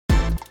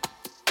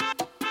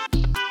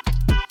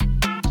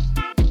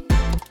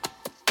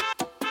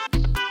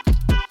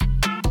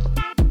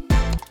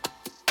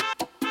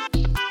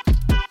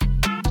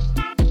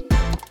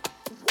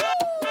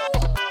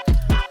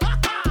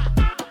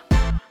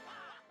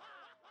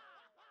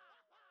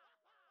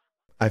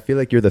I feel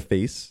like you're the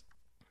face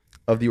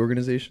of the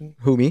organization.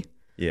 Who, me?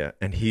 Yeah,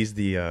 and he's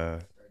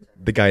the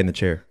guy in the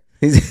chair.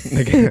 He's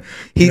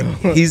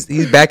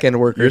he's back end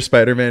worker. You're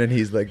Spider-Man, and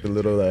he's like the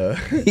little.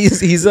 He's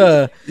he's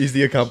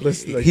the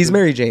accomplice. Like he's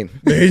Mary Jane.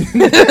 Mary-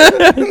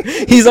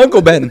 He's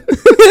Uncle Ben.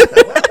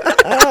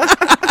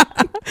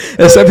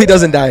 Except he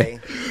doesn't die.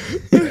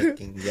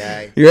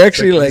 You're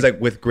actually he's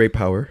like with great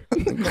power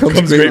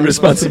comes great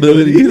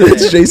responsibility.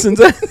 That's Jason's.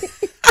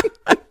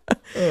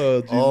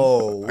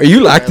 Oh, are you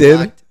locked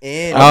in?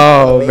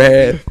 Oh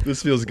man,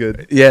 this feels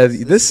good. Yeah,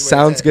 this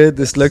sounds good.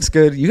 This looks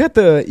good. You got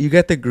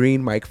the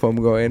green mic foam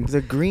going.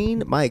 The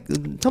green mic.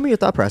 Tell me your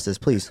thought process,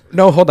 please.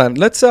 No, hold on.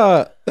 Let's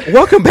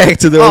welcome back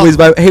to the Always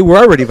Vibe. Hey, we're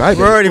already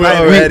vibing.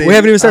 We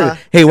haven't even started.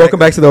 Hey, welcome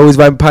back to the Always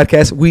Vibe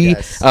podcast. We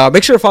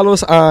make sure to follow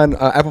us on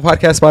Apple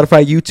Podcasts,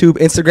 Spotify, YouTube,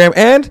 Instagram,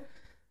 and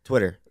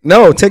Twitter.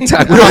 No,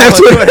 TikTok. We don't have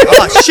Twitter.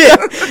 Oh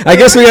shit! I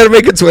guess we got to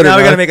make a Twitter. Now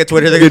we got to make a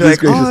Twitter. They're gonna be like,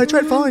 gracious. I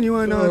tried following you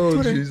on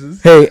Twitter.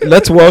 Jesus. Hey,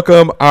 let's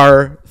welcome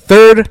our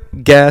third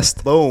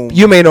guest. Boom.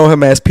 You may know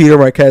him as Peter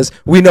Marquez.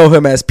 We know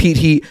him as Pete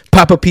Heat,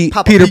 Papa Pete,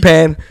 Peter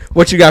Pan.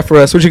 What you got for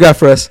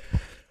us?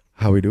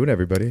 How we doing,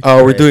 everybody?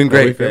 Oh, we're doing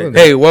great.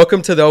 Hey,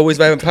 welcome to the Always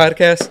Vibing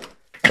podcast.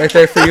 Right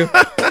there for you.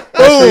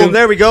 Boom,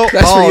 there we go.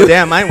 Oh,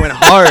 damn, mine went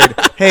hard.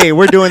 Hey,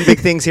 we're doing big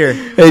things here.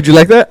 Hey, did you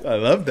like that? I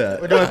love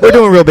that. We're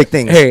doing real big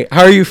things. Hey,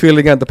 how are you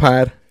feeling on the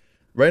pod?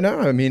 Right now,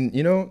 I mean,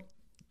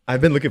 I've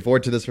been looking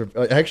forward to this for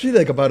actually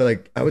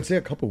I would say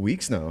a couple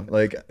weeks now.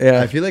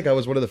 I feel like I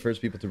was one of the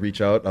first people to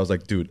reach out. I was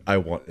like, dude, I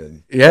want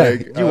in. Yeah,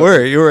 you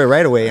were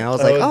right away. And I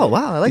was like, oh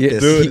wow, I like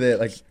this.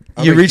 Dude,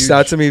 you reached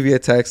out to me via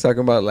text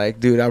talking about like,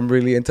 dude, I'm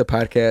really into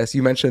podcasts.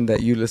 You mentioned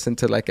that you listen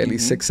to like at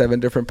least 6-7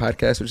 different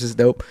podcasts, which is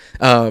dope.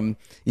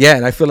 Yeah,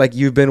 and I feel like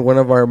you've been one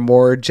of our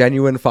more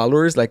genuine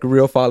followers, like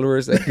real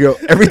followers. Like,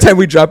 every time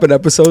we drop an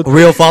episode,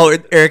 real follower.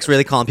 Eric's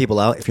really calling people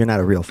out. If you're not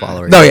a real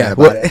follower, no, yeah.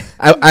 Well,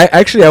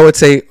 I would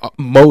say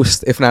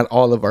most, if not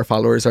all, of our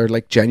followers are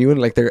like genuine.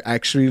 Like they're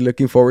actually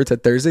looking forward to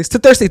Thursdays,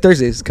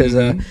 because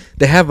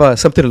they have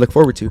something to look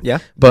forward to. Yeah,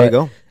 but there you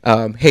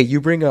go. Hey,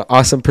 you bring an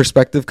awesome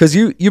perspective because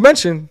you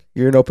mentioned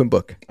you're an open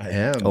book. I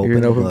am. You're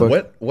an open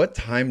book. What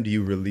time do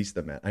you release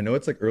them at? I know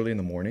it's like early in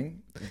the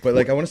morning, but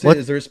like I want to say,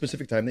 is there a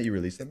specific time that you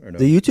release them or no?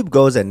 The YouTube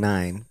goes at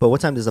 9, but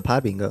what time does the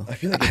Podbean go? I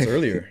feel like it's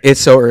earlier. It's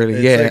so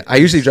early. Yeah, I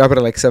usually drop it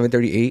at like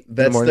 7:38.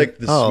 That's like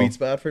the sweet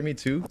spot for me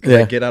too.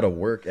 I get out of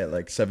work at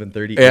like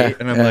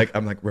 7:38, and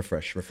I'm like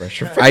refresh.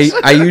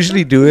 I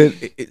usually do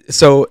it.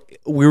 So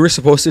we were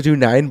supposed to do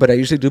 9, but I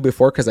usually do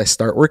before because I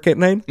start work at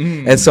 9,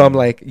 and so I'm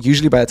like,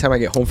 usually by the time I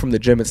get home from the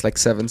gym, it's like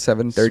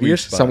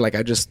 7:30ish. So I'm like,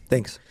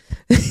 thanks.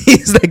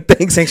 He's like,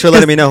 thanks for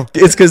letting me know.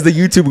 It's because the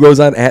YouTube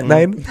goes on at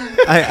 9.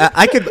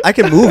 I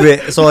could move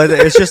it, so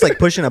it's just like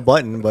pushing a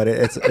button. But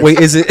it's wait,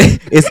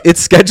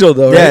 it's scheduled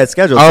though? Yeah, right? it's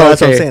scheduled. So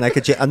that's what I'm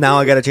saying. Now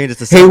I got to change it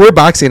to 7. Hey, we're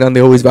boxing on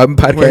the Always Vibing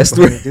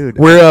podcast.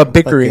 We're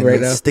bickering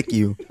right now. Stick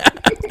you.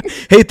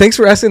 Hey, thanks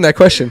for asking that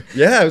question.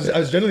 Yeah, I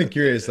was genuinely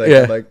curious.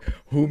 Like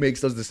who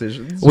makes those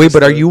decisions? Wait,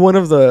 but are you one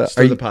of the?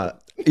 Are you the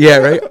pot? Yeah,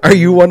 right. Are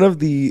you one of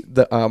the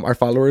our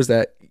followers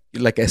that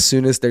like as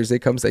soon as Thursday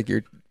comes, like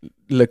you're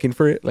looking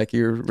for it, like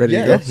you're ready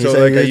to go? So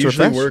like I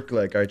usually work,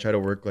 like I try to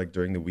work like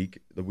during the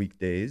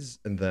weekdays,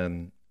 and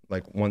then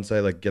like once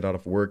I like get out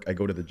of work, I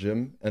go to the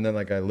gym, and then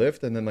like I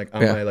lift, and then like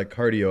on my like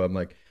cardio, I'm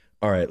like,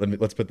 all right,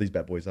 let's put these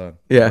bad boys on.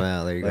 Yeah,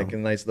 wow, there you like go. a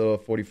nice little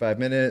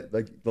 45-minute.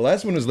 Like the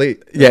last one was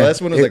late. Yeah, the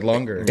last one was like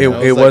longer. It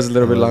was a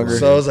little bit longer.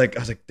 So I was like,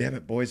 damn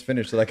it, boys,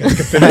 finish so like I can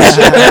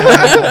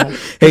finish.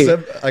 Hey,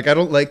 like I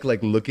don't like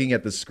looking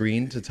at the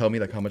screen to tell me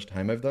like how much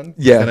time I've done.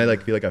 Yeah, and I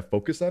like feel like I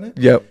focus on it.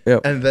 Yep.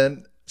 And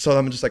then. So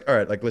I'm just like, all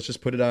right, like let's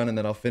just put it on, and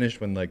then I'll finish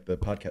when like the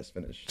podcast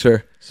finished.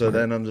 Sure. So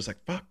then I'm just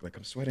like, fuck, like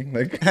I'm sweating,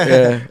 like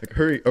like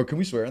hurry. Oh, can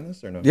we swear on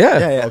this or no?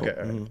 Yeah. Okay.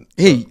 All right.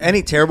 Hey,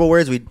 any terrible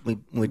words we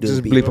do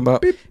just bleep them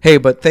out. Hey,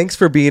 but thanks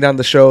for being on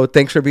the show.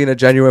 Thanks for being a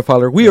genuine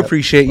follower. We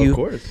appreciate you. Of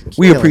course.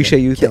 We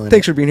appreciate you.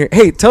 Thanks for being here.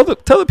 Hey, tell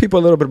the people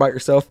a little bit about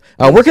yourself.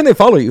 Where can they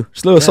follow you?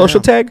 Just a little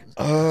social tag,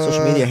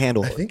 social media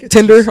handle. I think it's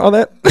Tinder, all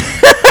that.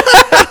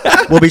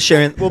 We'll be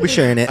sharing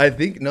it. I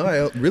think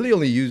I really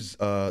only use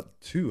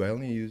 2. I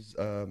only use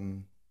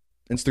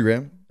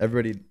Instagram.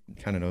 Everybody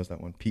kind of knows that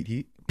one. Pete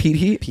Heat.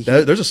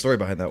 There's a story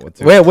behind that one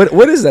too. Wait,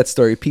 what is that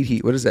story? Pete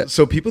Heat. What is that?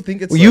 So people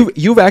think it's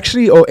you've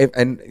actually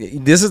and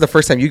this is the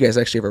first time you guys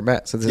actually ever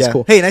met. So this is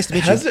cool. Hey, nice to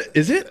meet you.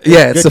 Is it?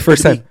 Yeah, it's the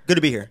first time. Good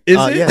to be here. Is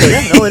it? Yeah,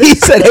 no, it is. He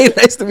said, "Hey,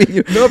 nice to meet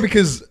you." No,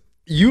 because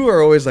you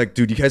are always like,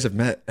 dude, you guys have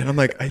met, and I'm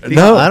like, I think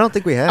no, I don't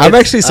think we have. I'm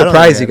actually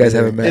surprised you guys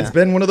haven't met. It's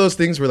been one of those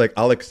things where like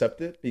I'll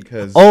accept it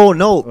because. Oh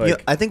no,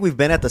 like, I think we've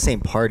been at the same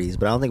parties,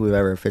 but I don't think we've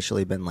ever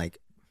officially been like.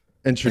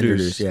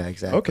 Introduced. Yeah,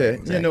 exactly. Okay.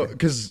 Exactly.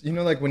 Because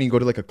like when you go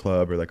to like a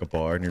club or like a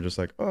bar and you're just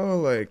like, oh,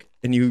 like,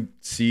 and you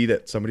see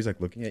that somebody's like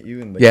looking at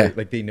you and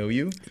like, they know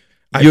you.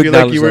 I feel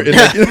like you were in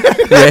like,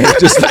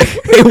 just like,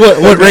 hey,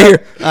 what right here?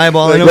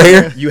 Eyeballing right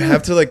here. You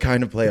have to like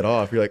kind of play it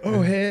off. You're like,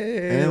 oh,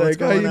 hey, like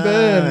how you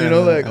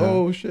been? Like,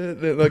 oh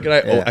shit. Like,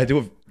 and I do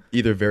it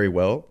either very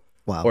well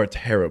Wow. or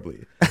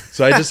terribly.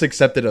 So I just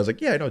accepted it. I was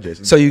like, yeah, I know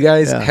Jason. So you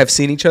guys have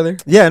seen each other?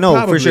 Yeah, no,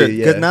 Probably, for sure.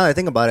 Because yeah. now that I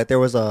think about it, there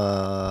was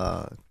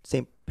a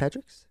St.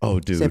 Patrick's? oh,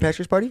 dude. St.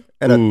 Patrick's party?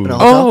 At a Ooh. hotel?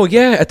 Oh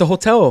yeah, at the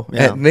hotel,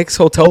 Yeah. at Nick's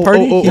hotel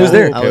party. oh, he was oh,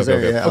 there. oh, I was okay,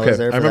 there. okay, Yeah, I okay. was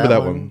there. I for remember that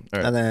one. one. All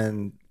right. And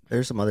then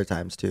there's some other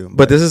times too.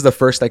 But this is the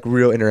first like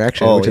real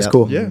interaction, which is yeah.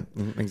 cool. Yeah.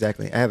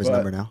 Exactly. I have his But-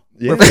 number now.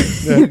 Yeah.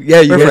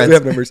 Yeah, you We're guys friends. we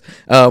have numbers.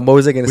 What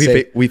was I gonna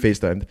say? We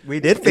FaceTimed. We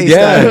did FaceTime.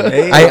 Yeah,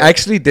 Hey. I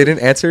actually didn't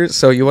answer.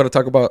 So you want to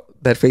talk about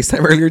that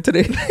FaceTime earlier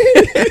today?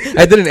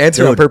 I didn't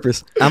answer on Dude.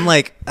 purpose. I'm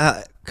like,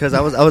 because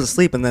I was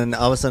asleep, and then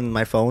all of a sudden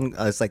my phone,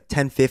 it's like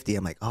 10:50.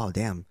 I'm like, oh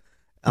damn,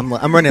 I'm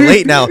running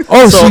late now.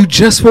 Oh, so you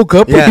just woke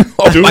up? Yeah.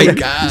 Oh my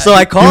god. So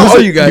I called Oh,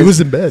 you guys. He was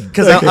in bed.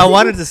 because I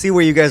wanted to see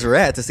where you guys were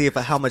at to see if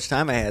how much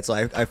time I had. So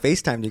I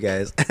FaceTimed you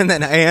guys, and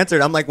then I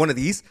answered. I'm like one of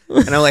these,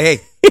 and I'm like, hey,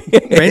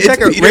 rain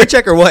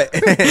check or what?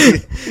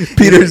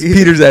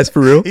 Peter's ass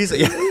for real. He's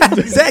yeah,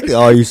 exactly.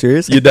 Oh, are you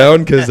serious? You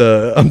down? Because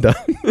I'm down.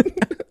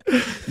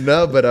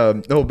 No,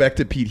 but no. Back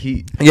to Pete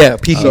Heat. Yeah,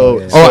 Pete. So-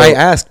 Oh, so- I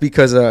asked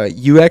because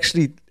you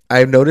actually.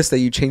 I've noticed that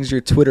you changed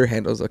your Twitter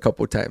handles a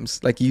couple of times.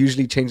 Like you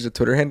usually change the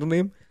Twitter handle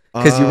name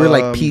because you were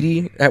like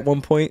Petey at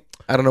one point.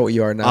 I don't know what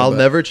you are now. I'll but-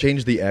 never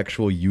change the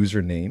actual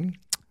username.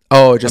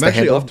 Oh, just I'm a actually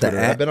handle. off Twitter.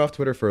 The at? I've been off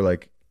Twitter for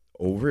like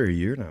over a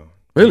year now.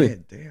 Really?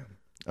 Man, damn.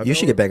 You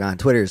should get back on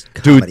Twitter's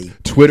Dude, comedy.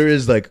 Twitter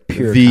is like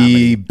Pure the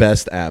comedy.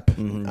 best app.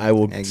 I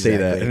will say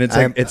that,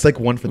 Exactly. and it's like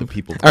one for the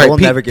people. All right, will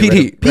Pete, never get Pete rid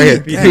of- Heat. Pete Right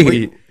Heat. here. Yeah, Pete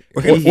Heat.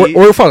 Pete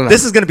We're following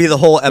This is gonna be the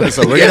whole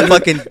episode. We're gonna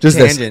fucking Just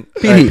this. tangent.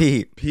 Pete All right, Heat. Pete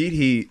Heat. Pete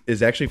Heat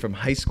is actually from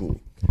high school.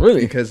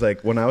 Really? Because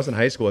like when I was in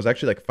high school, I was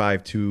actually like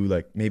 5'2",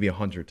 like maybe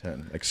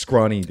 110, like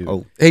scrawny dude.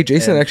 Oh, Hey,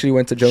 Jason And- actually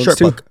went to Jones short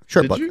too. buck.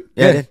 Short Did buck. you?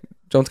 Yeah, I did.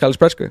 Jones College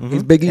Prep.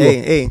 He's Big Eagle.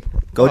 Hey,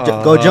 go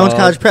Jones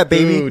College Prep,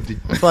 baby.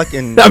 dude.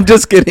 Fucking I'm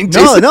just kidding.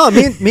 Jason, no.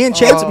 Me and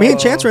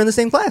Chance were in the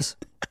same class.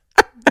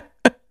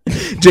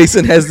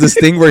 Jason has this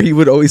thing where he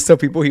would always tell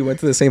people he went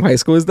to the same high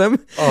school as them,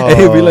 and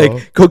he'd be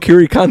like, "Go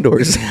Curie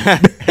Condors."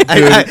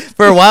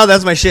 For a while,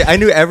 that's my shit. I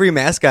knew every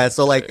mascot,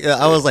 so like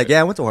I was like, yeah,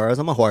 I went to Juarez.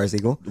 I'm a Juarez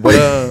Eagle.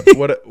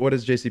 What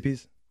is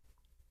JCP's?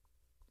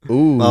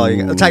 Ooh, Oh,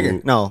 you got,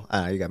 Tiger. No,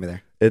 you got me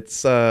there.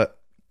 It's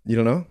you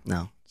don't know.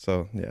 No,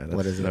 So yeah,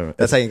 what is it? never mind.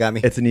 That's how you got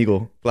me. It's an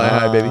eagle. Fly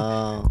high, baby.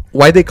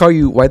 Why'd they call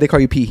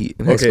you Pea Heat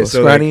in high school?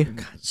 So Scrawny.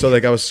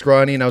 like I was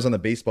scrawny and I was on the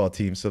baseball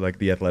team. So like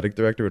the athletic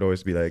director would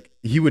always be like,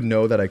 he would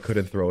know that I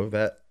couldn't throw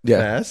that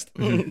fast.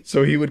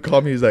 So he would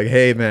call me. He's like,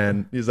 hey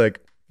man, he's like,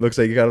 looks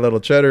like you got a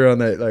little cheddar on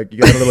that. Like you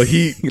got a little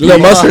heat, A little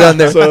mustard on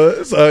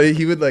there. So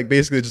he would like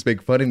basically just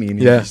make fun of me. And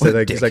Yeah. he'd say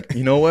like, he's like,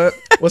 you know what?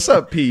 What's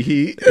up, P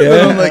Heat? Yeah.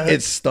 And I'm like,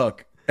 it's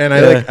stuck. And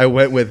I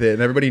went with it,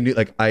 and everybody knew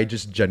like I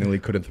just genuinely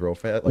couldn't throw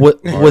fat. Like,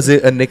 What hard. was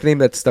it? A nickname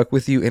that stuck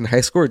with you in high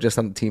school or just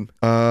on the team?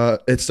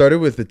 It started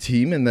with the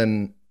team, and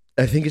then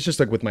I think it's just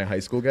like with my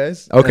high school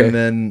guys. Okay. And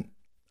then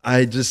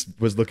I just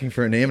was looking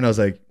for a name, and I was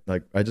like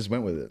I just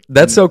went with it.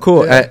 That's so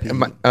cool. Yeah.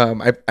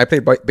 I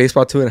played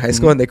baseball too in high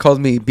school, and they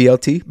called me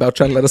BLT,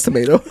 Beltran Lettuce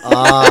Tomato.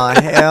 Oh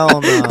hell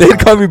no. They'd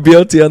call me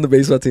BLT on the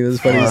baseball team. It was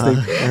the funniest thing.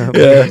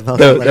 Yeah,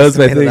 that was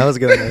my thing. That was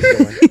good. That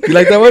was good. You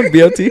like that one,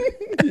 BLT?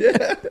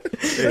 Yeah.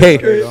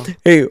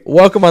 Hey,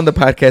 welcome on the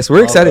podcast.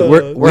 We're excited.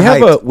 We we're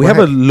have hyped. we have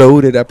a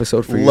loaded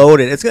episode for you.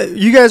 Loaded. It's good.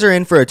 You guys are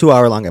in for a 2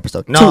 hour long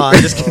episode. No,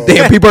 I'm just kidding.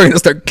 Damn, people are gonna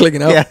start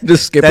clicking out. Yeah,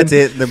 Just skipping. That's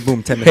it. Then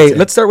boom, 10 minutes. Hey, in.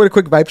 let's start with a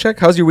quick vibe check.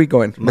 How's your week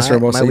going, Mr.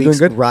 Hermoso? My You doing week's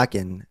good?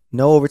 rocking.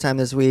 No overtime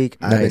this week.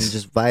 I've been Nice.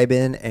 just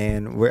vibing,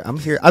 and I'm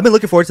here. I've been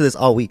looking forward to this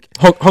all week.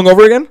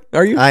 Hungover again?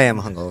 Are you? I am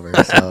hungover,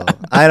 so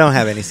I don't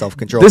have any self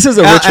control. This is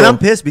a and ritual. I'm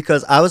pissed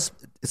because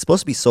it's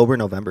supposed to be sober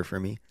November for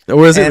me.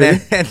 Or is it and,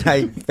 really? and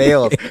I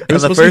failed. It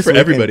was supposed to be for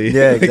everybody.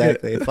 Yeah,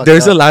 exactly. It fucked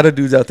There's a up. lot of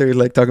dudes out there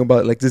like talking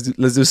about like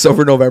let's do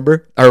sober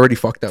November. I already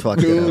fucked up.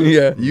 Fucked it up.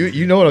 Yeah.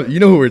 You know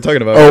who we're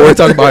talking about. Oh, we're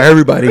talking about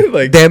everybody.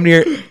 Like- Damn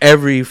near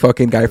every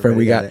fucking guy friend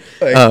we got.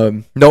 Everybody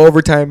got No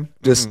overtime,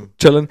 just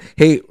chilling.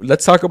 Hey,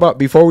 let's talk about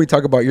before we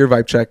talk about your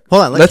vibe check.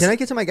 Hold on. Let's- Can I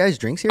get to my guy's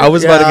drinks here? I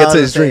was about to get to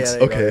I was his gonna say, drinks.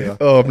 there you go, there Okay. you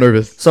go. Oh, I'm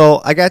nervous.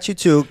 So I got you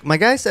too. My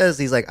guy says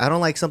he's like, I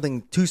don't like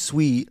something too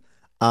sweet.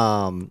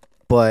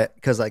 But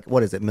because like,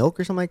 what is it? Milk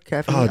or something like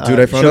caffeine? Oh, dude,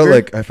 I found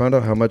sugar?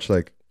 out how much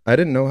like I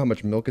didn't know how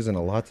much milk is in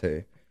a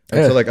latte.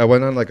 And Yeah. so like I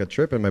went on like a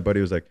trip, and my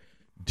buddy was like,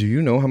 "Do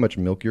you know how much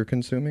milk you're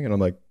consuming?" And I'm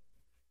like,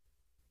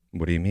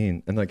 "What do you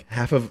mean?" And like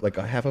half of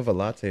a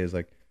latte is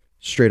like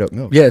straight up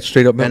milk. Yeah, it's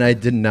straight up milk. And I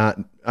did not.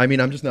 I mean,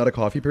 I'm just not a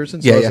coffee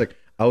person. So Yeah, I was yeah. like,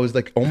 I was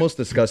like almost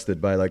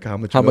disgusted by like how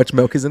much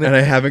milk is in and it?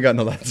 I haven't gotten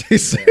a latte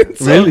since.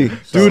 Really?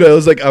 Dude, I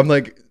was like, I'm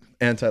like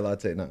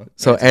anti-latte now.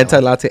 So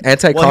anti-latte,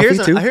 anti-coffee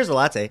too? Here's a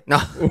latte.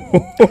 No,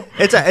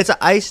 it's a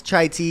iced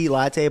chai tea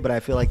latte, but I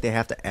feel like they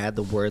have to add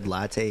the word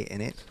latte in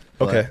it.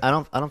 But Okay. I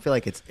don't feel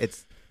like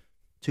it's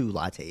too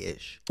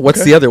latte-ish.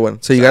 What's the other one?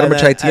 So you got him a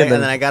chai tea and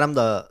and then I then... got him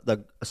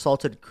the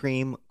salted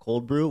cream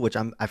cold brew, which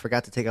I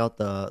forgot to take out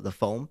the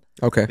foam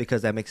Okay.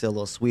 because that makes it a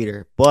little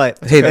sweeter. But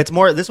Hey, it's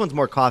more. This one's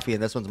more coffee,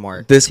 and this one's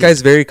more. This tea.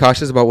 guy's very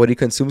cautious about what he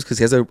consumes because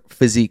he has a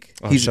physique.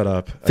 Oh, He's shut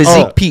up.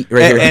 Physique Oh, Pete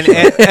right and, here.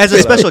 and as a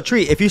special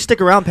treat, if you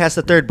stick around past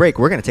the third break,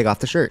 we're gonna take off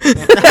the shirt.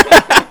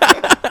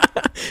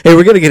 Hey,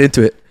 we're gonna get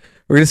into it.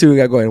 We're gonna see what we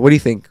got going. What do you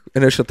think?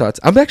 Initial thoughts.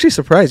 I'm actually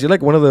surprised. You're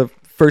like one of the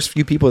first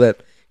few people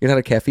that you're not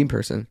a caffeine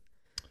person.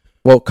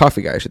 Well,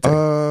 coffee guy, I should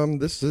say.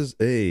 This is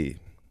a.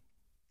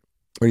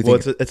 What do you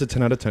Well, think? it's a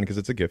 10 out of 10 because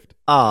it's a gift.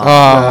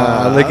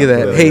 Oh, look at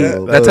that. Look Hey, at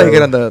that. that's how you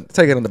get on the. That's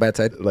how you get on the bad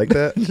side. Like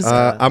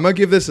that. I'm gonna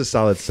give this a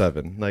solid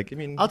 7. Like, I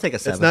mean, I'll take a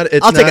 7. It's not.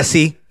 It's I'll take not- a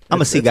C.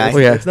 I'm a C guy. Oh,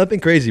 yeah. It's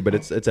nothing crazy, but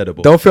it's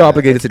edible. Don't feel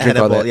obligated to It's drink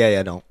all edible. that.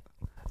 Yeah, don't.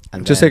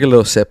 Just take a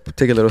little sip.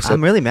 Take a little sip.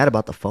 I'm really mad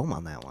about the foam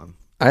on that one.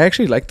 I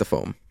actually like the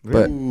foam,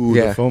 but Ooh,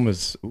 yeah. the foam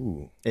is.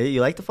 Ooh. You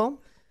like the foam?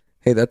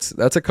 Hey, that's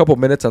a couple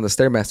minutes on the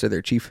Stairmaster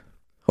there, Chief.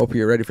 Hope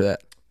you're ready for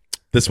that.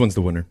 This one's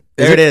the winner.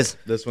 There it is.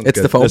 This one's It's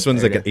good. the foam? This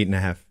one's There like you an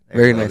 8.5.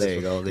 Very There nice.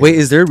 you go. Wait,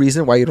 is there a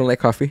reason why you don't like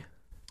coffee?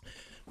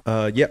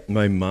 Yeah,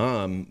 my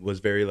mom was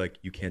very like,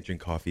 you can't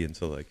drink coffee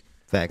until like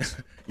Facts.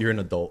 you're an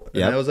adult.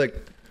 And Yep. I was like,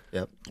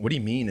 Yep. what do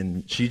you mean?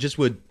 And she just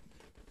would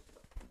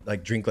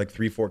like drink like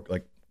 3-4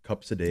 like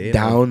cups a day. And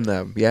Down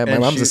them. Yeah, my and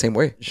mom's she- the same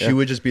way. She Yeah.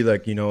 would just be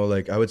like,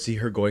 like I would see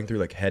her going through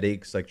like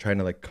headaches, like trying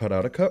to like cut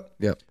out a cup.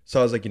 Yep. So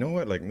I was like, you know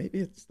what? Like maybe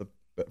it's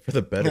for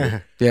the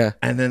better. Yeah.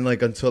 And then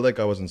like until like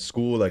I was in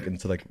school, like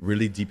until like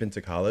really deep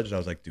into college, I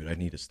was like, dude, I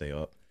need to stay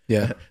up.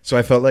 Yeah. So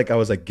I felt like I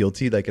was like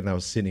guilty, like, and I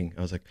was sitting.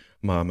 I was like,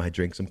 Mom, I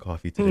drank some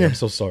coffee today. I'm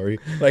so sorry,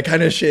 like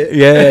kind of shit.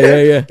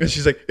 Yeah. And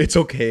she's like, it's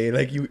okay,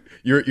 like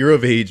you're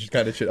of age,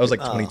 kind of shit. I was like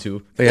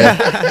 22.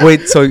 Yeah.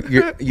 Wait, so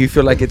you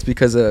feel like it's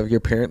because of your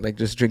parent like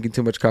just drinking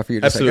too much coffee?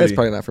 You're just like, that's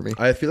probably not for me.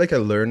 I feel like I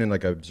learn and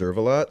like I observe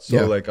a lot. So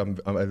Yeah. like I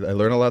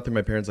learn a lot through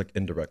my parents, like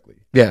indirectly.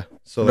 Yeah.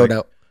 So no like,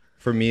 doubt.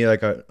 For me,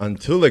 like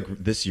until like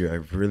this year,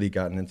 I've really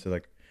gotten into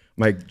like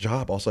my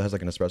job also has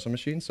like an espresso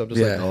machine. So I'm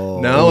just Yeah. like Oh.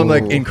 now I'm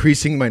like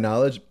increasing my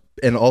knowledge,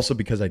 and also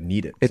because I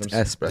need it. It's So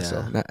I'm just-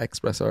 espresso, Yeah. not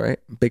espresso, right?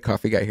 Big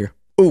coffee guy here.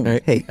 Ooh.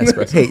 Right? Hey,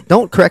 espresso. hey,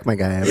 don't correct my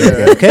guy.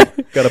 Yeah. Okay.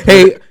 Gotta put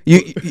Hey,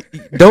 you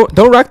don't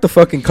rock the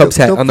fucking Cubs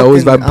hat Don't on the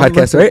Always fucking- Vibing I'm podcast,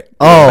 listening. right?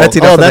 Oh, that's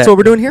enough of that's that. what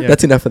we're doing here. Yeah.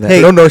 That's enough of that.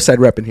 Hey. No North Side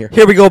repping here.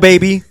 Here we go,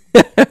 baby.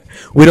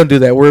 We don't do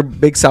that. We're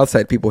big South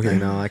Side people here. I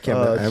know. I can't.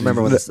 Oh, I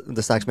remember when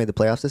the Sox made the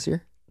playoffs this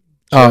year.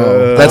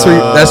 Oh, that's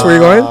where you're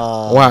going.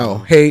 Wow.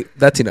 Hey,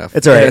 that's enough.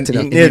 It's all right. That's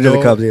enough. Neither do the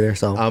know, Cubs either.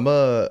 So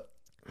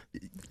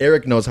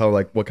Eric knows how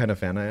like what kind of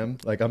fan I am.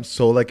 Like I'm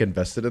so like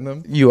invested in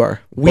them. You are.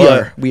 We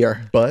But-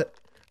 are. But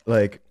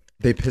like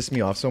they piss me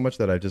off so much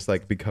that I just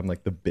like become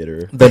like the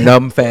bitter. The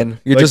numb fan.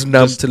 You're Like, just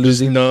numb to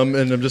losing. numb,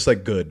 and I'm just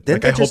like good.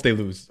 Didn't Like I they hope just- they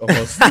lose.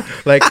 Almost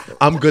like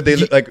I'm good. They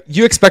like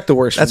You expect the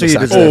worst. That's from what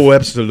the you Sox. deserve. oh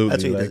absolutely.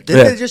 that's what you like, did.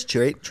 Didn't Yeah. they just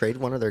trade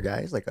one of their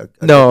guys? Like a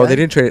No, good guy? they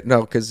didn't trade it.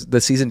 No, because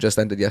the season just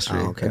ended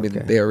yesterday. Oh, okay, I mean,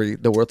 okay.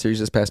 the World Series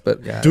just passed,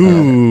 but Yeah.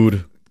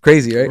 dude.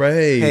 crazy, right? Right.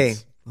 Hey,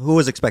 who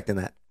was expecting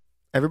that?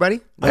 Everybody?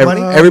 Every-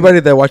 Nobody? everybody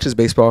that watches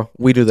baseball,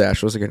 we do the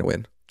Astros are going to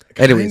win.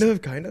 Anyways,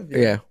 Kind of.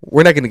 yeah,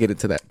 we're not going to get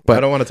into that, I but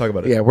don't want to talk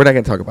about it. yeah, we're not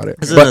going to talk about it.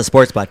 This But isn't a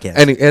sports podcast.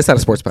 it's not a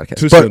sports podcast.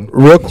 Too but soon.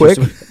 real Too quick,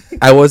 soon.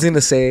 I was going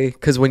to say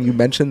because when you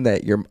mentioned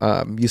that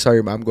you saw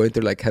your mom going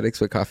through like headaches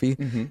with coffee,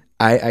 Mm-hmm.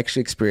 I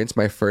actually experienced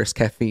my first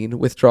caffeine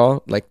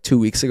withdrawal like 2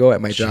 weeks ago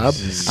at my job.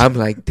 I'm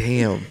like,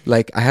 damn,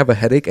 like I have a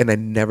headache and I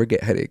never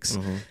get headaches.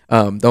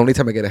 The only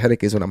time I get a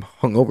headache is when I'm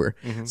hungover.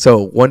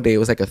 So one day it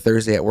was like a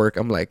Thursday at work.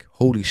 I'm like,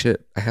 holy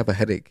shit, I have a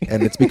headache,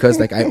 and it's because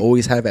like I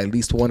always have at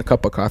least 1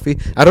 cup of coffee.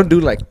 I don't do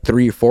like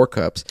 3 or 4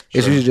 cups.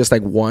 It's usually just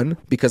like 1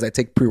 because I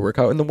take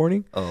pre-workout in the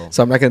morning. Oh.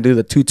 So I'm not gonna do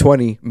the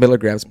 220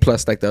 milligrams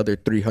plus like the other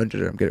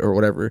 300 I'm getting or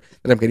whatever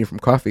that I'm getting from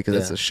coffee because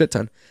that's Yeah. a shit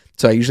ton.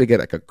 So I usually get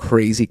like a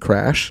crazy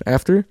crash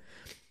after.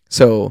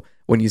 So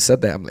when you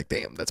said that, I'm like,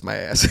 damn, that's my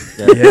ass.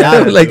 Yeah.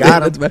 Got him. like, Got damn,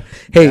 him. that's my,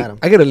 hey, Got him.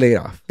 I gotta lay it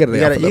off.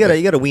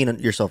 You gotta wean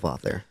yourself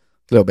off there.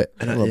 a little bit.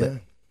 And A little yeah.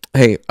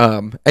 bit.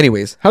 Hey,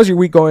 anyways, how's your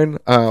week going?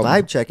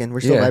 Vibe checking. We're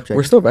still yeah, vibe checking.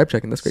 we're still vibe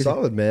checking. That's crazy.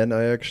 Solid, man.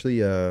 I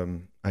actually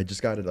I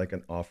just got like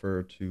an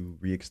offer to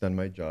re-extend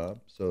my job.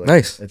 So like,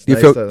 Nice. It's You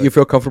nice feel that, you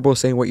feel comfortable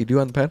saying what you do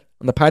on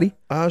the potty?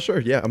 sure.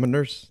 Yeah, I'm a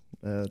nurse.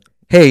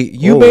 Hey,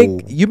 you Whoa.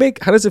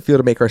 make. How does it feel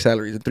to make our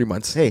salaries in 3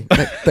 months? Hey,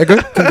 That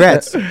good?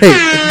 congrats.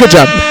 Hey, good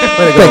job.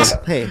 Way to go. Thanks.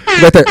 Hey,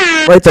 Right there.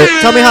 Right there.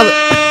 tell me how.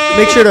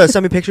 Make sure to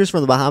send me pictures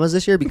from the Bahamas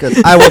this year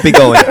because I won't be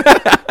going.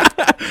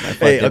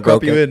 Hey, I'll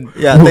copy you in.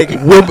 Yeah, thank you.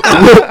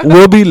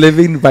 We'll be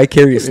living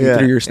vicariously Yeah,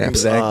 through your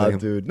snaps. exactly.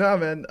 Dude. No,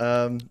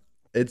 man.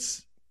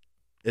 It's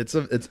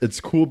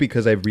cool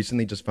because I've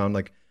recently just found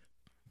like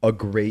a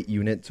great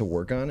unit to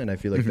work on, and I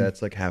feel like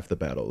that's like half the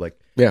battle. Like,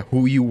 Yeah.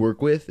 who you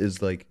work with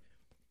is like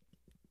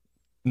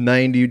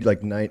 90,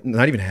 like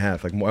not even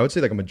half. Like more, I would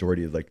say like a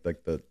majority of like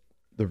the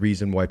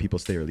reason why people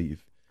stay or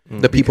leave.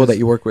 The people that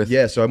you work with.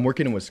 Yeah, so I'm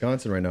working in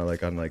Wisconsin right now,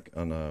 like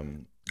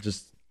on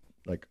just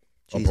like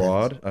Jesus.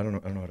 abroad. I don't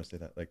know how to say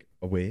that. Like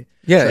away.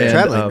 Yeah. And,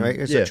 Traveling, right?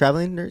 Is yeah. it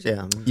traveling nurse?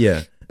 Yeah.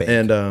 Yeah. Big.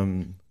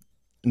 And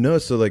no,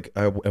 so like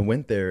I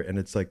went there, and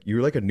it's like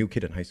you're like a new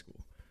kid in high school.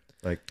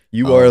 Like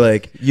you Oh. are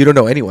like You don't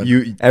know anyone.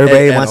 you.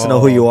 Everybody at wants to know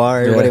who you all.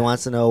 are. Everybody Yeah.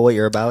 wants to know what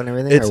you're about and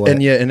everything. It's or what?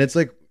 and yeah, and it's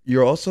like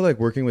you're also like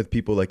working with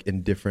people like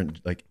in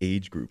different like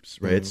age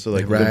groups, right? So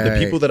like the Right.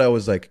 people that I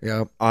was like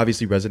Yep.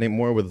 obviously resonate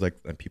more with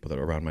like the people that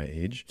are around my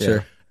age.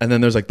 Sure. And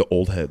then there's like the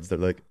old heads. They're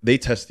like they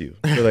test you.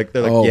 They're like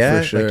Oh, for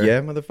yeah, sure. like yeah,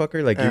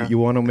 motherfucker. Like you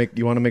want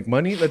to make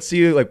money. Let's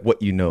see like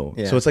what you know.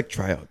 Yeah. So it's like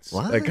tryouts.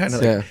 What? Like kind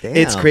of Yeah. like Damn.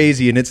 it's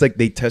crazy, and it's like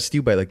they test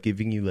you by like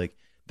giving you like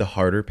the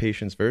harder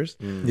patients first.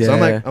 Yeah. So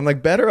I'm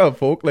like better up,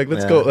 folk. Like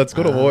let's go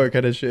to war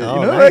kind of shit.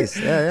 Oh, you know, nice.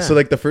 like, Yeah, yeah. So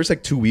like the first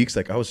like 2 weeks,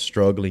 like I was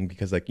struggling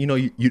because like you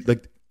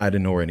like I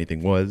didn't know where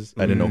anything was.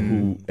 I didn't know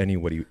who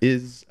anybody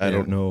is. I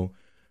don't know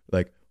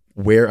like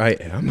where I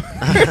am.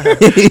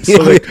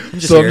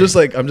 So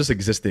like I'm just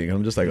existing.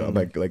 I'm just like I'm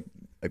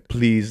like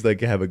please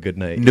like have a good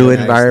night. New Nice,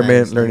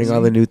 environment, nice, learning nice.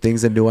 all the new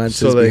things and nuances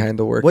So, like, behind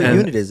the work. What And-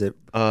 unit is it?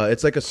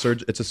 It's like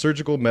it's a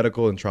surgical,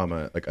 medical, and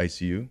trauma like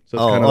ICU. So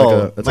it's Oh, kind of like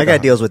a it's my like guy a-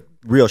 deals with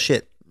real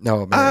shit.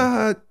 No,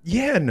 man.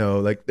 yeah, no,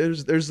 like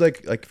there's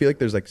like I feel like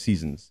there's like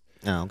seasons.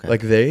 Oh, okay.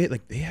 Like they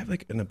have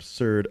like an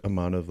absurd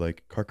amount of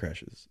like car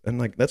crashes, and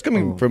like that's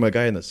coming from a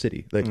guy in the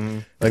city. Like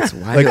That's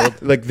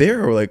wild. like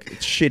they're like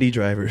shitty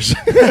drivers.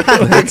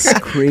 That's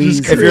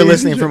crazy. if you're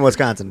listening from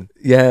Wisconsin,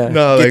 Yeah.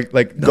 No,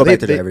 like go they- back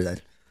to they- driver's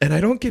ed. And I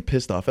don't get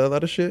pissed off at a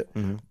lot of shit,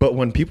 but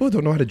when people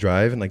don't know how to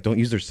drive and like don't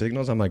use their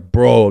signals, I'm like,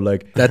 bro,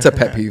 like That's a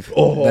pet peeve.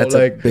 Oh, That's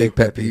like, a big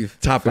pet peeve.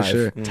 top for five,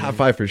 sure. top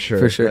five for sure,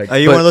 For sure. Like, Are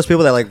you But- one of those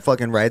people that like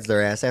fucking rides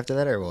their ass after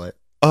that, or what?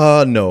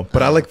 no,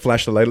 but I like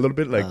flash the light a little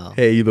bit, like, Oh.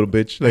 hey, you little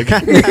bitch, like,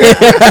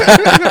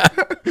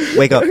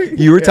 Wake up.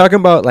 You were talking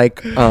about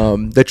like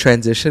the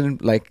transition,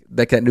 like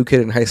that new kid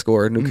in high school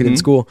or new kid in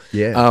school.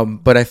 Yeah.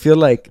 But I feel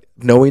like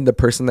knowing the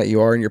person that you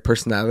are and your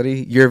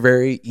personality, you're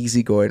very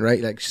easygoing,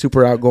 right? Like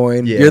super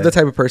outgoing. Yeah. You're the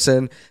type of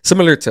person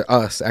similar to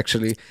us,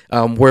 actually.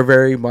 We're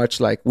very much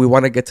like we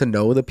want to get to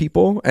know the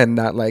people and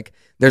not like.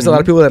 There's a lot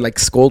of people that like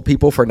scold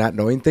people for not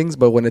knowing things,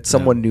 but when it's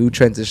someone new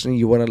transitioning,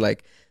 you want to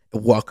like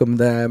welcome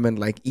them and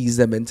like ease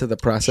them into the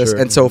process. Sure.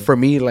 And so for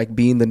me, like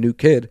being the new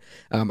kid,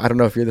 I don't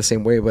know if you're the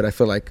same way, but I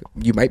feel like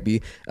you might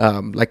be.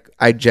 Like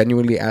I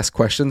genuinely ask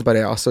questions, but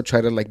I also try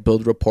to like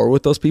build rapport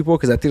with those people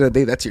because at the end of the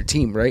day, that's your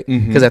team, right?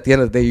 Because at the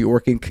end of the day, you're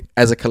working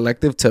as a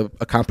collective to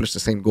accomplish the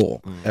same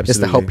goal. Is to help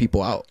Absolutely.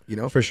 people out, you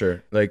know? for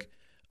sure. Like,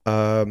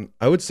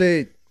 I would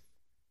say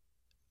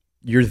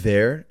you're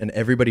there, and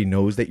everybody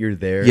knows that you're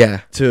there.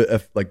 Yeah.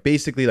 To like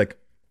basically like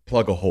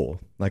plug a hole,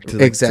 like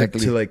to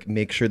Exactly. to like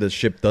make sure the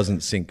ship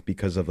doesn't sink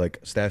because of like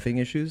staffing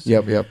issues.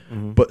 Yep.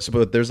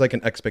 But there's like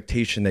an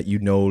expectation that you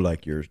know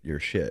like your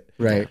shit.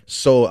 Right.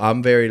 So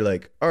I'm very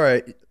like, all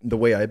right, the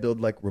way I build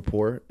like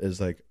rapport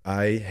is like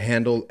I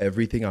handle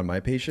everything on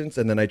my patients,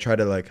 and then I try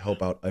to like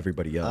help out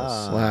everybody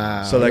else.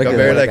 Wow. So like Look I'm at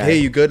very that. like, guy. hey,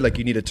 you good? Like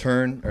you need a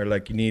turn, or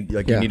like you need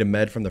Yeah. a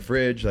med from the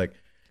fridge, like,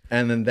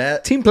 and then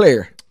that Team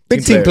player.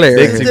 Big Team team player.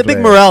 player. Big He's team a big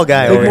player. morale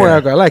guy. Big over morale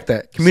here. guy. I like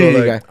that. Community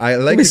So, like, guy. I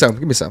like Give me it- some.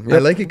 Give me some. I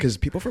Yep. like it because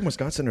people from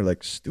Wisconsin are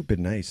like stupid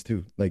nice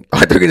too. Like I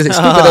thought you were gonna say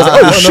stupid. I was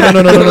like, oh shit.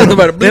 no.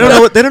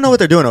 They don't know what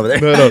they're doing over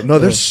there. no,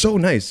 they're so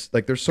nice.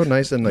 Like they're so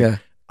nice, and like Yeah.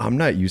 I'm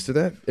not used to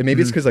that. And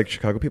maybe it's because like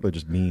Chicago people are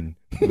just mean.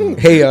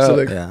 Hey, So,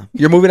 like, Yeah.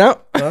 you're moving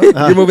out.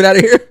 You're moving out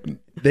of here.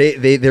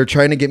 they're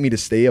trying to get me to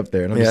stay up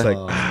there, and I'm just Yeah.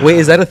 like, Wait,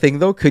 is that a thing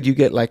though? Could you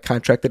get like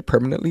contracted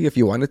permanently if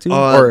you wanted to?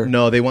 Or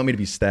no, they want me to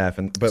be staff,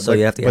 and but So like,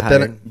 you have to get but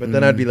then hired? but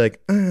then I'd be like,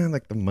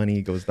 like the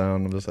money goes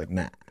down. I'm just like,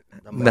 nah.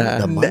 Nah.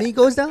 The money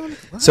goes down.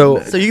 What? So-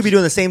 so you could be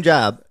doing the same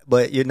job,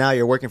 but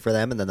you're working for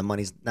them, and then the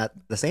money's not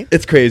the same.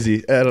 It's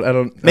crazy. I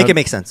don't Make it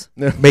make sense.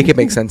 make it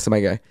make sense to my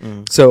guy.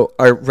 So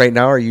right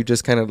now, are you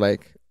just kind of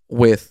like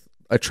with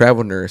a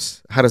travel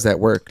nurse? How does that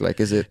work? Like,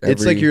 is it?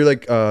 It's like every- you're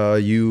like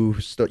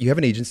you have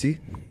an agency,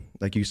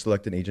 like you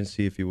select an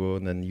agency if you will,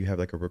 and then you have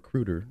like a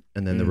recruiter,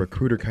 and then the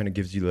recruiter kind of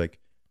gives you like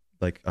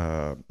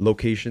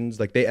locations.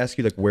 Like they ask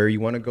you like where you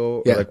want to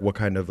go, Yeah. or like what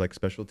kind of like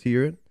specialty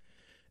you're in,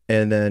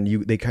 and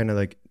then they kind of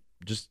like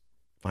just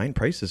find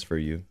prices for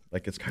you.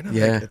 Like it's kind of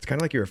Yeah. like, it's kind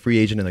of like you're a free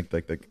agent in like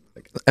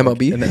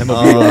MLB? in the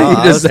MLB. Oh, like,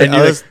 I was and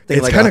you're like, thinking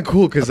it's like kind a- of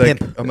cool because a like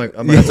pimp. I'm like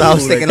That's what I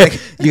was ooh, thinking. like,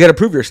 Like, you got to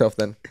prove yourself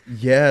then.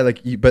 yeah,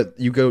 like but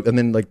you go and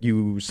then like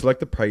you select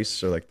the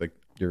price or like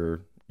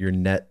your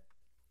net,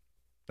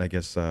 I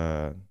guess,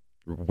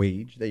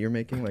 wage that you're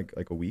making like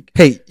a week.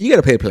 Hey, you got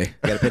to pay to play.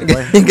 you gotta pay to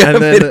play. You gotta And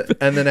pay then to-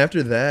 and then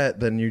after that,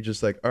 then you're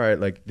just like, all right,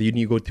 like then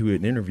you go to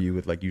an interview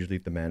with like usually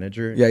the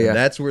manager. Yeah, and yeah.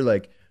 that's where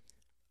like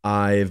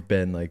I've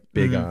been like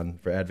big on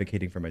for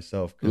advocating for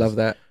myself. Love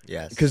that.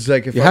 Yes. Because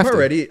like You have to.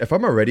 if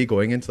I'm already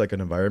going into like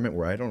an environment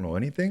where I don't know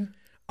anything,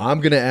 I'm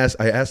gonna ask.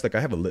 I ask like I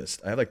have a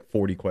list. I have like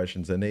 40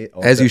 questions, and they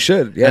all As you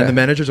should. Yeah. And the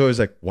manager's always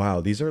like,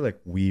 "Wow, these are like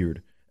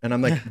weird," and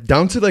I'm like,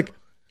 down to like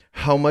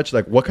how much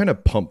like what kind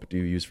of pump do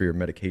you use for your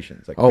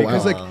medications? Like, Oh,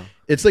 because wow. like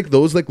it's like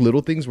those like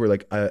little things where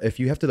like if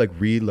you have to like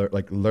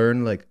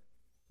learn like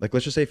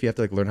let's just say if you have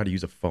to like learn how to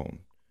use a phone,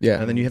 Yeah.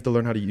 and then you have to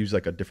learn how to use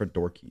like a different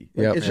door key.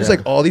 Like, Yep. it's just Yeah.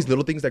 like all these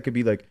little things that could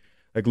be like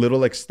little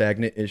like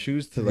stagnant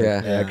issues to like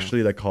Yeah. Yeah.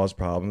 actually like cause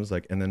problems.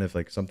 Like, and then if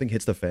like something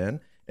hits the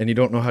fan and you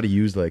don't know how to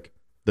use like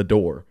the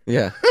door.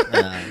 Yeah.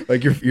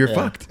 Like you're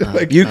fucked.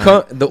 Like You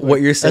can't.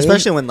 What you're saying,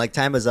 Especially when like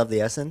time is of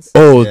the essence.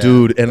 oh, Yeah.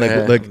 dude,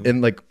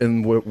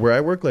 and where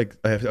I work, like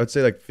I'd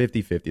say like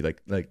 50-50.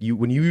 Like you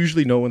when you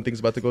usually know when things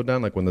about to go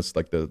down, like when this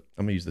like I'm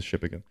gonna use the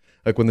ship again,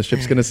 like when the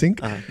ship's gonna sink,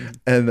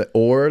 and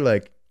or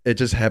like it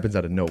just happens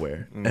out of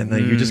nowhere, and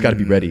then you just got to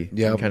be ready,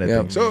 kind of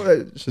thing. So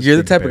it's just you're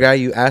the be type of prepared. guy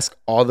you ask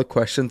all the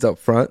questions up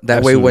front.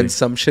 That way, when Absolutely.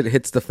 some shit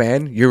hits the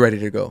fan, you're ready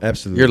to go.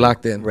 Absolutely. You're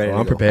locked in. Ready Oh, to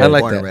I'm go. prepared. I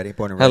like Born that. and ready.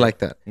 Born and I ready. like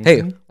that.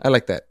 Hey, I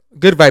like that.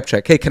 Good vibe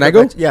check. Hey, can I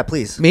go? Yeah,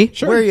 please. Me?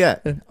 Where are you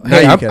at?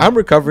 Hey, you can. I'm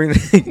recovering.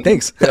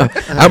 Thanks.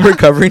 I'm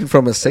recovering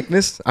from a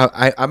sickness.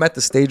 I'm at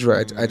the stage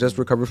where I just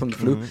recovered from the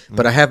flu,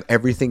 but I have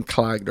everything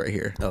clogged right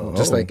here.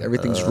 Just like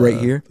everything's right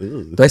here.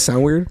 Do I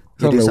sound weird?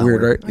 I You do sound sound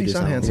weird, weird. right? You do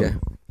sound sound handsome.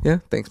 Yeah. Yeah,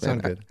 thanks, man.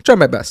 Sound good. I tried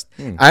my best.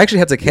 I actually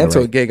had to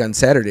cancel right. a gig on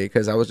Saturday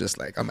because I was just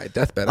like on my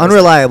deathball.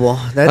 Unreliable.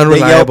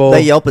 Unreliable.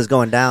 That Yelp is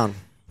going down.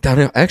 Down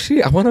here.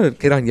 Actually, I want to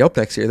get on Yelp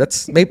next year.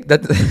 That's maybe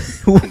that.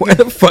 Why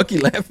the fuck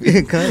you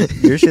laughing?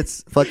 Your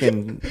shit's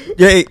fucking.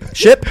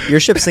 Your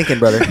ship's sinking,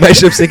 brother. My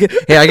ship's sinking.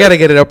 Hey, I gotta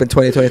get it up in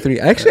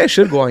 2023. Actually, I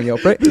should go on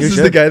Yelp, right? This is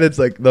should. the guy that's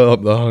like the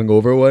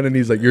hungover one, and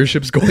he's like, "Your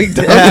ship's going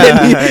down."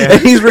 And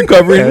he's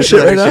recovering and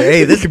shit right now.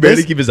 Hey, He can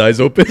barely keep his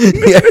eyes open.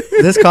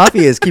 this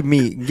coffee is getting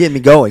me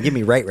going, get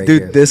me right Dude,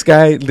 here. this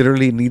guy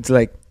literally needs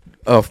like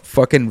a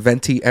fucking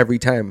venti every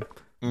time.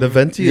 The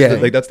venti, Yeah.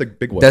 like that's the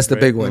big one. That's the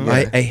right? big one,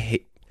 yeah. I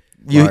hate.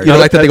 You Large. don't Not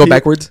like a that they go pet peeve-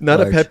 backwards? Not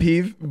Large. a pet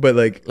peeve, but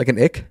Like an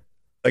ick?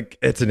 like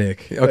it's an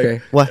ick. Okay.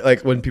 Like, What?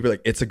 Like when people are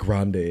like, it's a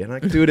grande, and I'm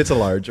like, dude, it's a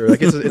large, or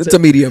like It's a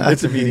medium.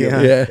 It's a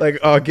medium. Yeah. Like,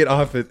 oh, get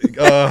off it.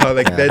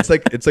 Like that's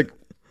like it's like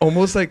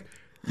almost like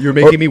you're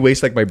making me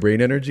waste like my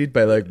brain energy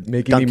by like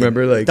making me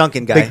remember like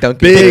Duncan guy. Big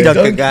Duncan. Big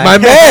Duncan Duncan. guy. My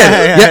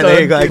man! yeah,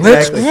 there you go.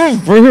 Let's Exactly.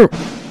 go. Right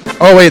here.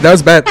 Oh, wait, that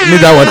was bad. Give me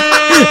that one.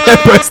 I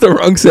pressed the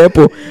wrong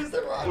sample.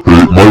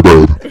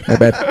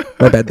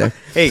 My bad, there.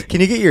 Hey,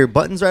 can you get your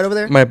buttons right over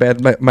there? My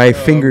bad. My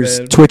fingers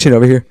man. twitching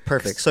over here.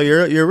 Perfect. So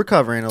you're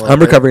recovering a little I'm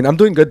bit. recovering. I'm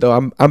doing good though.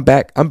 I'm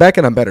back. I'm back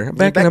and I'm better. I'm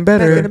back and I'm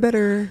better.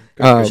 better.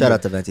 Um, Shout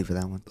out to Venti for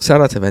that one.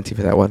 Shout out to Venti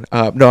for that one.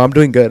 No, I'm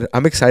doing good.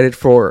 I'm excited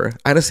for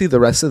honestly the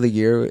rest of the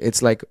year.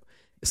 It's like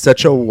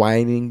such a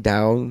winding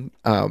down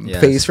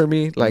Yes. phase for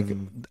me. Like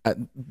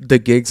the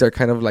gigs are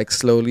kind of like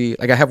slowly.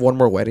 Like I have one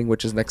more wedding,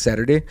 which is next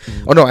Saturday.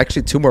 Oh no,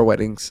 actually two more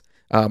weddings.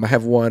 I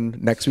have one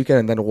next weekend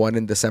and then one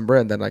in December,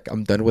 and then like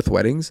I'm done with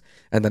weddings,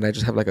 and then I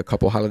just have like a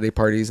couple holiday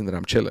parties, and then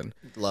I'm chilling.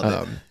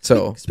 Love it.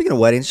 So, Speaking of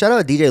weddings, shout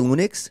out to DJ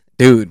Lunix.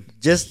 dude,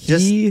 Just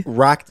He-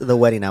 rocked the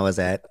wedding I was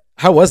at.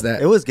 how was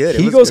that? It was good.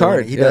 He It was goes good.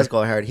 hard. He Yeah. does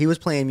go hard. He was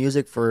playing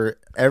music for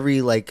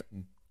every like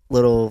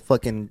little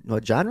fucking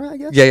genre, I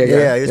guess.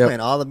 Yeah. He was Yep.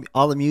 playing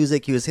all the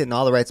music. He was hitting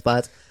all the right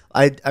spots.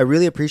 I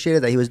really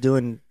appreciated that he was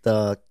doing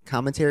the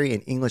commentary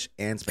in English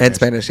and Spanish. And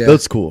Spanish, yeah.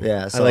 That's cool.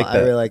 Yeah, so I like that.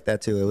 really like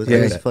that too. It was, Yeah.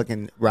 it was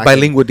fucking rocking.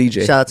 Bilingual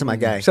DJ. Shout out to my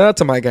guy. Shout out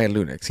to my guy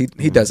Lunix.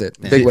 He does it.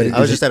 Yeah. Big wedding.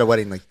 I was just at a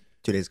wedding like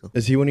 2 days ago.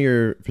 Is he one of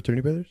your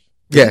fraternity brothers?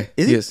 yeah.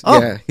 Is he? Yes.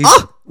 Oh, Yeah.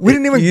 we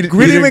didn't even You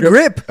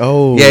grip.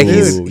 Oh, Yeah,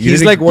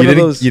 he's like one of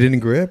those- You didn't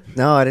grip.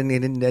 No, I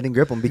didn't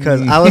grip him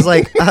because I was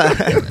like,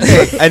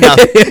 hey, enough.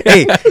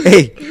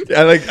 Hey,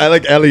 I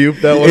like alley oop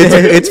that one.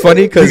 It's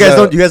funny you because guys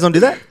don't do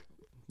that.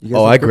 You guys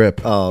Oh, don't I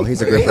grip. Oh,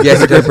 he's a gripper. yeah,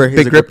 he's a gripper.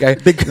 big grip guy.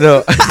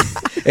 No,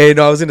 hey,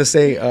 no, I was gonna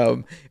say,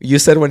 you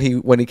said when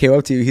he came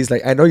up to you, he's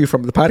like, I know you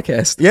from the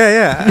podcast.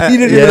 Yeah. He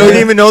didn't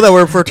even know that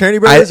we're fraternity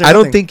brothers. or I don't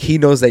nothing? think he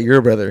knows that you're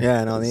a brother.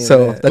 Yeah, no, neither.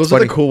 So Yeah. that's Those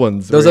funny. are the cool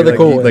ones. Those where are the like,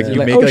 cool you, ones. like You're you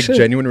like, make oh, like shit.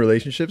 genuine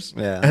relationships,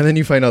 Yeah. and then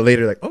you find out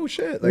later, like, oh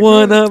shit, like,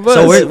 One of us.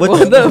 So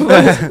one of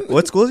us.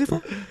 what school is he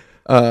from?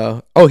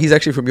 Oh, he's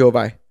actually from U of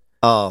I.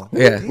 Oh,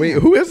 Yeah. Wait,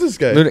 who is this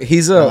guy?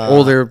 He's a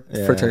older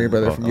yeah. fraternity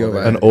brother from U of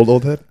I. An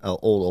old head.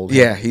 old.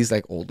 Yeah, he's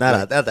like old.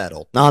 Not that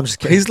old. No, I'm just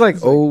kidding. He's like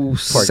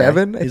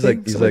 07. He's I like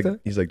think, something that.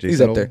 he's like Jason.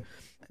 He's up Old. there.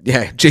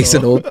 Yeah,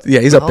 Jason Old. Yeah,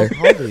 he's up how, there.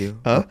 How old are you?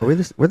 Huh? Are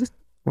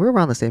we're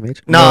around the same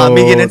age. No,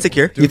 me getting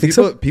insecure. Dude, You think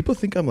people, so? People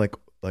think I'm like.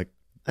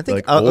 I think.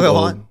 like Okay, hold old.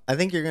 on. I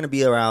think you're gonna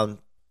be around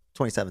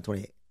 27,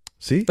 28.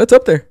 See, That's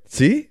up there.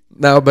 see,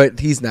 No, but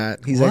he's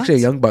not. He's What? actually a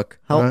young buck.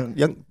 How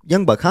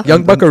young buck? Huh?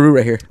 Young buckaroo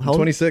right here. I'm How old?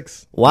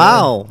 26.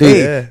 Wow, Dude,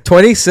 hey, Yeah.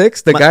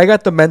 26. The My- guy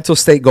got the mental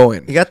state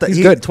going. he got the. He's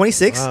He, good.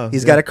 26. Wow,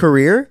 He's yeah. got a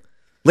career.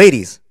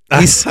 Ladies,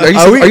 He's, Are are, you, we-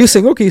 single? Are you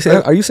single? Can you say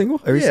that? Are you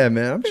single? Yeah,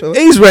 man, I'm chilling.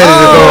 He's ready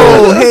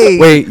Oh, to go. hey.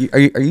 Wait,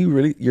 are you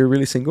really? You're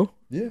really single?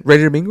 Yeah.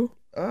 Ready to mingle?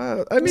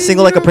 I mean,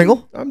 Single like a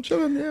Pringle? I'm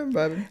chilling. Yeah, I'm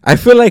vibing. I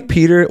feel like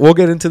Peter. We'll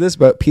get into this,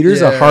 but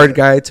Peter's a Yeah. hard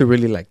guy to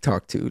really like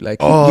talk to. Like,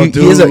 Oh, he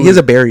has dude.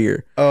 a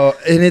barrier. Oh,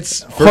 and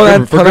it's for Hold good,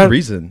 on, for hold good on.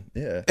 reason.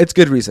 Yeah. It's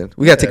good reason.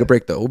 We gotta take Yeah. a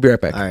break though. We'll be right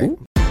back. All right.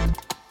 Ooh.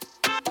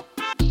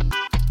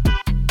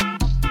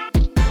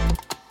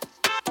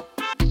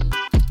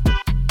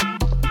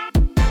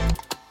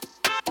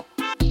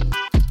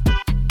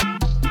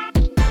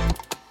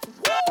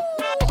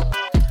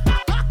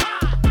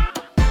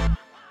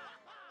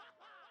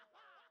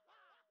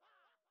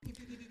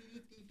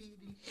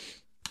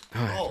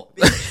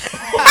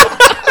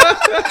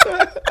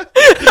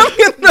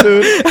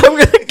 I'm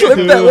gonna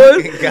clip that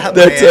one. God,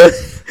 That's man.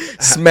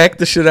 smack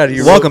the shit out of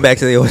you. Welcome back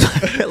to the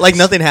like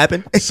nothing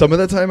happened. Some of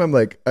the time, I'm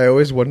like, I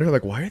always wonder,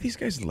 like, why are these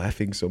guys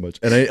laughing so much?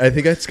 And I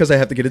think it's because I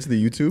have to get into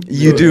the YouTube.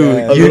 You do.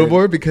 a little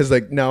more because,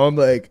 like, now I'm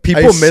like,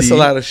 People miss a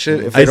lot of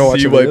shit if they I don't watch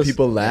see the why videos.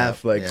 people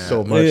laugh like Yeah.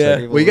 so much. Yeah.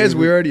 Like, well, you guys,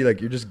 we're already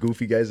like, you're just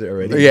goofy guys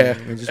already. Yeah.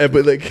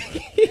 But like,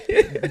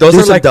 Those Do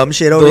are some like dumb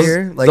shit over those,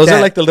 here. Like those that.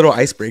 are like the little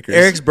icebreakers.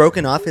 Eric's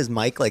broken off his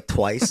mic like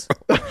twice.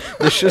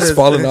 this shit has It's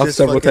fallen off just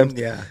several fucking- times.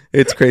 Yeah.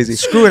 It's crazy.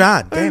 Screw it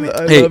on. Damn it.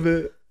 I Hey. love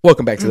it.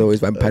 Welcome back to the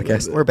Always Vibe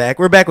podcast. We're back.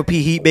 We're back with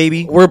Pete Heat,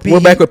 baby. We're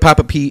Pete back Heat. with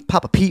Papa Pete.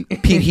 Papa Pete.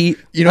 Pete Heat.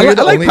 You know, I, you're li-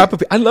 the I like only- Papa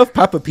Pete. I love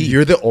Papa Pete.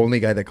 You're the only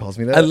guy that calls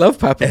me that. I love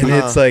Papa and Pete.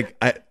 it's like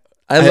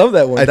I love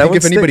that one. I That think one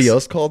if anybody sticks.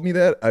 else called me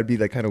that, I'd be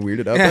like kind of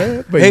weirded out by Yeah.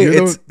 it. But Hey,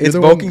 you're it's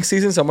the bulking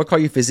season, so I'm gonna call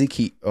you Physique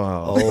Heat.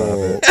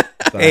 Oh,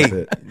 stop Hey,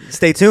 it.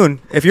 stay tuned.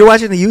 If you're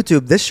watching the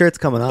YouTube, this shirt's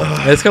coming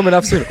off. It's coming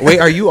up soon. Wait,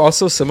 are you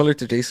also similar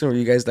to Jason, where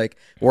you guys like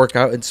work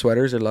out in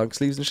sweaters or long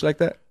sleeves and shit like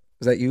that?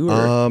 Is that you?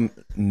 Or?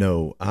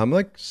 No, I'm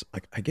like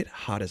I get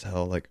hot as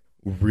hell like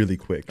really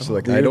quick. So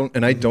like do I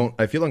you? don't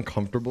I feel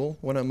uncomfortable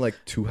when I'm like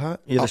too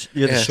hot. You're the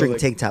yeah. string So, like-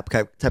 tank top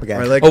type of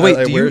guy. I like Oh wait,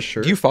 I do wear you a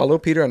shirt. do you follow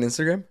Peter on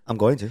Instagram? I'm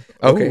going to.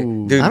 Okay,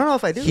 Ooh. dude. I don't know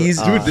if I do.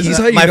 He's Dude, this he's- is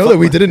how you my know phone- that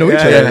we didn't know each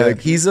Yeah, other. Yeah, Like,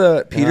 Peter's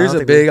I a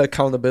don't big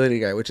accountability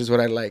guy, which is what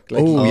I like.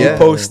 Like Oh, you yeah.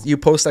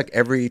 post like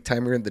every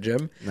time you're in the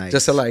gym, Nice.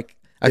 just to like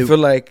I feel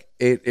like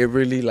it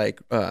really like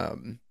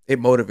it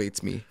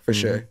motivates me for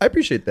sure. I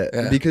appreciate that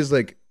Yeah. because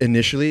like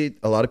initially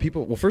a lot of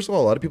people, well, first of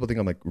all, a lot of people think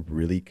I'm like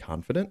really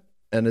confident,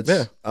 and it's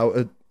Yeah.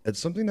 it's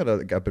something that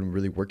I've been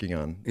really working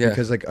on Yeah.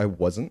 because like I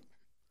wasn't,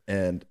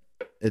 and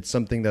it's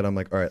something that I'm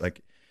like, all right,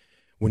 like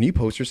when you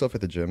post yourself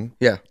at the gym,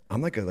 Yeah,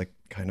 I'm like a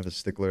kind of a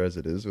stickler as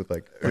it is with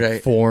like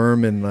Right.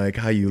 form and like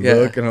how you Yeah.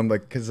 look, and I'm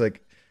like, because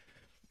like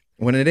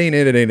when it ain't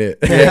it ain't it.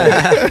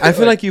 yeah. I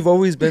feel like you've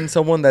always been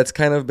someone that's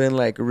kind of been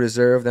like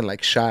reserved and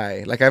like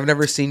shy. Like I've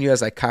never seen you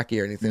as like cocky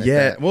or anything. Yeah,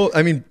 like that. well,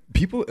 I mean,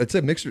 people. It's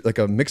a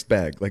mixed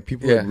bag. Like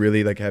people Yeah.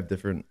 really like have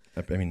different.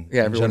 I mean,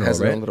 Yeah, in everyone general, has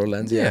their right? own little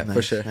lens. Yeah, Yeah, for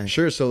nice, sure. nice.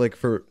 Sure. So like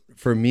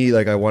for me,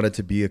 like I wanted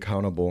to be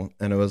accountable,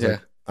 and it was Yeah. like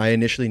I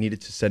initially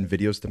needed to send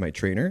videos to my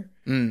trainer.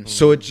 Mm.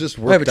 So it just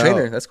I have worked a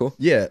trainer. out. That's cool.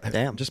 Yeah,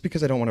 Damn. Just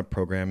because I don't want to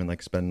program and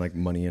like spend like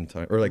money and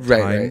time or like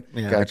Right, time. right.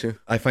 Yeah. Got you.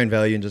 I find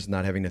value in just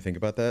not having to think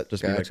about that.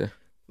 Just be Gotcha. like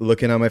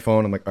looking at my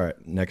phone. I'm like, all right,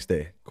 next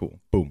day, cool,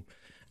 boom,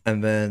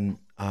 and then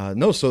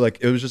no. So like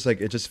it was just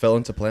like it just fell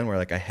into plan where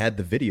like I had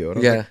the video. And I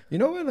was Yeah. like, you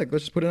know what? Like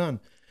let's just put it on.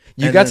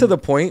 You And got to then- the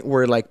point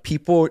where like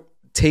people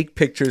take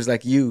pictures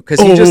like you because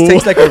he just Oh.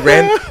 takes like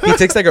he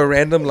takes like a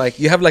random like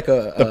you have like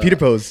a Peter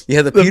pose.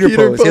 Yeah, the Peter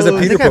pose. He has a pose.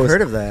 I Peter think I've pose.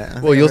 heard of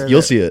that. Well,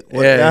 you'll see it.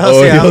 Yeah. I'll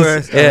see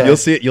it. Yeah. You'll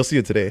see it. You'll see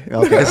it today.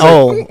 Okay.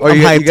 Oh, Or I'm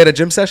you hyped. got a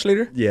gym sesh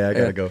later? Yeah, I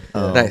gotta go.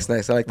 Oh. Nice. I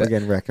like We're that.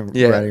 getting rocking,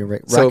 Yeah.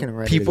 rocking, So rocking,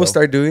 ready to people go.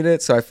 start doing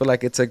it, so I feel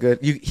like it's a good.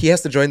 He has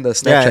to join the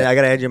Snapchat. Yeah, I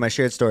gotta add you my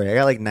shared story. I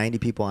got like 90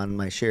 people on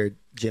my shared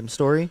gym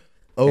story.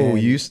 Oh,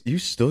 And- you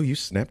still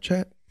use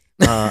Snapchat?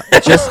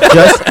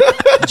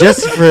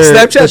 Just for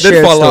Snapchat the did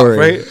shared fall off, story.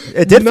 right?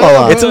 It did No, fall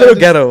off. It's a little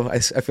ghetto. I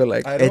feel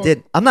like. It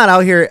did. I'm not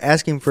out here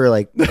asking for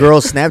like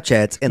girls'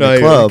 Snapchats in No, the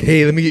you're like, club.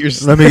 hey, let me get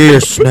your. Let me get your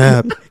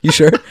snap. You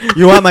sure?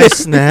 You want my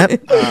snap?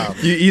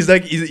 He's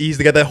like he's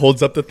the guy that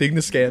holds up the thing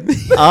to scan.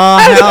 Oh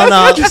hell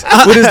no!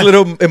 With his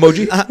little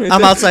emoji.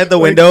 I'm outside the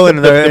window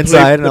and they're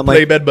inside, and I'm play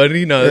like, Bad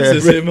Bunny. No, it's Yeah.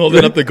 just him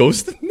holding up the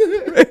ghost.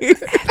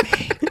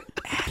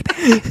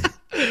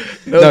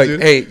 No,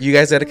 dude. hey, you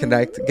guys gotta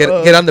connect. Get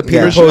on the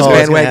Peter Yeah. Pose Oh, it's gonna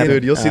bandwagon. happen.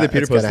 Dude, you'll see the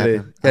Peter It's Post gonna today.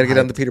 happen. Gotta I'm get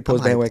on the hyped. Peter Pose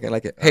I'm hyped. bandwagon. I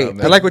like it. Hey,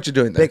 man. I like what you're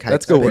doing. There. Big hype.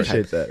 That's good Big work. hype.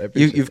 Appreciate that. I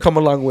appreciate You've come a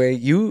long way.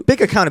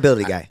 Big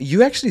accountability guy.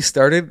 You actually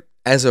started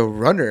as a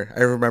runner.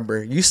 I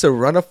remember you used to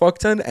run a fuck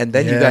ton, and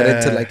then you got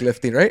into Yeah. like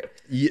lifting, right?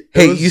 Yeah, it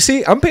Hey, was- you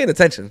see, I'm paying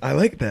attention. I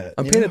like that.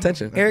 I'm you paying know?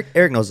 attention.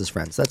 Eric knows his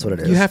friends. That's what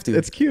it is. You have to.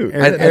 It's cute.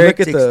 Eric, I Eric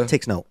look at the-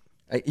 takes note.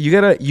 You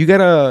gotta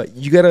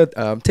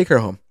take her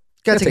home.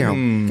 Gotta take her take-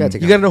 home. Gotta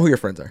take You her gotta know who your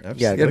friends are.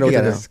 Absolutely. Yeah, You gotta know Look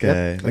what at to this do. guy.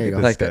 There Look you at go.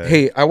 this Like that. guy.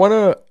 Hey, I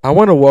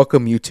wanna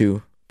welcome you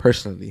two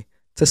personally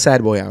to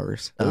Sad Boy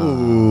Hours.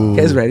 Ooh. You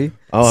guys ready?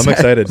 Oh, I'm Sad-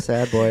 excited.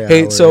 Sad boy.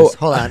 Hey, hours. so-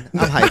 hold on.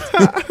 I'm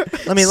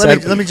hyped.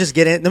 let Sad- me just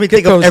get in. Let me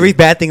think of cozy. every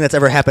bad thing that's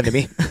ever happened to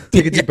me.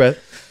 Take a deep breath.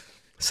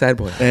 Sad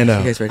Boy. And, you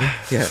guys ready?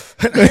 Yeah.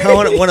 I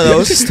want one of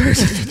those.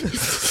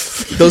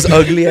 Those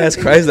ugly ass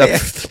cries. That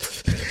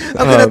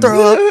I'm gonna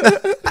throw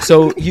up.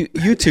 So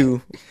you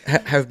two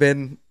have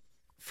been,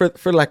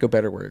 for lack of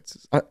better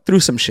words, through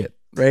some shit,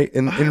 right?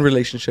 In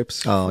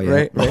relationships. Oh, yeah.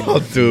 Right. Oh,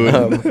 dude.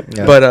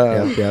 Yep,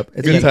 But yep.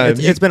 It's good been, times.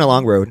 it's been a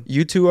long road.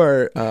 you two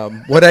are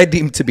what I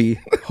deem to be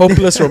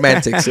hopeless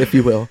romantics, if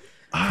you will,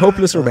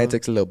 hopeless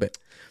romantics a little bit.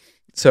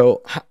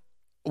 So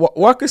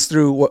walk us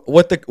through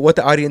what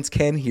the audience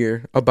can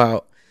hear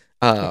about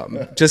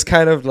just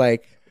kind of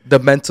like the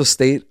mental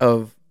state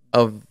of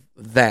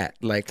that.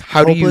 Like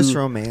how Hopeless do you?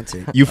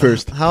 romantic. You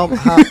first. How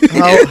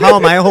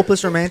am I a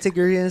hopeless romantic?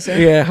 You're gonna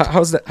say? Yeah,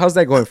 how's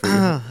that going for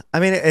you? I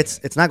mean,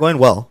 it's not going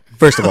well.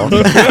 First of all,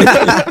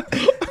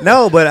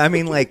 no, but I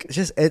mean, like,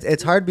 just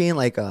it's hard being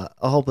like a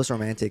hopeless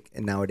romantic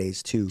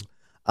nowadays too.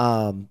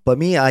 But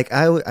me, like,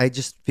 I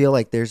just feel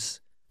like there's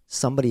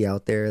somebody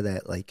out there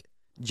that like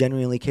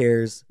genuinely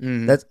cares.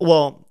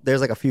 Mhm.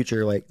 There's like a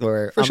future like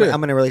where For sure.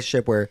 I'm in a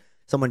relationship where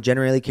someone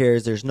genuinely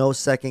cares. There's no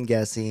second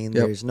guessing. Yep.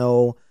 There's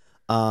no,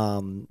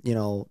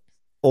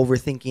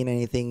 overthinking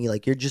anything.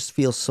 Like you just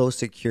feel so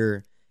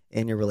secure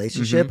in your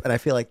relationship, and I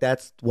feel like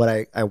that's what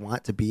I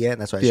want to be at,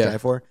 and that's what I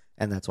strive for,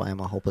 and that's why I'm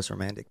a hopeless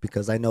romantic,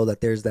 because I know that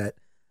there's that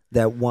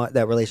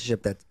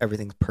relationship that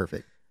everything's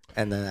perfect,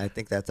 and then I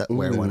think that's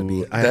where I want to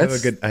be. I have a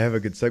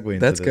good segue into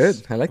That's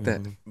this. good. I like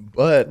that.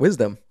 But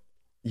Wisdom.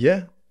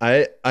 yeah,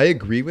 I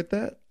agree with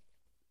that.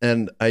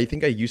 And I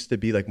think I used to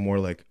be like more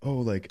like, oh,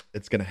 like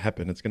it's gonna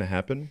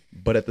happen.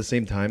 But at the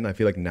same time, I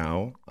feel like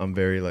now I'm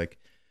very like,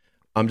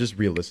 I'm just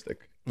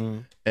realistic.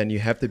 And you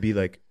have to be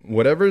like,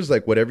 whatever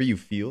you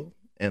feel.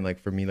 And like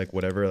for me, like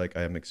whatever like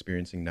I am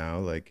experiencing now,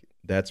 like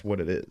that's what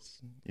it is.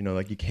 You know,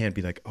 like you can't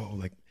be like, oh,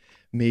 like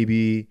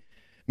maybe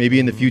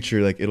in the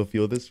future, like it'll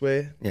feel this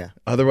way. Yeah.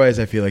 Otherwise,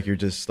 I feel like you're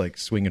just like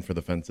swinging for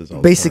the fences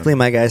all Basically, the time.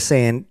 my guy's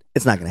saying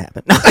it's not gonna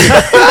happen.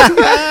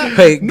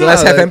 Hey,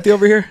 glass half like- empty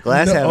over here?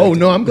 Glass half Oh empty.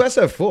 no, I'm glass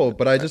half full,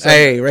 but I just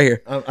Hey, right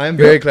here. I'm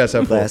very glass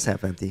half full. Glass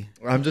half empty.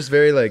 I'm just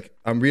very like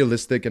I'm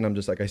realistic, and I'm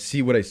just like I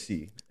see what I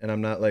see, and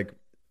I'm not like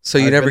So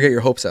you I've never been- get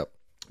your hopes up.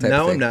 type of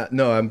now I'm thing. not.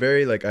 No, I'm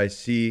very like I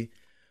see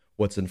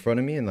what's in front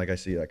of me, and like I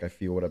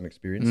feel what I'm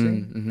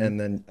experiencing, and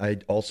then I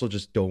also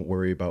just don't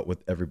worry about what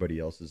everybody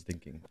else is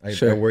thinking. I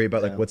Sure. worry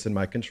about like what's in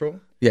my control,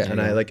 Yeah.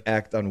 and I like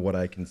act on what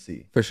I can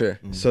see. For sure.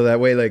 So that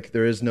way, like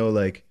there is no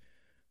like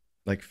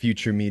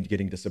future me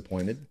getting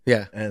disappointed,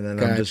 Yeah. and then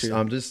Got you.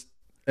 I'm just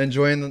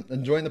enjoying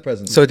the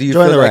present. So do you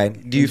Enjoy feel the like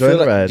ride. do you Enjoy feel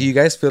the like ride. do you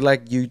guys feel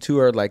like you two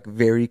are like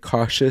very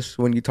cautious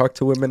when you talk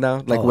to women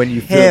now? Like Oh, when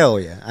you feel hell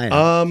yeah,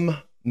 I am.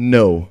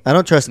 No. I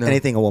don't trust No.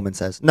 anything a woman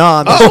says. No,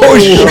 I'm just Oh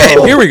shit,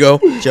 Whoa. here we go.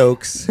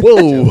 Jokes.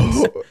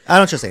 Whoa. I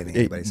don't trust anything Hey,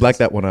 anybody says. black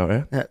that one out,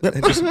 eh?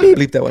 Just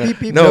bleep that one out. Beep,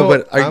 beep. No, No,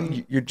 but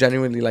I'm- you're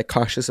genuinely like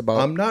cautious about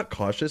I'm not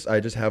cautious. I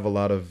just have a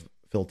lot of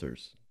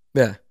filters.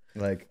 yeah.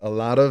 Like a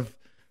lot of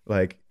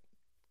like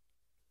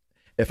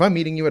if I'm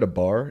meeting you at a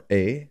bar,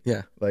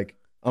 Yeah. like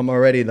I'm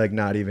already like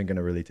not even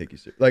gonna really take you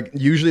serious. Like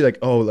usually like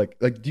oh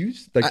like do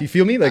you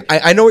feel me? Like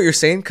I know what you're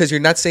saying because you're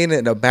not saying it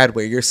in a bad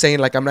way. You're saying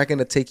like I'm not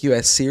gonna take you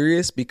as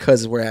serious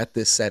because we're at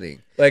this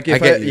setting. like I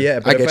if get you. yeah, I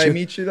but get if I you.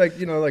 meet you like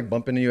like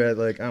bumping you at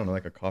like I don't know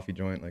like a coffee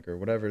joint like or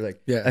whatever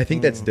like Yeah. I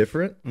think that's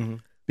different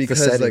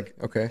because setting, like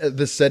okay.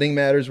 the setting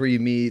matters where you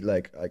meet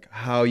like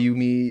how you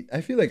meet. I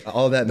feel like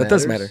all that That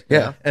does matters.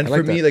 matter. Yeah. And I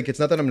like for me that. like it's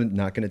not that I'm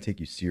not gonna take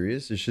you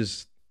serious. It's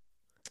just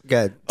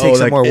God, take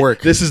some like, more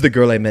work. This is the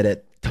girl I met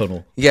at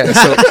Tunnel. Yeah.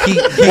 So he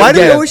Why do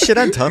you yeah. always shit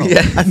on Tunnel? Yeah.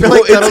 I feel No,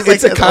 like Tunnel's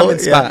it's like a common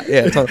yeah. spot.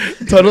 Yeah.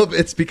 Tunnel.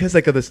 It's because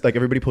like of this like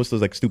everybody posts those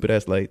like stupid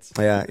ass lights.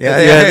 Yeah,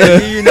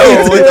 You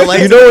know, with the lights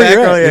you in know the where you're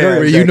background, at. yeah,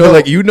 Where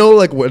exactly. you know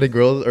like what the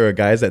girls or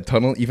guys at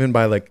Tunnel even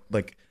by like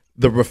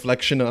the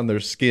reflection on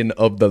their skin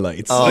of the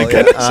lights. Oh, like,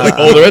 yeah. it's like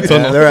oh they're at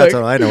Tunnel. Yeah, they're at Like-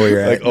 Tunnel. I know where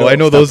you're Like at. oh I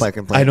know Stop those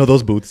fucking playing. I know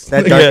those boots.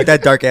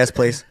 That dark ass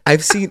place.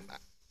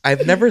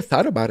 I've never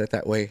thought about it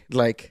that way.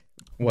 Like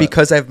What?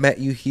 because I've met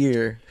you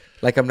here.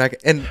 Like I'm not,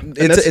 and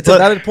that's- it's a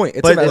valid point. It's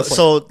a But valid point.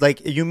 so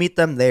like you meet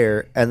them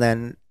there, and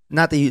then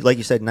not that you like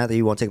you said, not that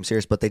you won't take them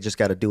serious, but they just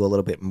got to do a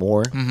little bit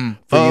more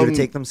for you to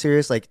take them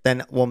serious. Like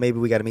then, well, maybe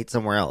we got to meet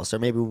somewhere else, or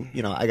maybe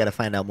I got to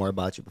find out more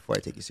about you before I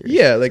take you serious.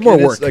 Yeah, like More it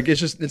is- work. Like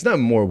it's not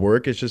more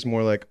work. It's just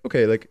more like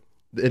okay, like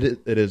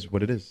it is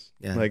what it is.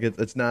 Yeah. Like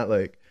it's not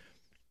like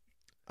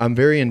I'm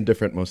very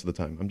indifferent most of the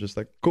time. I'm just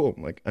like cool.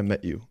 Like I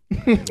met you.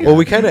 Well,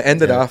 we kind of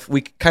ended off.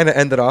 We kind of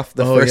ended off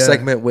the Oh, first yeah.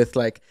 segment with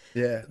like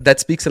Yeah. that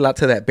speaks a lot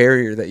to that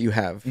barrier that you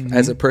have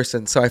as a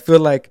person. So I feel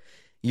like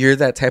you're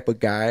that type of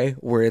guy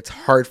where it's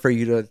hard for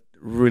you to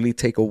really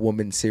take a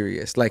woman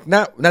serious. Like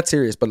not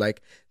serious, but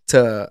like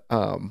to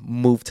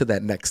move to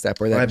that next step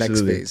or that next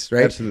Absolutely. phase.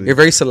 Right? Absolutely. You're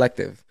very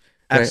selective.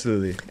 Right?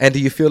 Absolutely. And do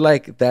you feel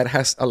like that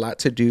has a lot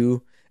to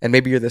do? And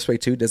maybe you're this way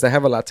too. Does that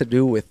have a lot to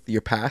do with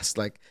your past,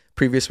 like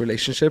previous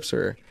relationships,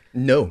 or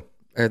No.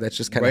 that's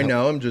just kind of Right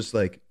now I'm just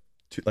like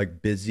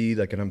busy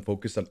like and I'm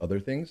focused on other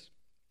things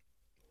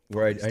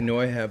where I know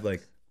I have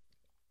like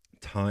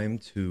time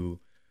to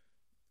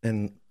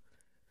and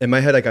in my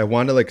head like I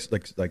want to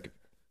like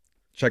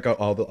check out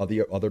all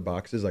the other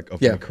boxes like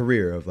of Yeah. my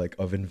career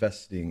of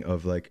investing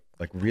of like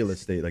real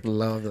estate like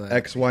love that?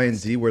 X Y and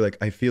Z where like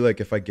I feel like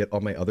if I get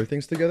all my other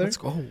things together Let's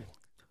go.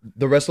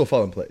 the rest will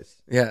fall in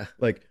place. Yeah.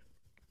 Like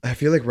I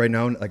feel like right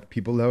now like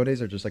people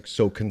nowadays are just like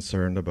so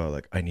concerned about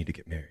like I need to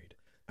get married.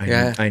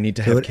 Yeah. I need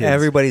to have Dude, kids.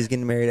 everybody's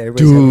getting married.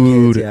 Everybody's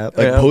having kids. Yeah, Like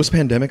Yeah. post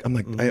pandemic, I'm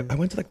like I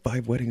went to like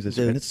 5 weddings this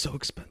year, Dude. and it's so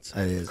expensive.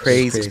 It is.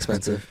 Crazy It's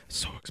expensive.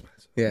 So expensive.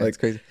 Yeah, like, it's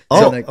crazy.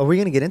 Oh, So, like- are we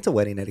gonna get into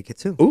wedding etiquette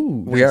too?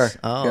 Ooh, We nice. are.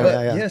 Oh, Yeah.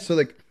 But, yeah. So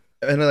like,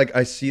 and like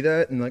I see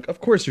that, and like, of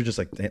course you're just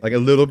like, damn, like a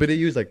little bit of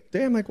you is like,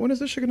 damn, like when is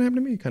this shit gonna happen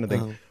to me, kind of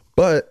thing. Oh.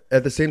 But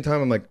at the same time,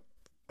 I'm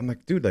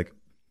like, dude, like,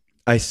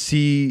 I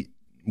see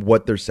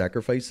what they're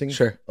sacrificing,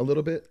 Sure. a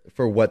little bit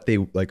for what they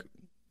like.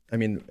 I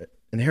mean,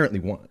 inherently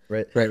want,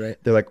 right? Right.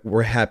 They're like,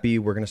 we're happy,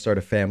 we're gonna start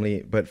a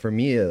family. But for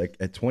me, like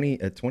at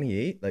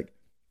 28, like,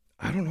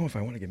 I don't know if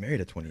I want to get married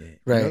at 28.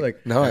 Right. You know?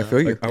 Like, No, I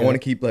feel you. like, I want to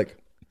keep like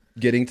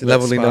getting to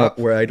Leveling that spot up.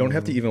 where I don't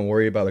have to even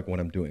worry about like what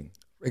I'm doing.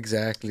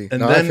 Exactly. And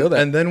No, then I feel that.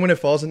 and then when it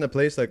falls into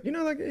place, like, you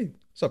know, like, hey,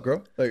 what's up,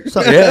 girl? Like,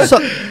 So, Yeah. so,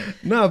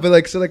 no, but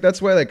like, so like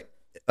that's why like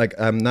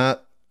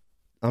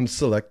I'm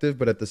selective,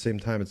 but at the same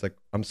time, it's like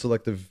I'm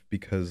selective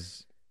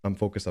because I'm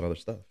focused on other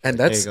stuff. And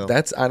There you go.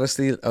 that's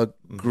honestly a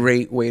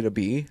great way to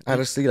be.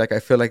 Honestly, like I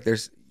feel like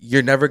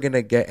you're never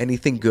gonna get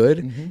anything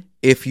good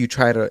if you're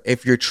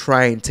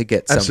trying to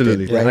get something.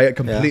 Absolutely, right? I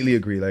completely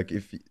agree. Like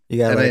if you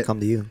gotta and let I- it come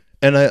to you.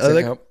 And I Does it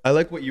like help? I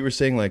like what you were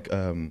saying. Like,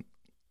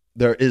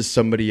 there is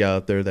somebody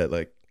out there that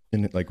like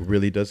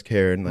really does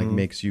care and like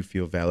makes you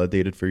feel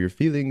validated for your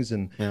feelings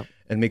and Yeah.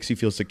 and makes you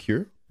feel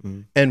secure.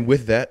 Mm. And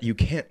with that, you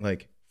can't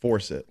like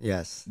force it.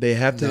 Yes. They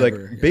have to Never,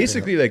 like yeah.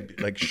 basically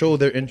like show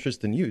their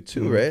interest in you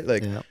too, right?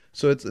 Like, Yeah.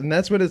 so and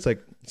that's what it's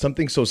like.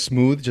 Something so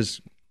smooth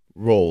just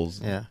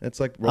rolls. Yeah. It's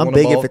like I'm rolling a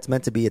big ball. if it's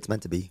meant to be. It's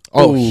meant to be.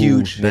 Oh, Ooh,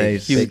 huge,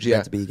 nice. huge, Big yeah.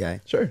 meant to be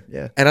guy. Sure,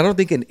 yeah. And I don't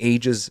think an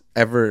age is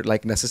ever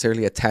like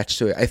necessarily attached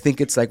to it. I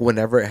think it's like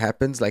whenever it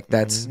happens, like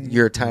that's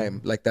your time.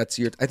 Like that's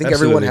your. I think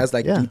everyone Absolutely. has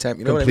like Yeah. due time.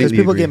 You know what I Because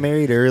mean? Completely. people agree. get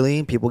married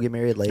early, people get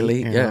married late.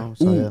 Late, you yeah. know,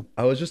 so, Ooh, yeah.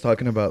 I was just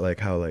talking about like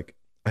how like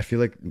I feel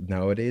like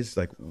nowadays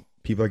like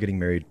people are getting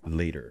married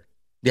later.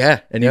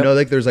 Yeah. And Yep. you know,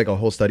 like there's like a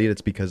whole study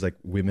that's because like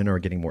women are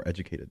getting more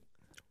educated.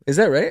 Is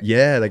that right?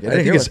 Yeah, like I I didn't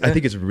think hear it's about that. I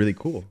think it's really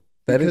cool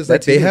That is- because like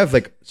that's they huge. have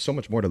like so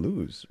much more to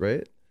lose,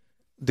 right?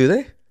 Do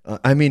they?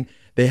 I mean,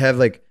 they have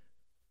like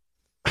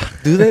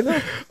Do they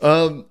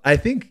though? I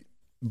think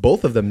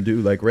both of them do,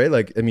 like, right?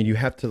 Like, I mean, you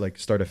have to like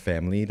start a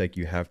family, like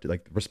you have to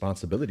like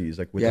responsibilities,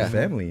 like with Yeah. a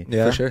family.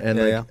 Yeah. For sure. And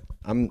Yeah, like,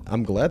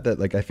 I'm glad that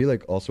like I feel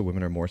like also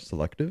women are more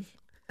selective.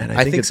 And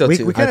I think it's- so we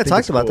too. we kind I of think talked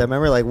it's about cool. that.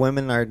 Remember, like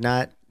women are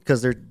not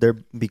because they're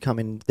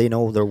becoming. They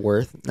know their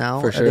worth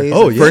now. For sure. nowadays.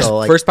 Oh, And yeah. First, so,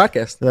 like, first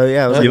podcast. so,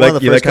 yeah, it was like You one of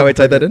like the you first like how I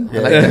couple tied that in? Yeah,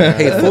 I like yeah, that.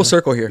 yeah. Hey, full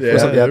circle here. Yeah. Full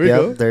circle. there we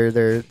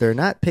go. They're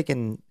not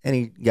picking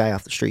any guy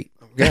off the street.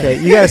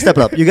 Okay, you gotta step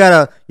it up. You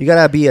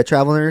gotta be a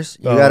travel nurse.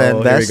 You Oh, gotta here we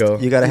invest. go.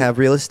 You gotta have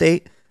real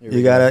estate. Here You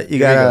we gotta go. you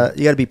Here we gotta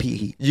you gotta be Pete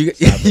Heat.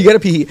 You gotta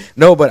be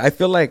no, but I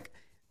feel like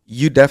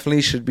you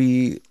definitely should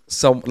be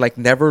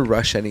never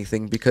rush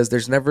anything because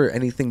there's never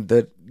anything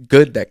that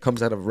good that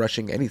comes out of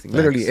rushing anything.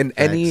 Literally in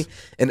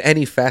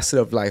any facet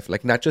of life,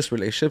 like not just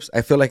relationships.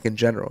 I feel like in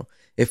general,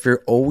 if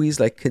you're always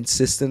like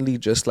consistently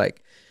just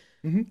like,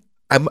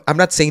 I'm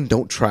not saying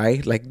don't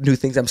try like new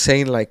things. I'm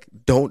saying like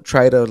don't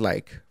try to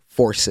like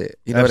force it.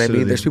 You know what I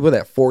mean? Absolutely. There's people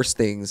that force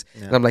things,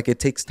 Yeah. and I'm like it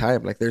takes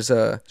time. Like there's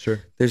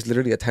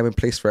literally a time and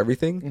place for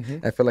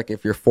everything. I feel like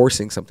if you're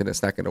forcing something,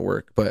 it's not going to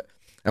work. But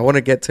I want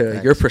to get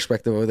to your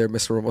perspective over there,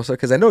 Mr. Ramosa,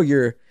 because I know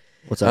you're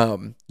What's up?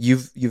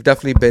 you've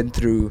definitely been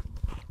through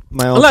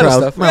My own lot of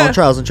trials, stuff. my Yeah. own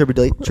trials and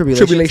tribulations.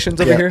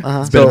 tribulations over Yeah, here.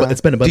 uh-huh.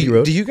 It's been a bumpy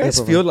road. Do you guys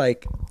Yeah, feel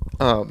like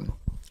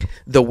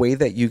the way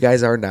that you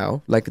guys are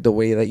now, like the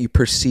way that you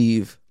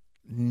perceive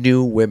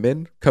new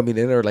women coming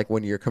in, or like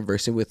when you're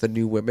conversing with the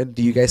new women,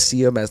 do you guys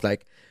see them as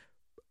like,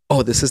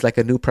 oh, this is like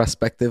a new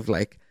prospective,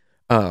 like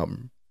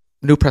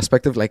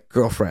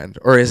girlfriend,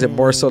 or is it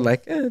more so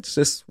like it's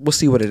just we'll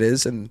see what it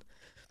is? And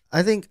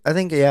I think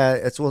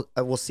yeah,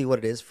 we'll see what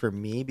it is for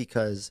me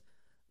because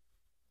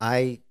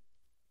I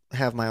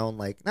have my own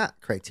like not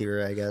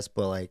criteria, I guess,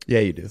 but like Yeah,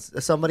 you do.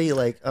 somebody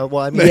like well,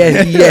 I mean,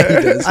 yeah, he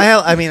does.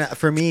 I mean,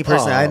 for me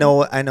personally,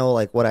 Aw. I know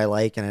like what I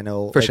like and I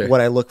know For like, sure.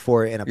 what I look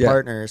for in a Yeah.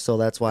 partner. So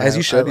that's why As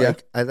you should, yeah.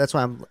 that's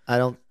why I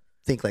don't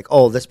think like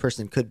this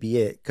person could be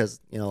it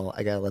because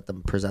I gotta let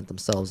them present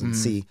themselves and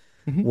see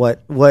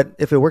what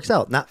if it works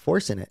out, not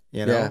forcing it,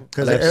 Yeah,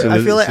 because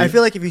absolutely. I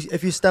feel like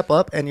if you step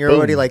up and you're Boom.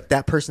 already like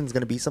that person's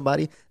gonna be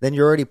somebody, then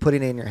you're already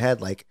putting it in your head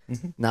like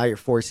now you're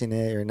forcing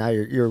it or now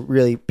you're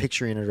really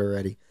picturing it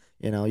already.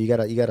 You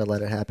gotta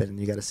let it happen and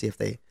you gotta see if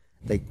they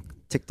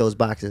tick those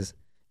boxes.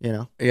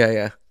 yeah.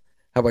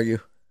 How about you?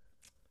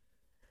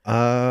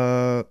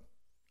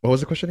 What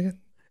was the question again?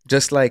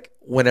 Just like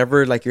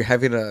whenever like you're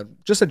having a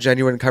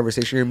genuine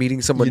conversation, you're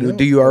meeting someone You new, know-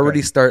 do you already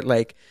okay. start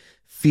like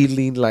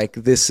feeling like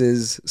this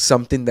is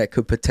something that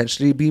could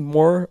potentially be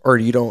more, or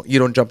you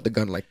don't jump the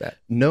gun like that?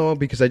 No,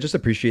 because I just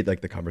appreciate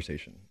like the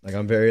conversation. Like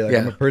I'm very like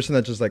I'm Yeah. a person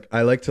that just like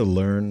I like to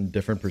learn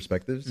different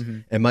perspectives,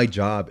 and my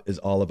job is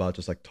all about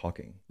just like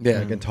talking, Yeah.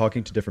 like, and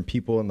talking to different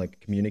people and like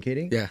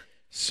communicating. Yeah.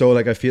 So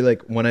like I feel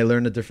like when I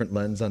learn a different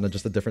lens on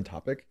just a different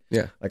topic,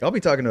 Yeah. like I'll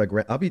be talking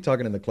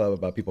in the club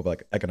about people about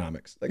like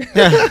economics. Like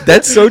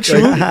That's so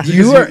true.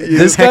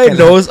 This guy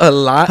knows a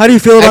lot. How do you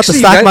feel about Actually, the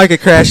you stock guys-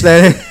 market crash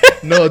then?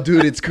 no,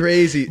 dude, it's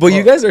crazy. But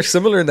you guys are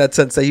similar in that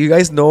sense that you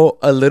guys know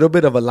a little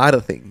bit of a lot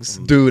of things.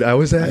 dude, I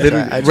was at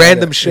Literally, I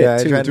random shit yeah,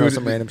 I too. tried to know Dude,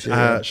 some random shit.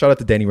 yeah. shout out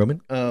to Danny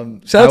Roman.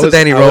 Shout out to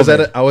Danny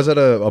Roman. I was at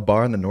a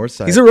bar on the north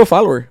side. He's a real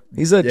follower.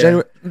 He's a Yeah.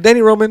 genuine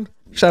Danny Roman.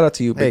 Shout out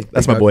to you. Hey, big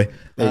That's my dog. boy.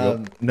 There you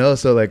go. No,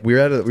 so like we were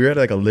at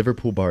like a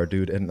Liverpool bar,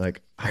 dude, and like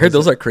I heard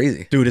those are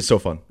crazy. dude, it's so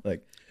fun.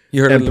 Like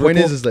You heard And of the point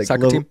Liverpool is like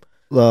soccer team?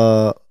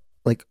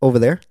 Like over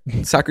there,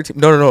 Soccer team?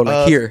 No,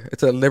 like here.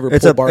 It's a Liverpool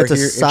it's a bar it's a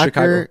here in Chicago.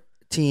 soccer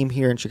team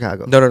here in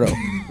Chicago. No,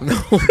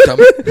 dumb.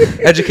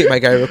 Educate my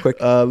guy real quick.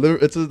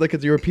 it's like a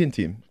European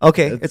team.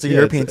 Okay, it's a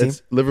European team,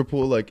 It's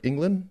Liverpool, like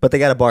England. but they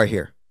got a bar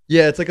here.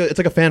 Yeah, it's like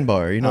a fan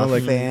bar, you know,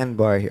 like fan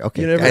bar here.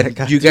 Okay, You never- got it, And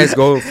got you it. guys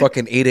go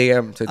fucking 8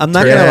 a.m. to. I'm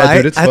not turn gonna it. lie.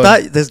 dude, it's I fun.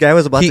 thought this guy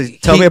was about to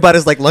tell me about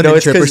his like London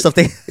it's trip or 'cause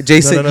something.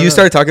 Jason, No. you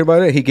started talking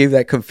about it. He gave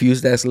that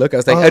confused ass look. I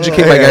was like, Oh,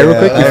 educate my yeah, guy real yeah,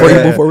 quick yeah, before yeah, you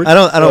yeah. move forward. I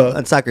don't.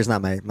 And soccer's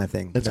not my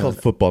thing. it's No.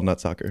 called football, not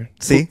soccer.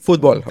 See,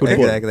 Football. Football.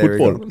 Okay. Exactly, there we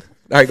Football. go.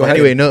 All right, go ahead.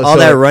 Anyway, no, all so,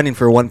 that like, running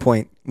for 1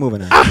 point.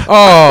 Moving on.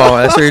 Oh,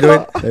 that's what you're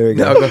doing. There we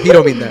go. No, he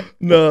don't mean that.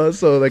 No,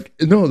 so like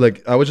no,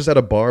 like I was just at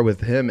a bar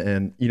with him,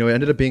 and you know, it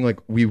ended up being like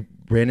we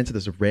ran into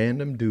this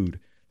random dude,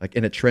 like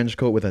in a trench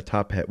coat with a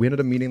top hat. We ended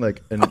up meeting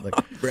like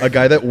a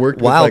guy that worked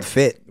Wild with, like,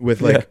 fit.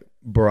 with like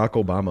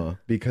Barack Obama,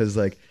 because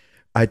like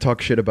I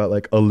talk shit about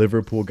like a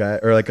Liverpool guy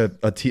or like a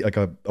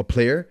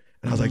player,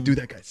 and I was like, dude,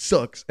 that guy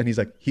sucks, and he's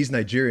like, he's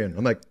Nigerian.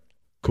 I'm like,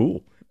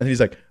 cool, and he's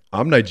like,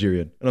 I'm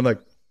Nigerian, and I'm like,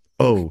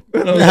 oh,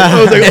 and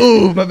I was like,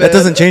 ooh, my bad. That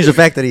doesn't change the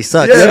fact that he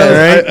sucks. Yeah,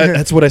 right?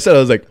 that's what I said. I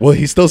was like, well,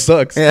 he still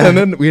sucks. Yeah. And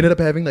then we ended up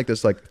having like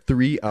this like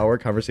 3-hour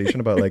conversation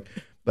about like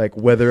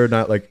whether or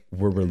not like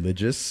we're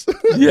religious.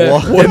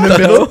 Yeah.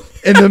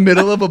 in the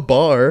middle of a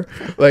bar,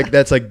 like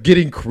that's like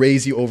getting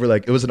crazy over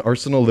like it was an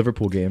Arsenal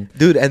Liverpool game.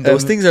 Dude, and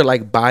those things are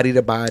like body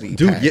to body.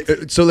 Dude, packed. yeah,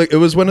 so like it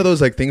was one of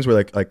those like things where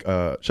like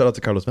shout out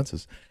to Carlos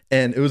Vences,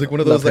 and it was like one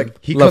of those Love him.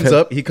 like he Love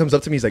comes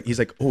up to me, he's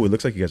like, oh, it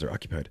looks like you guys are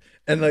occupied,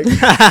 and like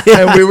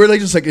and we were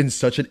like just like in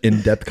such an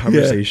in-depth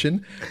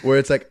conversation where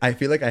it's like I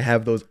feel like I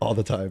have those all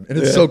the time, and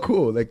it's so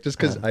cool, like just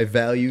because I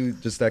value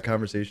just that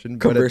conversation.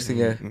 But Conversing,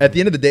 yeah. at the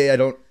end of the day, I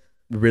don't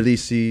really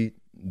see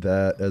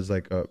that as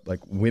like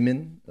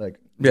women, like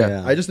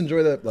Yeah. I just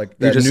enjoy that like You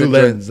that just new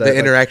enjoy lens, the that, like,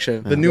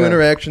 interaction. the new Yeah.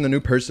 interaction, the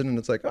new person, and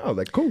it's like, oh,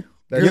 like cool,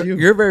 that's You're, you.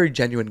 you're a very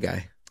genuine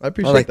guy. I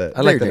appreciate like that.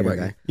 I like that Very about genuine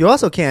you. guy. You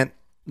also can't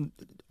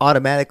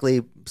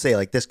automatically say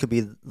like this could be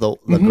the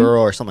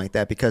girl or something like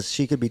that because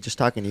she could be just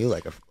talking to you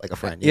like a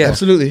friend. you Yeah. know?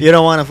 Absolutely. You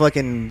don't want to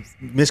fucking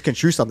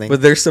misconstrue something.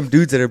 But there's some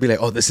dudes that will be like,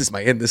 "Oh, this is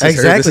my end. This is her.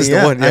 Exactly. This is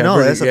Yeah, the one." I know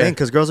really, that's the yeah. thing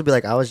because girls will be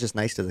like, "I was just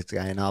nice to this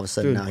guy," and all of a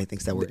sudden Dude. now he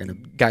thinks that we're gonna.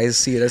 Guys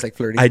see it as like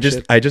flirting. I and just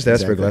shit. I just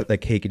asked for a Exactly. glass,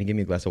 like, hey, can you give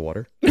me a glass of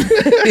water?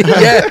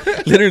 yeah,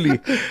 literally.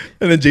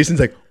 And then Jason's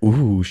like,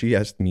 ooh, she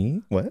asked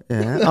me what?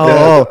 Yeah.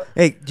 Oh.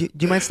 Hey, do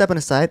you mind stepping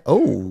aside?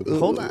 Oh,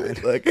 hold on.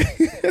 Like,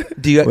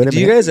 Do you Wait a do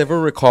you minute. guys ever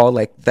recall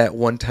like that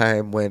one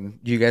time when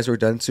you guys were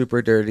done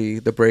super dirty,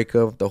 the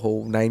breakup, the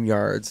whole 9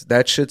 yards?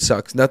 That shit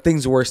sucks.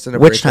 Nothing's worse than a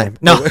Which breakup. time?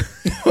 No.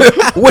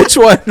 Which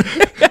one?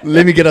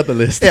 let me get out the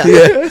list.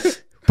 Yeah.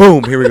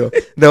 Boom. Here we go.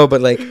 No,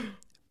 but like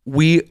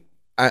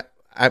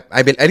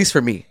I mean, at least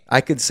for me,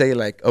 I could say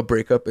like a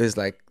breakup is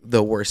like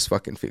the worst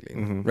fucking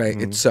feeling, right?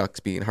 It sucks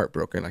being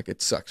heartbroken. Like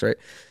it sucks, right?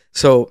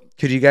 So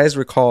could you guys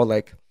recall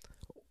like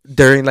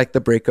during like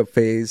the breakup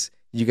phase,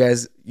 you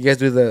guys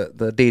do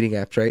the dating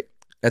apps, right?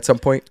 At some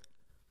point.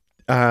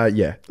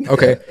 Yeah.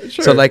 Okay.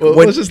 Sure. So like Well,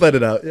 when let's just let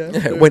it out. Yeah.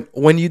 sure.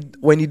 when you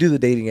do the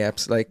dating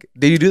apps, like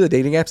do you do the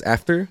dating apps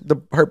after the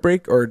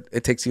heartbreak or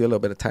it takes you a little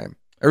bit of time?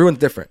 Everyone's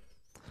different.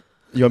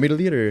 You want me to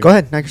lead or? Go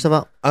ahead, knock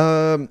yourself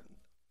out.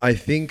 I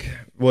think,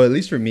 well, at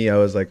least for me, I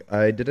was like,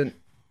 I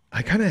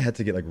kind of had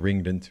to get like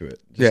ringed into it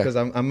just Yeah. because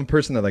I'm a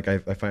person that like I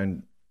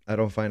find I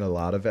don't find a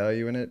lot of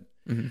value in it.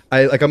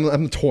 Mm-hmm.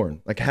 I'm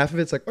torn. Like half of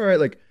it's like, all right,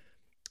 like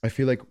I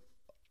feel like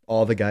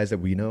all the guys that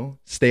we know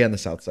stay on the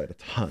south side a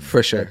ton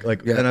For sure.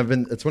 Like Yeah.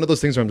 and it's one of those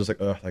things where I'm just like,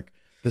 ugh, like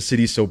the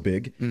city's so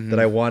big Mm-hmm. that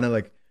I want to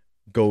like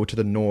go to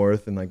the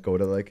north and like go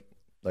to like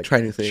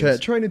Try new things.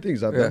 Try new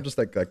things. Yeah. I'm just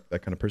like that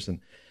kind of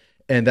person.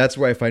 And that's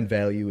where I find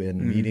value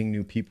in meeting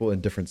new people in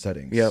different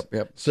settings.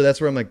 Yep. So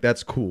that's where I'm like,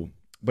 that's cool.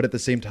 But at the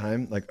same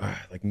time,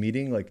 like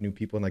meeting like new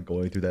people and like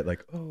going through that,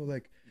 like, oh,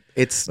 like,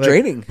 It's like,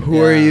 draining.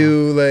 who are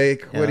you?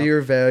 Like, what Yeah. are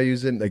your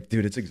values? And like,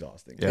 dude, it's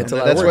exhausting. Yeah. It's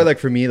And a lot of that's why, work. like,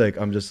 for me, like,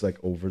 I'm just like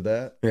over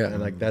that. Yeah. And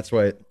like, that's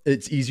why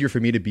it's easier for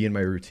me to be in my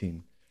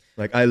routine.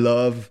 Like, I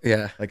love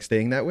Yeah. like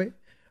staying that way.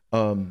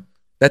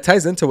 That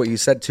ties into what you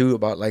said too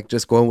about like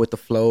just going with the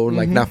flow,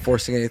 like not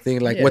forcing anything.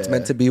 Like what's Yeah.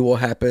 meant to be will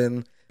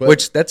happen. But-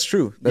 Which that's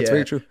true. That's Yeah.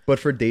 very true. But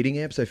for dating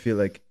apps, I feel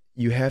like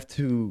you have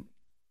to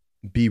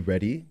be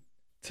ready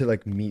to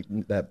like meet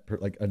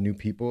like a new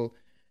people,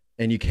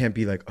 and you can't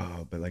be like,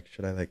 oh, but like,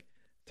 should I like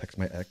text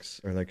my ex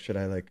or like, should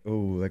I like, oh,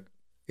 like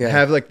Yeah.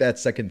 have like that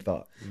second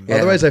thought? Yeah.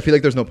 Otherwise, I feel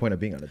like there's no point of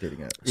being on a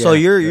dating app. So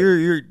Yeah.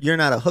 you're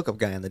not a hookup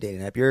guy on the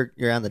dating app. You're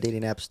on the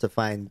dating apps to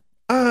find.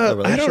 I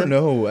relationship? don't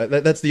know.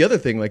 That's the other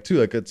thing. Like too,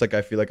 like it's like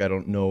I feel like I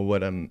don't know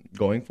what I'm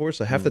going for,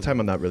 so half the time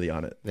I'm not really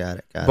on it. Got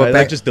it. But I like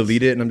back- just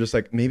delete it, and I'm just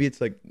like, maybe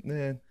it's like,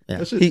 Yeah.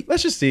 let's He-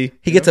 just see.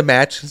 He gets a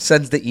match,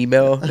 sends the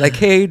email like,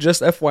 "Hey,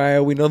 just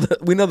FYI, we know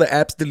the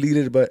app's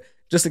deleted, but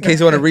just in case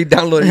you want to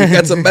re-download it, you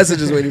got some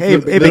messages waiting Hey,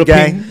 for you." hey Little big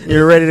guy, ping.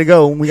 you're ready to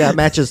go. We got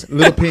matches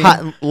Little ping.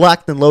 hot,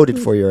 locked and loaded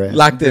for your ass.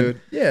 Locked in.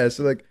 Dude, yeah.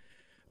 So like,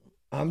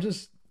 I'm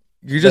just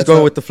You're just That's going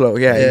how- with the flow.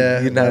 Yeah, Yeah,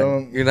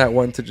 you're I not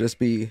one to just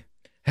be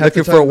half the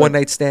looking for time, a like, one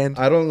night stand.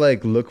 I don't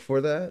like look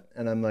for that,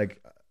 and I'm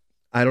like,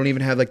 I don't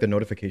even have like the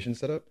notification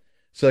set up.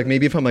 So like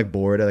maybe if I'm like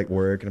bored at like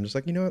work and I'm just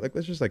like, you know what, like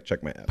let's just like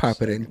check my apps.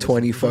 Pop it in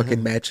 20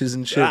 fucking matches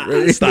and shit. Ah,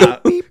 Ready?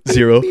 stop.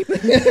 0.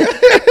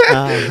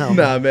 Hell no.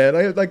 Nah,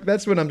 man. Like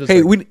that's when I'm just.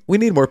 Hey, like, we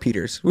need more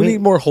Peters. We We-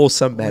 need more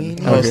wholesome men. We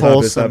need out here. stop it,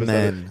 wholesome stop it, stop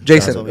it. men.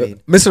 Jason, That's what we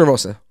need. Mr.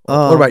 Hermosa,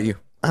 what about you?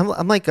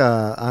 I'm like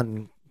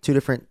on two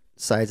different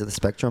sides of the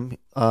spectrum.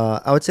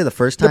 I would say the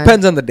first time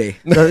Depends on the day.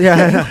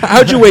 Yeah.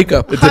 How'd you wake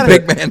up? It's a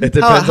big man. It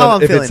depends how on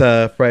I'm if feeling.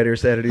 it's Friday or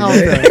Saturday How I'm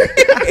day.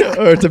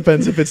 Or it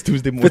depends if it's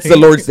Tuesday morning. It's the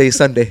Lord's Day,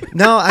 Sunday.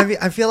 No,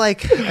 I feel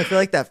like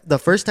that the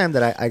first time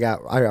that I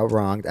got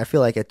wronged, I feel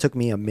like it took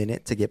me a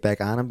minute to get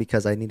back on him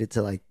because I needed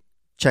to like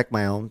check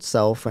my own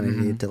self and I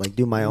needed to like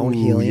do my own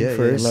Ooh, healing yeah,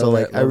 first. love So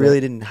that, like I love really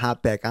that. didn't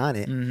hop back on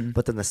it.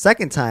 But then the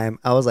second time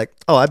I was like,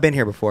 oh, I've been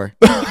here before.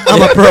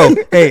 I'm a pro.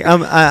 Hey, I'm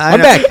know,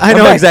 back. I I'm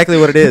know back. exactly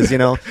what it is. You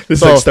know,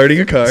 It's like starting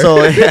a car. so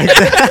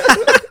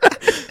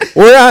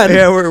We're on.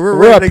 yeah, we're We're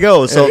ready up. to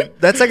go. So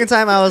that second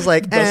time I was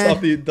like,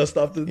 dust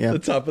off the, Yeah. the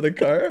top of the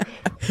car.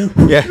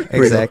 yeah,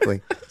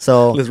 exactly.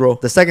 So Let's roll.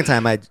 the second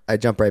time I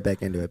jumped right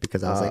back into it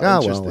because I was like, oh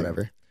well, interesting.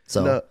 whatever.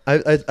 So No,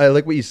 I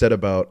like what you said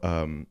about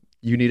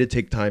you need to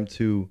take time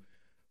to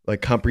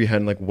like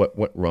comprehend like what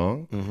went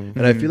wrong,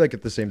 and I feel like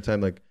at the same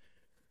time like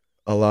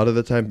a lot of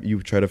the time you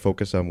try to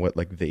focus on what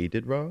like they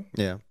did wrong,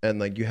 yeah, and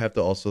like you have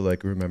to also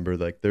like remember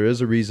like there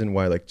is a reason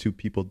why like two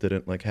people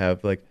didn't like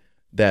have like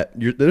that.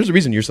 There's a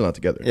reason you're still not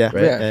together, yeah,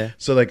 right? Yeah. yeah.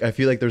 So like I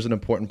feel like there's an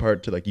important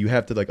part to like you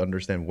have to like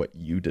understand what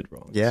you did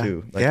wrong, Yeah.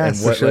 too, like, Yes, and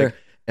for what sure. like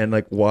and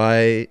like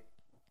why.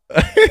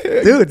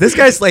 Dude, this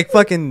guy's like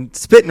fucking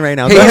spitting right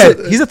now. Hey, Go ahead.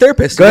 he's a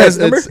therapist. Go You ahead. guys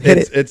remember? Hit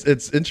it.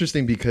 It's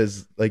interesting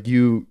because like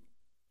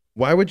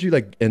why would you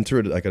like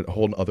enter like a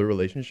whole other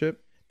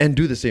relationship and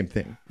do the same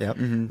thing? Yep.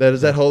 That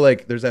is that whole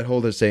like there's that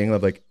whole saying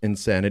of like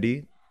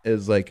insanity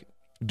is like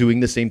doing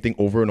the same thing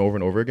over and over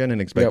and over again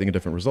and expecting a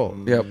different result.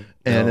 Yep.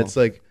 And No. it's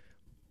like,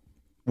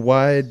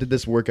 why did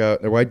this work out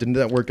or why didn't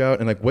that work out?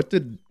 And like what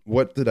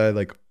did I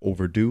like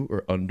overdo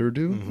or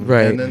underdo?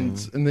 Right.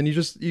 And then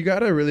you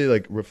gotta really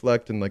like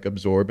reflect and like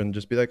absorb and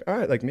just be like, all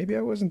right, like maybe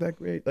I wasn't that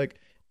great like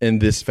in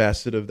this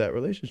facet of that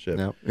relationship.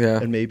 Yep. Yeah.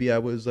 And maybe I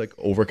was like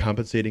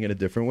overcompensating in a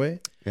different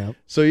way. Yep.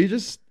 So you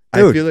just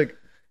I Dude. feel like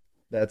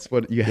that's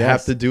what you have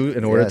Yes. to do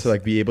in order Yes. to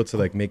like be able to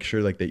like make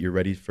sure like that you're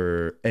ready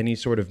for any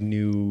sort of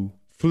new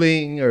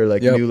fling or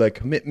like Yep. new like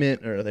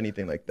commitment or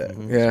anything like that.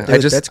 Yeah.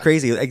 Dude, that's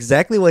crazy.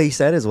 Exactly what he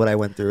said is what I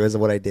went through. Is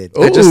what I did.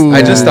 I just Ooh.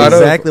 thought of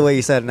exactly what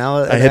you said.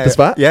 Now I hit the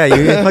spot? Yeah,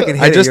 you fucking.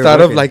 Hit I it. just You're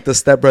thought of working. like the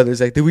stepbrothers.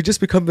 Like, did we just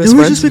become best Did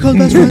we friends? just become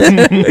best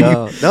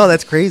friends? no,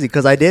 that's crazy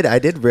because I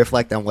did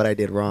reflect on what I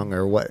did wrong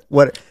or what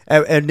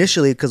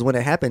initially because when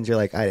it happens you're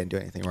like I didn't do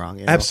anything wrong.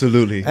 You know?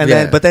 Absolutely. And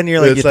Yeah. then you're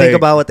like It's you think like-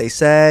 about what they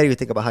said, you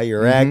think about how you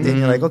react, and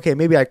you're like okay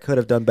maybe I could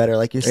have done better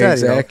like you said.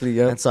 Exactly, You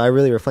know? yep. And so I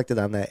really reflected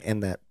on that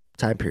in that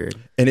time period.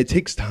 And it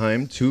takes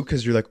time too,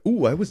 because you're like,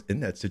 ooh, I was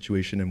in that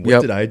situation and what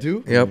Yep. did I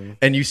do? Yep.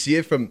 And you see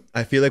it from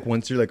I feel like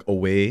once you're like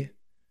away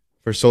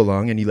for so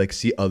long and you like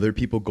see other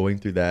people going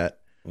through that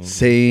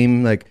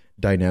same like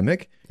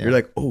dynamic, Yeah. you're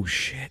like, oh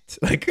shit.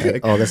 Like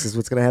Oh, this is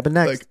what's gonna happen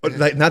next.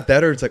 like not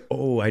that or it's like,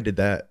 oh, I did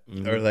that.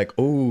 Or like,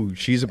 oh,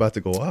 she's about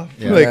to go off.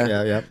 yeah, Like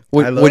yeah.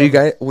 What, I what do you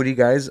love- guys? What do you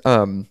guys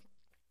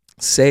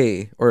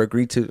say or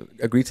agree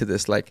to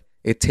this? Like,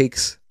 it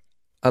takes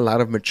a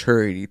lot of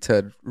maturity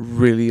to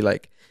really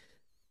like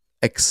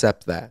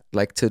accept that,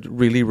 like to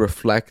really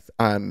reflect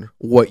on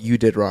what you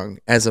did wrong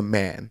as a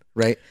man,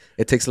 right?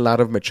 It takes a lot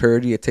of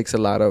maturity. It takes a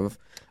lot of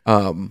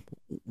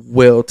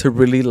will to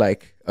really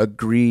like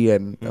agree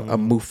and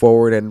move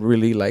forward and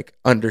really like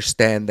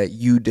understand that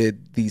you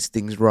did these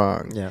things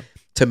wrong Yeah.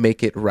 to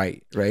make it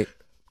right, right?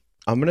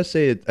 I'm gonna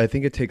say I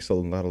think it takes a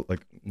lot of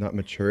like not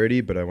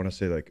maturity, but I want to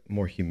say like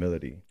more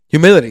humility.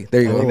 Humility.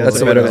 There you I go. think Oh, that's,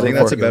 the a word better. I I was think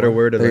looking that's a for. better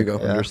word to There you like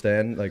go. Yeah.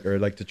 understand, like or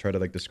like to try to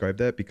like describe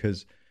that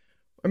because,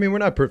 I mean, we're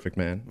not perfect,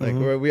 man. Like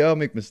we all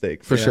make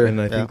mistakes For sure. And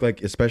I Yeah. think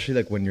like especially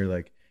like when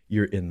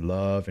you're in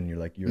love and you're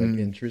like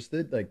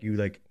interested, like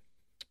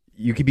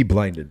you could be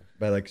blinded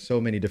by like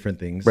so many different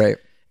things, Right.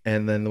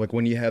 And then like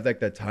when you have like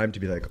that time to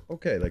be like,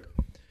 okay, like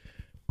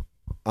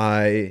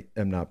I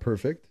am not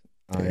perfect.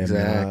 I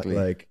Exactly. am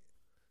not like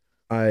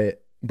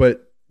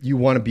but you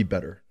want to be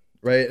better.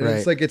 Right. And Right.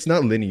 it's like, it's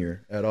not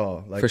linear at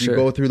all. Like For you sure.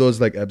 go through those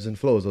like ebbs and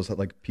flows, those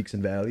like peaks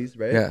and valleys.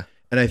 Right. Yeah.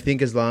 And I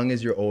think as long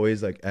as you're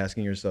always like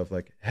asking yourself,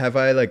 like, have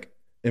I like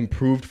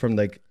improved from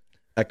like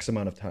X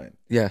amount of time?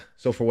 Yeah.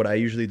 So for what I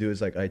usually do is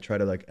like, I try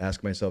to like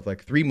ask myself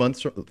like 3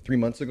 months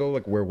ago,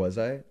 like, where was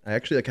I? I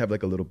actually like have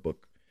like a little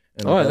book.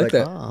 And Oh, I like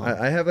that.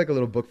 I have like a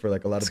little book for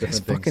like a lot of This guy's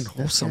different fucking things.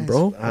 wholesome,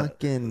 bro.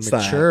 Fucking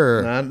Stop.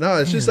 mature. No,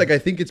 it's just like I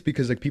think it's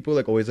because like people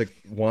like always like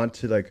want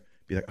to like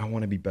be like I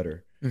want to be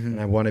better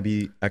and I want to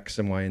be X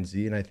and Y and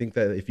Z, and I think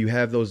that if you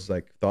have those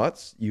like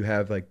thoughts, you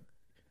have like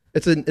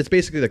it's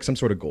basically like some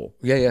sort of goal.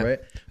 Yeah, yeah. Right.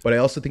 But I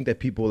also think that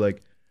people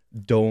like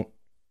don't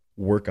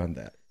work on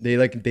that.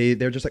 They're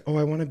just like, oh,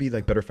 I want to be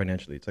like better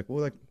financially. It's like,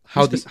 well, like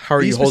How be are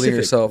be you holding specific.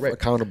 yourself Right.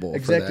 accountable?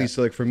 Exactly. For that?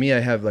 So like for me, I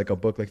have like a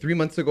book. Like 3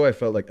 months ago, I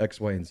felt like X,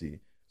 Y, and Z.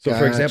 So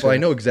for example, Gotcha. I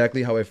know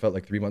exactly how I felt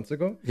like 3 months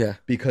ago. Yeah.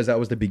 Because that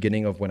was the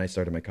beginning of when I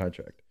started my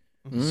contract.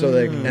 So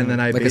like, and then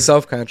I Like a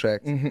self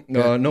contract. No,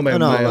 Yeah. no, my,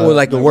 No, my no, Oh,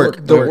 like the my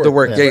work. The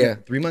work. Yeah, yeah.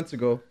 3 months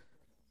ago,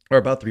 or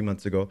about 3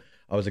 months ago,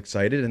 I was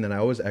excited, and then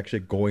I was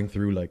actually going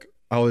through like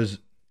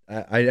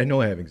I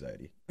know I have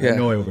anxiety. Yeah. I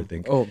know I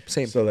overthink. Oh,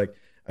 same. So like,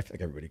 I feel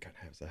like everybody kind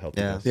of has a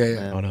healthy Yeah. dose, Yeah,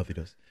 yeah. unhealthy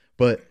dose.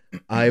 But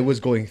I was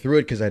going through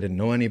it because I didn't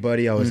know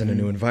anybody. I was in a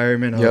new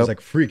environment. I was like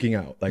freaking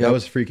out. Like I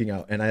was freaking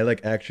out. And I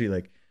like actually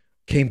like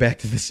came back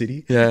to the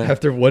city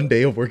after one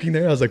day of working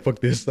there. I was like, fuck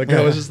this. Like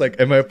I was just like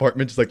in my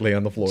apartment, just like lay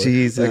on the floor.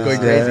 Jesus. Like going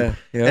crazy.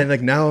 And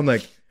like now I'm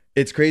like,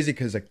 it's crazy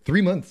because like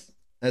 3 months.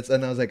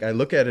 And I was like, I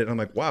look at it and I'm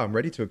like, wow, I'm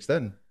ready to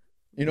extend.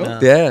 You know?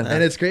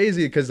 And it's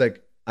crazy because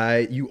like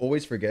you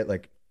always forget,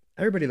 like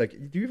everybody, like,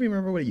 do you even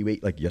remember what you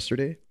ate like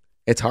yesterday?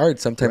 It's hard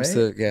sometimes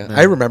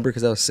I remember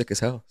because I was sick as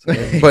hell. So,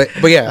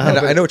 but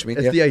yeah, I know what you mean.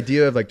 It's the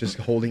idea of like just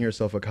holding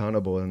yourself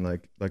accountable and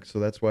like so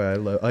that's why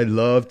I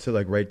love to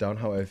like write down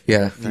how I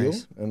feel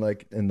and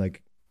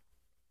like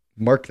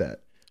mark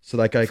that. So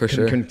like I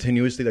can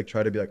continuously like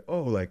try to be like,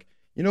 oh, like,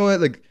 you know what,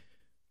 like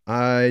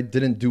I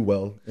didn't do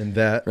well in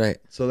that. Right.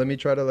 So let me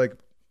try to like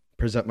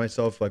present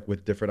myself like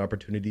with different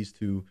opportunities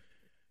to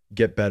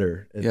get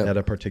better at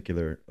a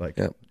particular like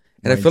and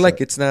mindset. I feel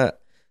like it's not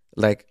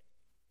like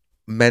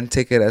men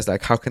take it as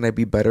like, how can I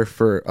be better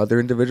for other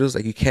individuals?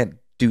 Like you can't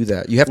do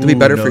that. You have to be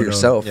better for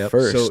yourself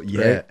first. So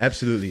right?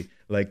 Absolutely.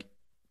 Like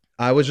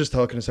I was just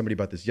talking to somebody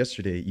about this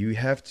yesterday. You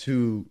have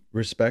to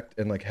respect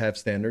and like have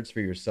standards for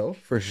yourself.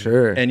 For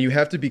sure. And you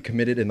have to be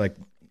committed and like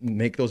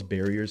make those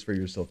barriers for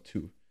yourself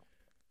too.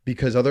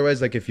 Because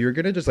otherwise, like if you're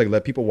gonna just like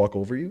let people walk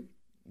over you,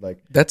 like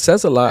that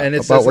says a lot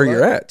about where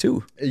you're at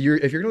too.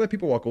 If you're gonna let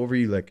people walk over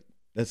you, like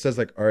that says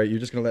like, all right, you're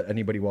just gonna let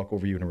anybody walk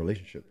over you in a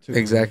relationship too.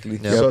 Exactly.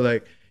 So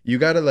like you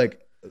gotta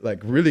like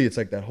really, it's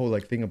like that whole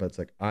like thing about it's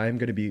like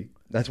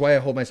that's why I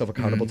hold myself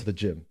accountable to the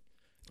gym.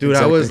 Dude,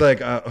 I was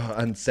like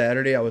on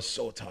Saturday I was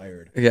so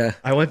tired. Yeah.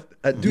 I went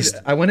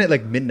I went at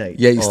like midnight.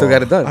 Yeah, you still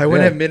got it done. I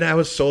went at midnight. I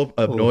was so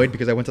annoyed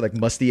because I went to like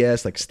musty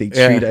ass like State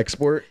Street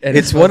Export, and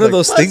it's one of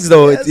those things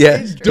though.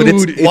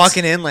 Dude, it's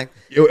walking in like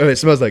it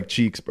smells like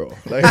cheeks, bro.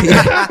 Like,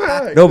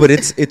 no, but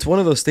it's one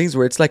of those things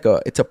where it's like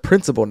it's a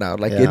principle now.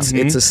 Like it's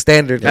a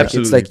standard. Like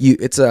Absolutely.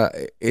 it's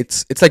like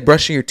it's like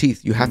brushing your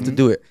teeth. You have to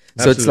do it.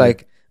 So it's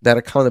like that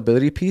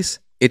accountability piece.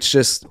 It's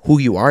just who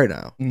you are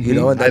now, you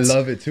know. And I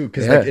love it too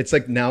because like, it's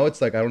like now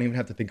it's like I don't even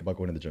have to think about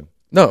going to the gym.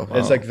 No,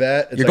 it's like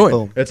that. It's You're like,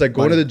 going. It's like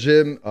going to the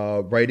gym,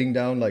 writing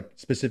down like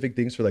specific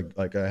things for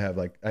like I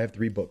have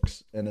 3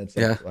 books, and it's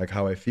like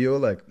how I feel,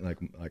 like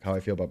how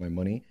I feel about my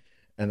money,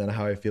 and then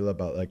how I feel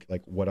about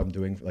like what I'm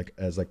doing like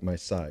as like my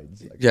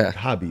sides, like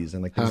hobbies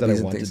and like things that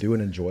I want to do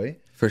and enjoy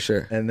for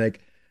sure. And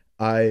like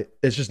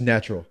it's just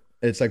natural.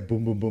 It's like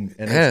boom, boom, boom,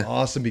 and it's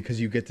awesome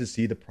because you get to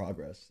see the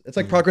progress. It's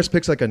like progress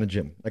pics, like in a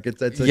gym. Like it's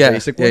a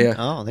basic one.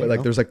 Oh, but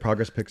like there's like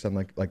progress pics on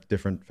like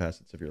different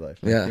facets of your life.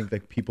 And I think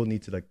like people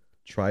need to like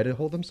try to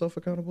hold themselves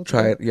accountable.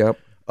 Try it. Yep.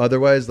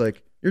 Otherwise,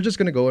 like you're just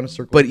gonna go in a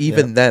circle. But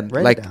even then,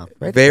 like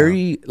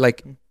very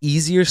like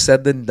easier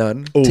said than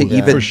done to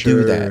even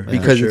do that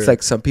because it's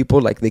like some people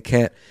like they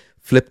can't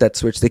flip that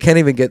switch. They can't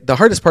even get the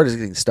hardest part is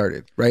getting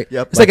started, right?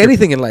 Yep. It's like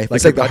anything in life.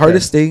 It's like the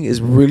hardest thing is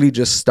really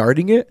just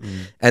starting it,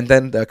 and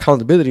then the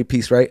accountability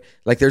piece, right?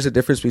 Like there's a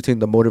difference between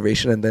the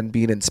motivation and then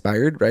being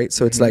inspired, right?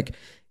 So it's like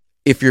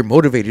if you're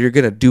motivated, you're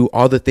gonna do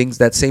all the things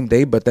that same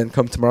day, but then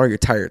come tomorrow, you're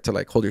tired to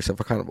like hold yourself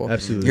accountable.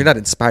 Absolutely, you're not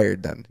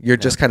inspired then. You're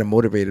just kind of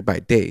motivated by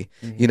day.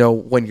 You know,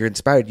 when you're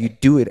inspired, you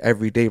do it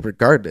every day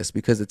regardless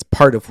because it's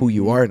part of who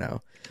you are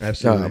now.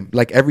 Absolutely,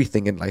 like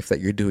everything in life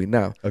that you're doing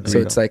now. Agreed. So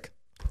it's like.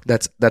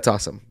 That's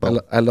awesome.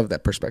 I love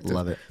that perspective.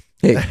 Love it.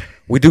 Hey,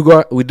 we do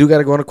got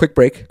to go on a quick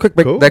break. Quick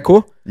break. Cool. That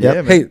cool?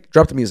 Yeah. Hey,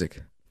 drop the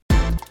music.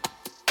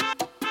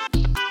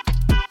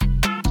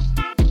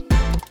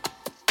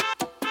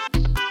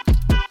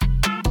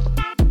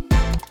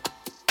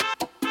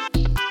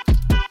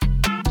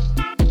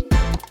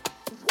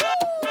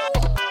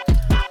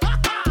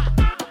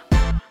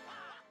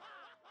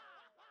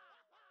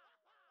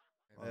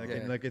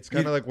 Like it's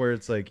kind of like where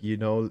it's like you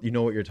know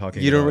what you're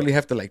talking. You about. don't really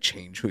have to like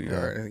change who you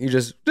are. You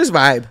just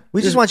vibe.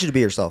 We just want you to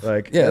be yourself.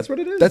 Like that's what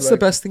it is. That's like, the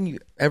best thing you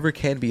ever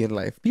can be in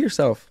life. Be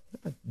yourself.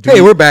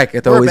 Hey, we're back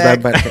at the Always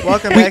Vibing Podcast.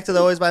 Welcome back to the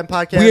Always Vibing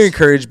Podcast. We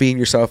encourage being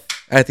yourself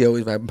at the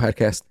Always Vibing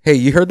Podcast. Hey,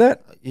 you heard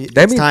that?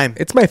 It's time.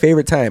 It's my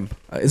favorite time.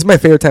 It's my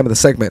favorite time of the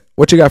segment.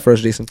 What you got for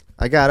us, Jason?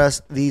 I got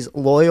us these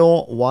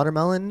Loyal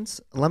watermelons,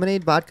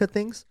 lemonade vodka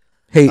things.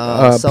 Hey,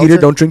 Peter,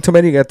 don't drink too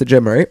many. You got the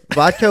gym, right?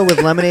 Vodka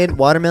with lemonade,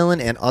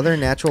 watermelon, and other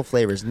natural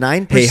flavors.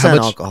 9%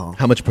 alcohol.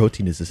 How much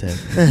protein does this have?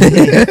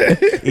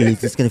 Is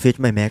this going to fit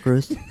my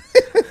macros?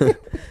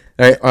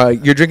 All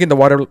right, you're drinking the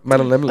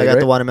watermelon lemonade, I got right?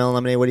 the watermelon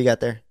lemonade. What do you got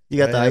there? You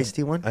got the iced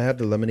tea one? I have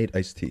the lemonade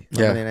iced tea.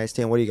 Lemonade iced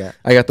tea. And what do you got?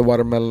 I got the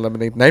watermelon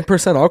lemonade.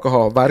 9%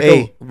 alcohol.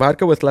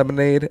 Vodka with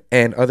lemonade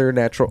and other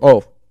natural...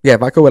 Oh, yeah,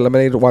 vodka with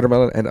lemonade,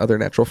 watermelon, and other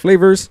natural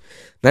flavors.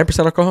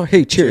 9% alcohol.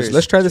 Hey, cheers.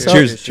 Let's try this out.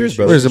 Cheers,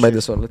 brothers. Where's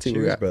this one? Let's see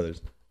what we got.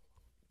 Brothers.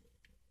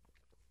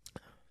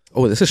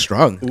 Oh, this is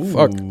strong. Ooh.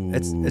 Fuck.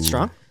 It's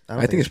strong?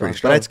 I think it's pretty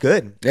strong. But it's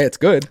good. Yeah, it's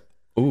good.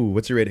 Ooh,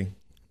 what's your rating?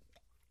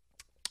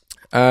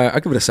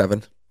 I'll give it a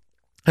 7.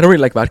 I don't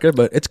really like vodka,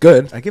 but it's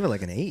good. I give it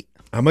like an 8.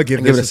 I'm gonna give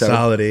it this a a 7.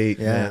 solid 8.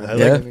 Yeah.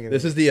 Man.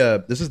 This is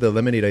the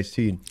lemonade iced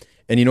tea,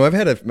 and I've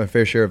had my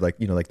fair share of like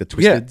the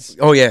Twisteds.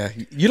 Yeah. Oh yeah,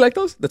 you like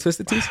those? The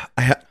Twisted Teas?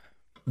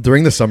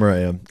 During the summer, I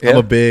am. Yeah. I'm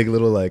a big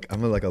little like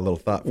I'm a little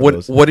thought. For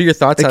those. What are your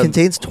thoughts It on?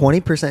 contains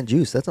 20%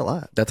 juice. That's a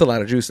lot. That's a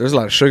lot of juice. There's a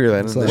lot of sugar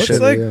then. That's in a this lot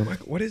What's shit. of like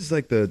what is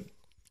like the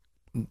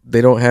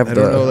They don't have I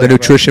don't know, the like,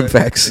 nutrition like-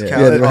 facts. yeah.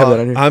 Yeah, they don't have that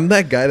on here. I'm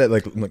that guy that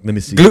like let me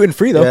see. Gluten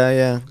free though.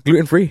 Yeah.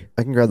 Gluten free.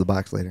 I can grab the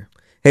box later.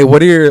 Hey,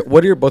 what are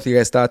your both of you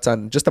guys' thoughts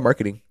on just the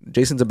marketing?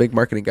 Jason's a big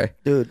marketing guy.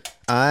 Dude,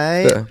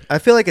 Yeah. I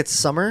feel like it's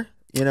summer,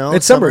 you know?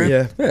 It's summer.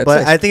 Yeah. it's But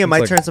nice. I think it It's might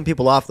like- turn some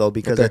people off though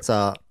because Okay. it's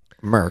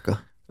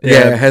America.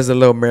 yeah, it has a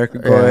little America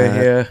going.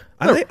 Yeah.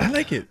 Yeah. I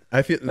like it.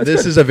 I feel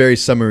this is a very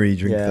summery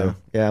drink Yeah. though.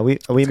 Yeah,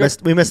 we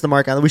missed the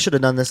mark on it. We should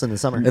have done this in the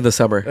summer. In the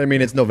summer. I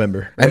mean, it's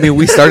November. I mean,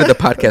 we started the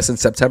podcast in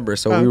September,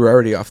 so we were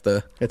already off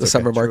the It's okay,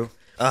 summer mark. true.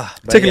 But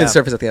Taking yeah, the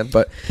surface at the end,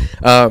 but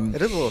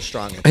it is a little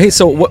strong. hey,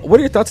 so what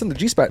are your thoughts on the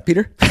G spot,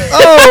 Peter?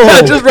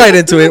 Oh, Just right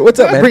into it. What's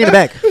up, man? bringing it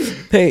back.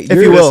 Hey,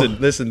 If you will.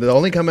 Listen. The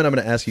only comment I'm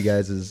going to ask you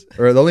guys is,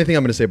 or the only thing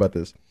I'm going to say about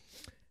this,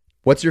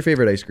 what's your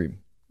favorite ice cream?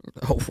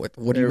 Oh,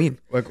 what do you mean?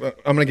 Like,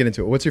 I'm going to get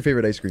into it. What's your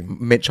favorite ice cream?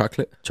 Mint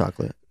chocolate?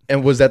 Chocolate.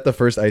 And was that the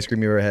first ice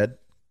cream you ever had?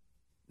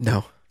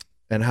 No.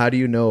 And how do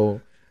you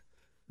know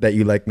that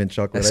you like mint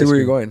chocolate? I see ice where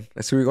you're cream? going.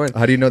 I see where you're going.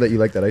 How do you know that you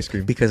like that ice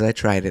cream? Because I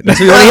tried it. That's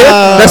what you want to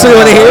hear. That's what you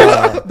want to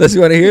hear. That's what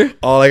you want to hear.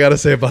 All I got to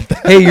say about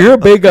that. Hey, you're a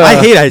big. I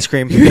hate ice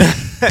cream.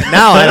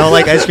 Now I don't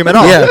like ice cream at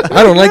all. Yeah,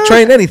 I don't like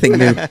trying anything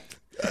new.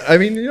 I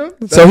mean, you know.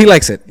 So he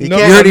likes it. No,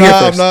 you heard I'm it here not,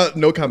 first. I'm not.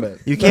 No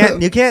comment. You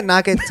can't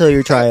knock it until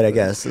you try it, I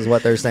guess, is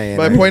what they're saying.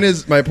 My point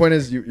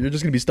is, you're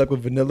just gonna be stuck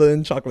with vanilla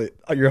and chocolate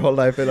your whole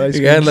life and ice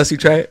cream. Yeah, unless you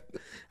try it.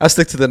 I'll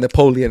stick to the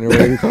Napoleon or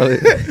whatever you call it.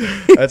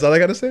 That's all I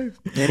gotta say.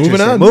 Interesting. Moving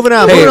on. Moving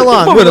on. Hey, Moving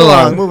along. moving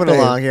along. Moving Hey,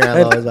 along here. On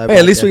Hey, Always Vibe hey,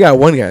 at least Podcast. we got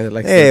one guy that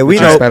likes Hey, the we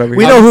G know spot over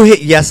we here. know who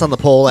hit yes on the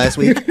poll last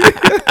week.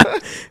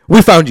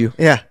 We found you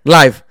Yeah,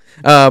 live.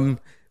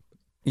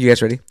 You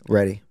guys ready?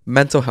 ready.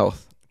 Mental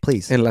health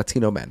Please. in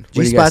Latino men. What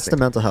G do you guys spots to think?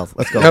 mental health.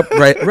 Let's go. Yep,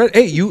 right.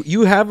 Hey,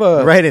 you have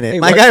a Right in it. Hey,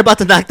 My what- guy about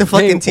to knock the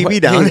fucking hey, TV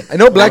what- down. hey, I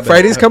know Black Oh,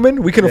 Friday's man.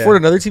 coming. We can Yeah. afford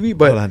another TV,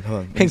 but Hold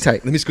on. hang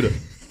tight. Let me scoot up.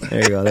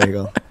 There you go. There you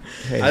go.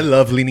 Hey, I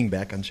love leaning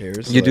back on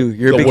chairs. You do.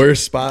 You're a the big-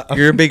 worst spot.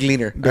 You're a big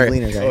leaner. big All right.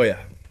 leaner guy. Oh yeah.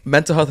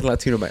 Mental health in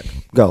Latino men.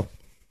 Go.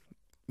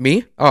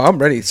 Me? Oh, I'm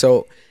ready.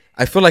 So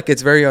I feel like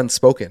it's very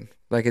unspoken.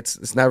 Like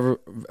it's never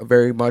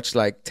very much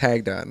like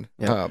tagged on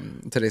Yeah.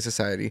 today's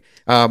society.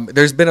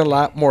 There's been a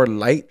lot more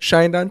light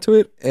shined onto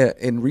it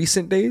in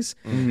recent days,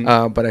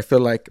 but I feel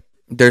like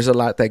there's a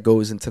lot that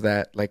goes into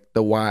that, like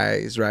the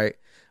whys, right?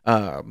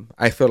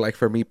 I feel like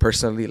for me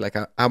personally, like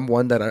I'm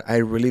one that I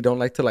really don't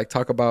like to like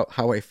talk about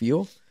how I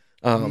feel.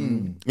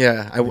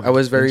 Yeah, I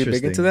was very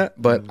big into Interesting. that,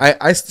 but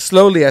I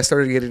slowly I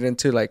started getting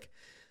into like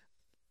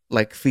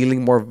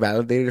feeling more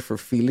validated for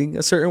feeling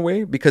a certain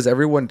way, because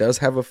everyone does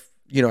have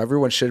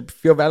everyone should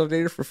feel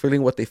validated for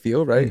feeling what they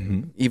feel, right?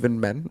 Even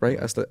men, right?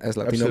 As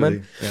Latino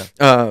men. Absolutely.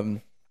 Yeah.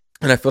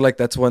 And I feel like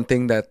that's one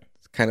thing that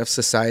kind of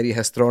society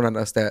has thrown on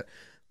us, that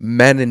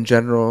men in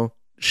general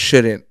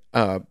shouldn't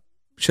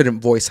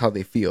voice how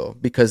they feel,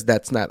 because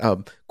that's not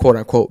a quote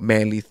unquote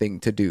manly thing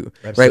to do.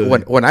 Absolutely.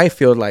 Right? When I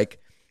feel like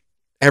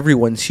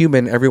everyone's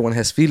human, everyone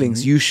has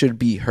feelings, you should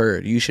be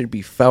heard, you should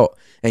be felt,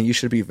 and you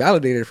should be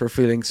validated for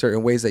feeling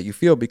certain ways that you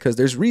feel, because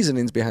there's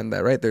reasonings behind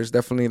that, right? There's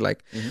definitely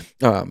like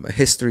a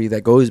history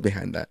that goes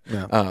behind that.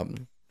 Yeah.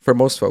 For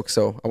most folks.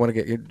 So I want to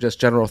get your just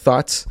general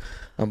thoughts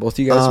on both of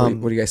you guys.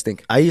 What do you guys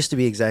think? I used to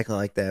be exactly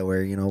like that,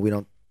 where we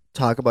don't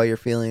talk about your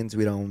feelings.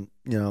 We don't,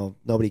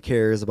 nobody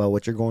cares about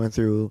what you're going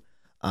through.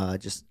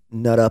 Just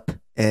nut up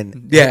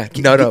and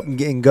Nut up.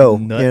 and go.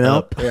 Nut you know,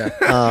 up.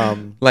 Yeah.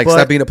 like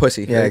Stop being a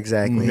pussy. Yeah, right?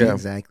 exactly, Yeah.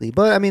 exactly.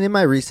 But I mean, in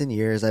my recent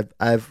years,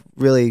 I've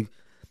really,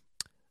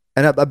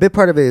 and a big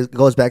part of it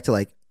goes back to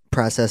like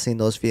processing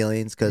those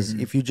feelings, because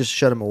if you just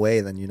shut them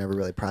away, then you never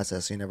really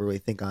process. You never really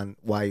think on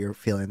why you're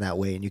feeling that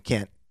way, and you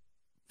can't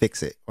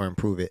fix it or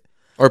improve it.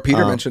 Or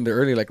Peter mentioned it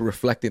earlier, like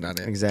reflecting on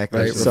it. Exactly.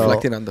 Right? So-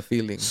 Reflecting on the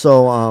feeling.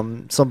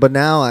 But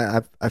now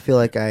I feel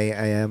like I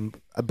am.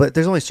 But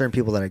there's only certain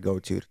people that I go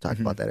to talk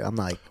about that. I'm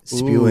not like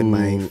spewing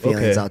my Ooh,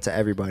 feelings okay. out to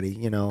everybody,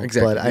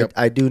 Exactly, But yep.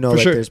 I do know For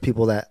that sure. there's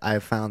people that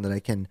I've found that I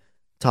can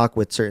talk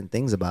with certain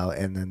things about,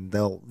 and then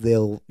they'll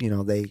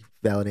they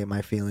validate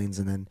my feelings,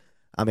 and then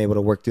I'm able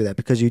to work through that,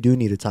 because you do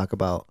need to talk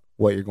about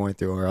what you're going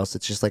through, or else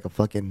it's just like a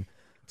fucking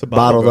It's a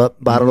bottled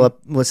bottle.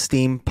 up with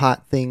steam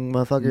pot thing,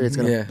 motherfucker. It's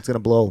gonna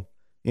blow,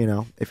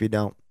 if you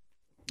don't.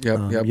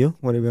 Yep. You?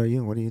 What about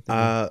you? What do you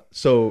think?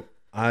 So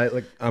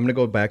I'm gonna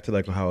go back to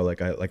like how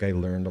I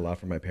learned a lot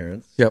from my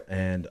parents. Yep.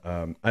 And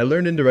I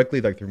learned indirectly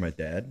like through my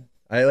dad.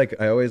 I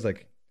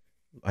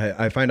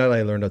find out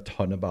I learned a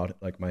ton about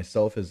like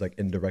myself is like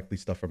indirectly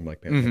stuff from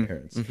like my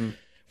parents.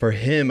 For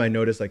him, I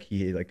noticed like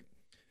he like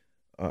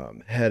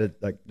had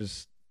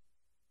just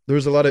there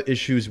was a lot of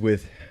issues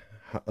with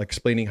like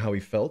explaining how he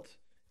felt,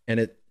 and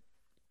it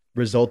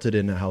resulted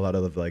in a lot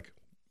of like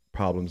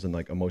problems and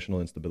like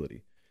emotional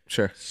instability.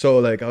 Sure. So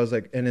like I was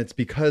like, and it's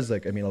because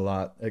like I mean a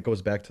lot. It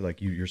goes back to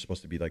like you're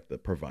supposed to be like the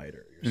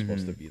provider. You're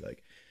supposed to be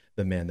like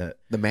the man,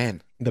 The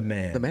man.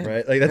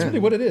 right? Like that's really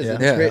what it is.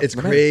 Yeah. It's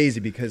The man. crazy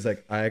because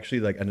like I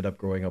actually like ended up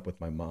growing up with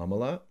my mom a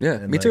lot. Yeah,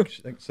 and, me like,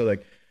 too. so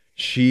like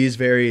she's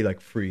very like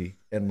free,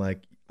 and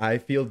like I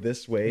feel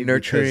this way,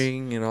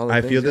 nurturing and all.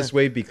 I feel this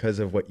way because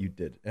of what you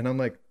did, and I'm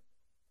like,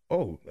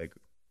 oh, like,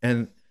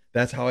 and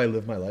that's how I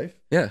live my life.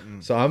 Yeah.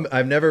 So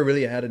I've never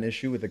really had an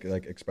issue with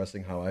like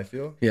expressing how I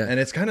feel. Yeah. And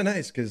it's kind of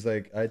nice because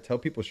like I tell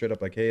people straight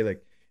up like, hey,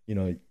 like, you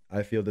know,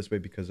 I feel this way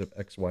because of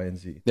X, Y, and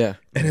Z. Yeah.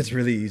 And it's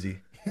really easy.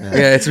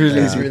 Yeah, it's really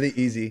It's easy. really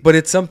easy. But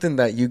it's something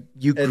that you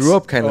grew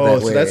up kind of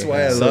that way. So that's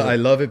why So- I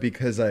love it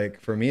because like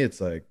for me it's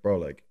like, bro,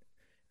 like,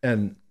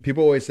 and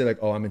people always say like,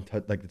 oh, I'm in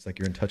touch, like it's like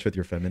you're in touch with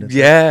your femininity.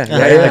 Yeah. Right?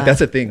 Yeah. Like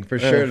that's a thing for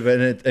sure.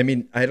 But I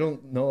mean, I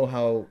don't know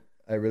how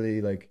I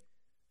really like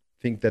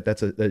think that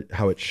that's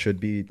how it should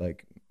be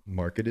like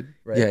marketed,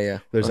 right? Yeah.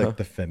 There's Uh-huh. like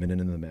the feminine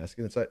and the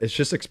masculine. It's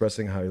just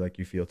expressing how like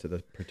you feel to the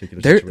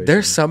particular There's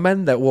situation. some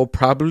men that will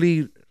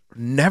probably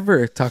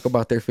never talk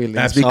about their feelings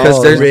Absolutely.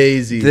 because they're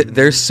crazy.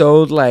 they're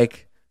so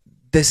like,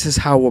 this is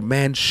how a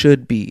man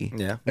should be.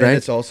 Yeah. And Right.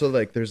 it's also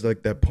like there's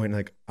like that point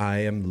like I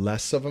am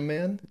less of a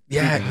man.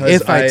 Yeah,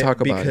 because if I talk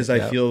about because it, I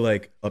yeah. feel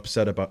like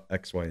upset about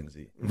X, Y, and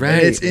Z. Right.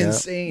 And it's Yeah.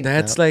 insane.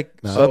 That's like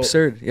So-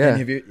 absurd. And Yeah.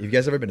 have you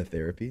guys ever been to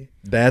therapy?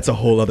 That's a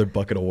whole other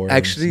bucket of worms.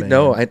 Actually, man.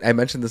 no. I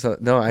mentioned this.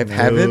 No, I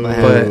haven't. No.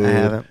 I But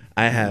haven't.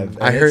 I have.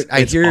 I And heard- it's-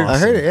 I it's hear- I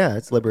heard it. awesome. Yeah,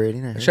 it's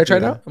liberating. should I try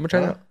it out? I'm gonna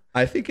try it Uh, out.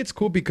 I think it's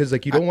cool because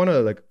like you don't want to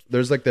like.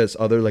 There's like this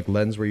other like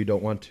lens where you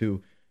don't want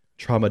to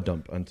trauma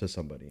dump onto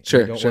somebody.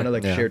 Sure, You don't sure. want to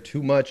like Yeah. share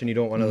too much, and you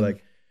don't want to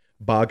like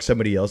bog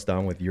somebody else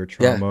down with your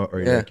trauma or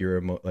yeah.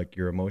 like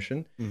your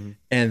emotion.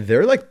 And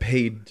they're like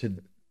paid to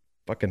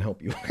fucking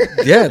help you.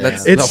 Yeah,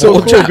 that's It's the so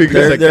whole cool job. because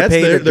They're- like they're that's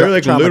paid to they're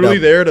like trauma literally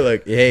dump. there to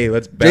like, hey,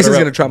 let's batter Jason's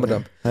up. gonna trauma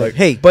dump. Like,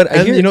 Hey, But I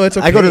and hear you know it's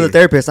okay. I go to the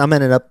therapist.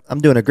 I'm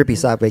doing a grippy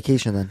sock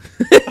vacation then.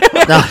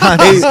 No, I'm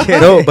just kidding.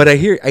 No, but I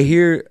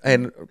hear,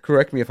 and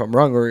correct me if I'm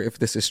wrong or if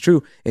this is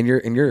true in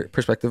your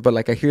perspective. But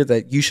like I hear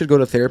that you should go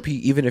to therapy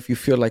even if you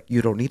feel like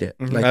you don't need it.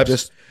 Like Abs-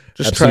 just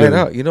try it absolutely.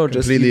 out. You know,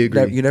 just Completely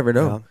agree. you never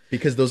know.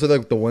 because those are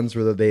like the ones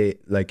where they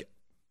like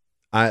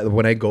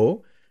when I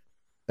go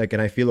like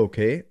and I feel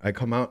okay, I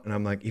come out and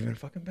I'm like even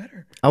fucking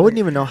better. I wouldn't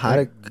even know how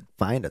to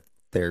find a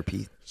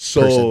therapy.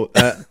 So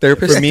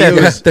Therapist? for me Yeah,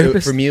 it was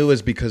therapist. for me it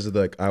was because of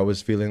like I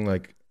was feeling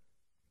like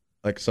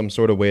some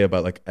sort of way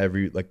about like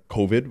every like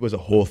COVID was a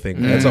whole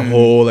thing. That's a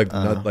whole like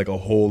not like a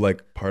whole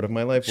like part of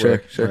my life Sure,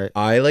 where sure. Right.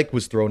 I like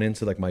was thrown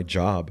into like my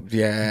job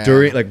Yeah.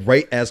 during like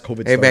right as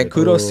COVID Hey started. man,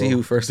 kudos to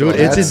you first. Dude, of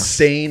all. it's That's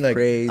insane. Like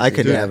crazy. I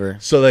could Dude, never.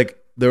 So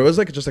like there was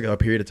like just like a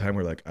period of time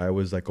where like I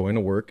was like going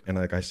to work and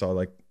like I saw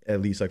like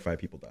at least like 5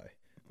 people die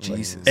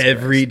Jesus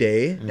every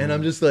day, and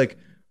I'm just like,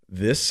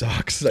 this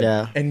sucks. Like,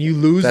 Yeah. and you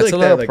lose That's like a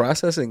lot that of like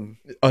processing.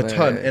 a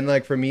ton. Man. And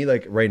like for me,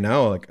 like right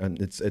now, like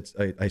it's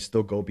I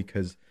still go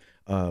because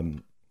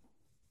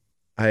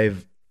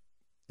I've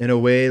in a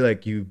way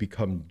like you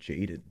become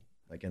jaded.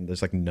 Like and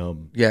there's like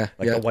numb. Yeah,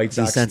 Like yeah. the White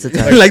Sox.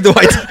 Desensitized. like the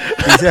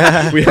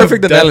white. We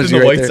Perfect have death analogy in the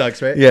right White there.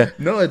 Sox, right? Yeah.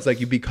 No, it's like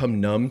you become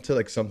numb to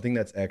like something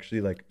that's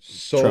actually like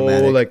so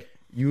Traumatic. like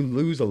you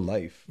lose a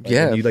life. Like,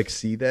 Yeah. and you like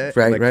see that.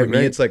 Right, And, like, right, for me,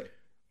 right. it's like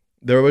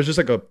there was just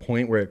like a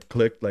point where it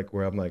clicked, like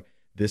where I'm like,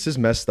 this is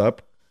messed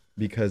up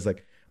because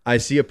like I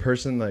see a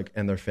person like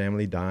and their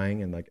family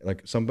dying and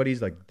like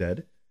somebody's like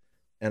dead,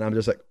 and I'm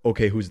just like,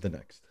 okay, who's the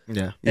next?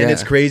 Yeah. And Yeah.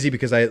 it's crazy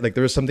because I like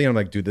there was something I'm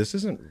like, dude, this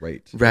isn't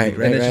right. Right, And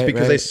right, it's just right,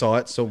 because I right. saw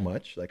it so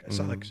much. Like I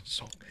saw like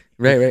so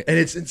Right. and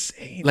it's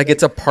insane. Like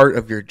it's a part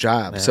of your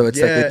job. So it's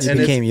like it's You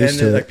became used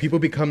to then, it. like people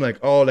become like,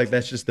 oh, like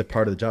that's just the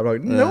part of the job. I'm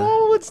like,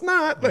 no, it's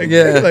not. Like,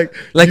 Yeah.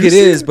 Like you it see-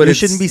 is, but you it's,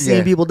 shouldn't be seeing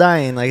yeah. people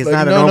dying. Like it's like,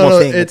 not a no, normal no,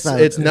 thing. It's not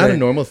a right.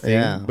 normal thing.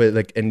 Yeah. But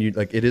like, and you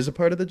like, it is a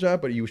part of the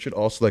job. But you should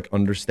also like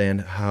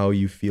understand how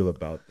you feel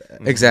about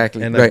that,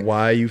 Exactly. and like right.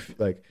 why you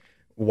like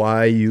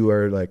why you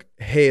are like,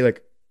 hey,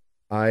 like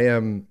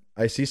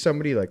I see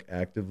somebody like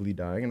actively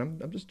dying,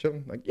 and I'm just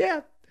chilling. Like,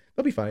 yeah,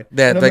 they'll be fine.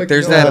 Yeah, And I'm like,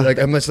 there's no, that- Like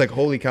I'm just like,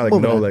 holy cow, like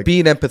Moving no, on. like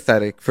Being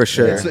empathetic for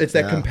sure. it's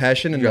that Yeah.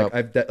 compassion, and Yup.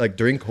 like like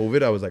during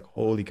COVID, I was like,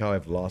 holy cow,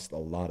 I've lost a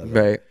lot of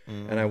that. Right.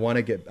 And I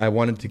wanted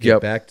to get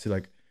Yup. back to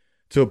like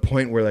to a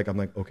point where like I'm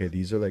like, okay,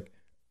 these are like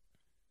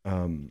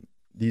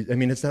these, I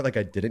mean, it's not like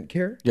I didn't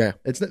care. Yeah.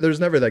 There's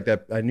never like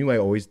that. I knew I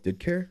always did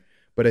care,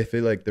 but I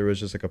feel like there was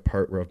just like a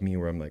part where of me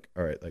where I'm like,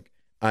 all right, like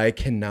I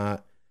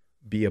cannot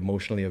be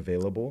emotionally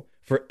available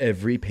for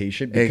every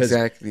patient because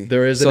Exactly.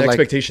 there is So, an like,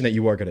 expectation that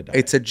you are gonna die.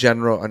 It's a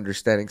general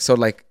understanding. So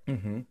like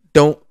Mhm.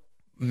 don't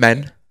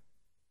men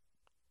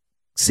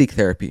seek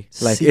therapy.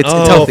 Like Seek- it's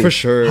oh, healthy. for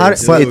sure. How,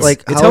 dude. but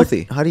like it's how,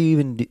 healthy. How do you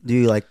even do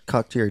you like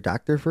talk to your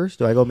doctor first?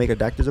 Do I go make a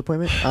doctor's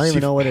appointment? I don't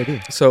even know what I do.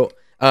 So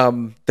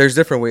there's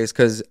different ways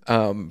because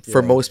for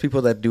Yeah. most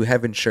people that do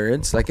have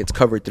insurance, like it's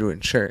covered through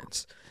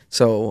insurance.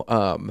 So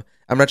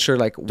I'm not sure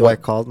like Do I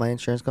what call my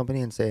insurance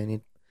company and say I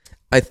need?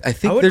 I I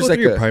think would there's go like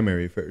through your a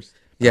primary first.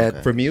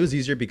 yeah For me, it was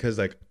easier because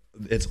like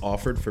it's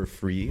offered for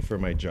free for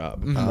my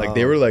job. Mm-hmm. Like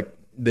they were like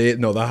the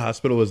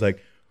hospital was like,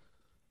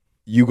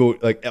 you go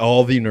like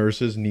all the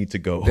nurses need to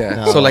go.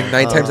 Yeah. No. So like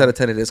 9 times out of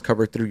 10, it is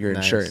covered through your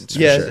Nice. insurance. for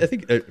Yeah, sure. I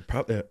think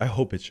probably. I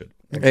hope it should.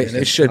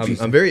 It should be.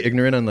 I'm very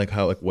ignorant on like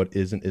how like what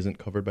is and isn't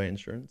covered by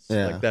insurance.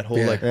 Yeah. Like that whole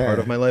Yeah. like part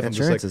of my life.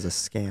 Insurance I'm just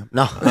is a scam.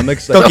 No,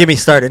 like, don't get me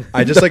started.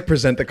 I just like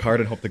present the card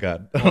and hope to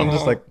God. I'm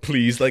just like,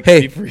 please, like,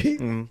 Hey. be free.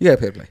 You gotta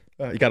pay to play.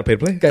 You gotta pay to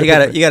play.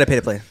 You gotta pay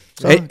to play.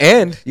 So, Hey,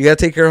 and you gotta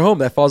take care of home.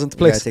 That falls into you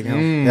gotta place. take care of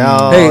Mm.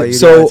 No, Hey, you gotta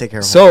so take care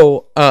of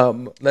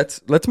home.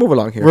 let's move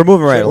along here. We're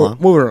moving right So along.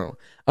 Moving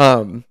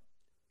along.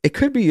 It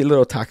could be a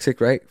little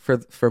toxic, right?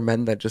 For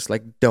men that just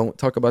like don't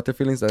talk about their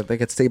feelings, that they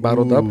could stay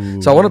bottled up.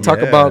 So I want to talk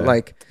about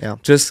like Yeah.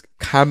 just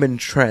common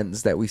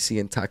trends that we see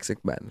in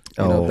toxic men.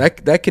 You know, Oh.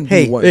 that can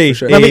Hey, be one Hey, for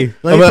sure. let me- hey,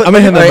 let I'm me gonna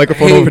put- hand the Hey,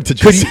 microphone hey, over to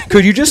could Jason.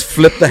 could you just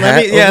flip the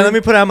hat? over? Let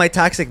me put on my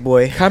toxic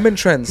boy. Common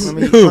trends.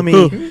 Let me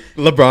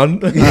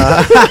LeBron.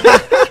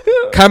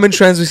 Common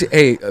trends we see.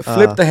 Hey,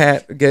 flip the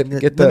hat. Get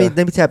the. let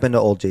me tap into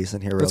old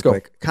Jason here real Let's go.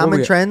 quick. What we Common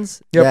got?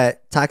 trends Yep.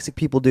 that toxic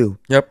people do.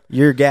 Yep.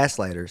 You're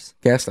gaslighters.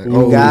 Gaslight.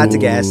 You got to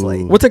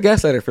gaslight. What's a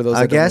gaslighter for those?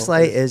 A that don't know?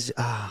 gaslight is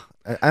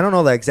I don't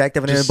know the exact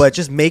definition, but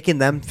just making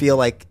them feel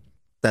like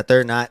that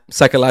they're not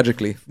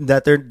Psychologically,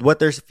 that they're what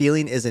they're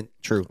feeling isn't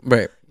true.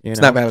 right? You It's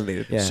know? not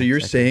validated. Yeah, So you're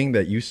exactly. saying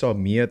that you saw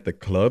me at the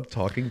club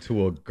talking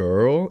to a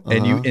girl,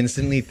 and you Uh-huh.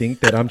 instantly think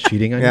that I'm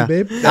cheating on Yeah.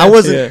 you, babe? I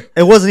wasn't.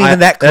 Yeah. It wasn't even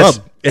that club.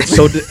 It's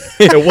so.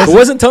 It It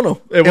wasn't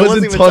tunnel. It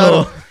wasn't even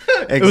tunnel. tunnel.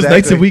 It was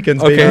nights and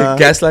weekends, Okay, baby.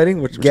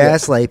 gaslighting. Which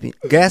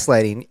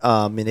Gaslighting,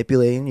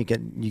 manipulating.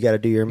 You got to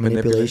do your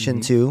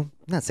manipulation too.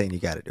 I'm not saying you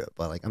got to do it,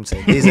 but like I'm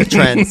saying these are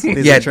trends.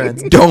 These yeah, are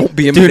trends. don't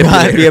be a Do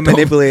manipulator. not be a Don't-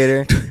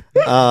 manipulator.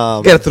 You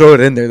gotta throw it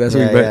in there. That's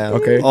what Yeah, you meant. yeah.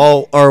 Okay.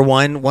 Oh, or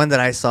one that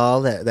I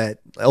saw that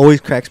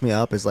always cracks me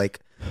up is like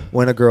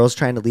when a girl's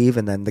trying to leave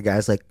and then the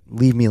guy's like,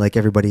 "Leave me like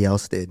everybody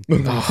else did."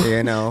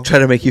 You know, Try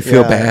to make you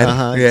feel Yeah, bad.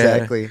 Uh-huh, Yeah.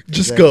 Exactly.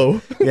 Just Exactly.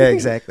 go. Yeah,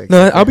 exactly.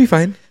 No, I'll be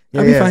fine.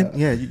 I'll be yeah, fine.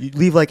 Yeah, you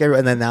leave like every,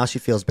 and then now she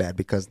feels bad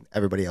because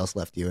everybody else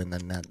left you, and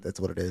then that's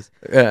what it is.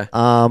 Yeah.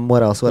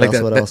 What else? What like else?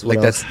 that, What that- else? like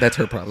What else? that's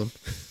her problem.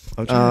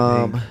 I'm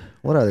trying to think.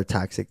 What other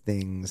toxic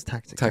things?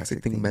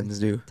 Toxic thing men's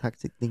do.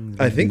 Toxic things.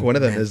 I think one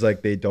of them Man. is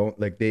like they don't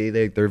like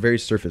they're very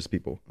surface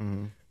people.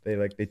 Mhm.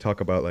 They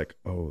talk about like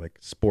like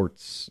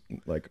sports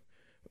like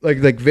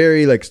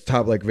very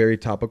very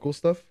topical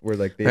stuff where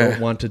like they Yeah.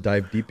 don't want to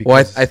dive deep Well,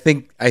 because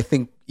I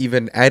think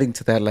even adding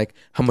to that, like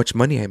how much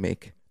money I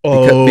make.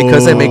 Oh.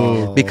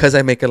 Because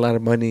I make a lot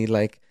of money,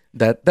 like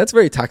that's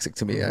very toxic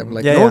to me. I'm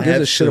like, Yeah, no one yeah, gives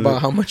a shit about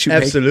how much you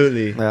make.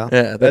 absolutely. Yeah.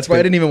 Yeah, That's why I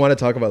big. didn't even want to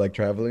talk about like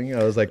traveling.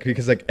 I was like,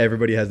 because like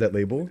everybody has that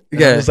label. And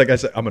Yeah. I'm just like I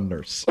said, I'm a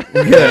nurse.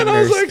 And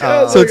I was like,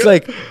 So it's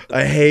like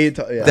I hate.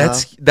 Yeah.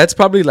 that's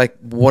probably like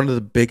one of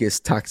the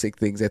biggest toxic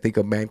things I think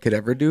a man could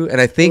ever do, and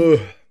I think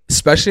Ugh.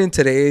 especially in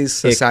today's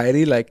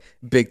society, like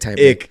big time.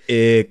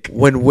 ick.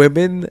 When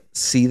women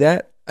see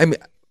that, I mean,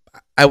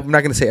 I'm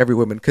not gonna say every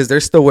woman because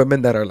there's still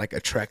women that are like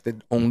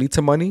attracted only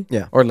to money.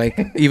 Yeah. Or like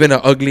even an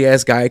ugly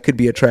ass guy could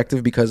be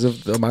attractive because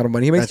of the amount of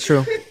money he makes. That's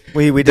true.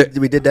 We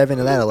did dive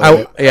into that a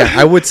little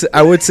bit.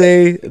 I would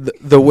say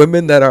the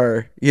women that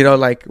are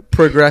like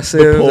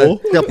progressive.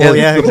 pole? Yeah, well,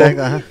 yeah,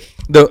 exactly. Uh-huh.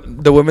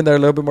 The women that are a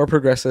little bit more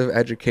progressive,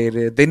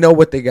 educated, they know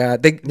what they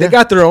got. They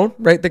got their own,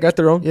 right? They got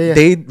their own. Yeah, yeah.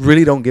 They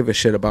really don't give a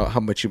shit about how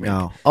much you make.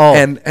 No. Oh.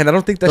 and I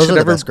don't think that Those should are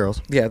the ever. best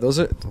girls. Yeah, those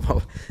are.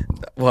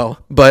 Well,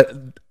 but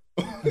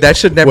that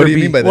should never What do you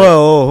be. mean by that?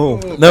 Whoa.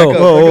 No, Back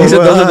up. he said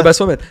those Whoa. are the best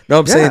women. No,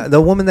 I'm Yeah, saying the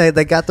woman that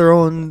got their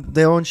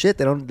own shit.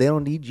 They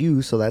don't need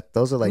you. So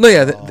those are like no.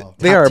 Yeah, they top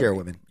are. tier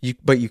women.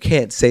 But you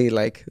can't say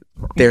like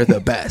they're the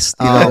best.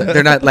 You Oh. know,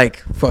 they're not like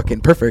fucking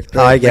perfect.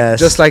 I Like, guess.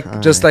 just like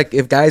All like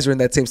if guys are in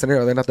that same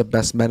scenario, they're not the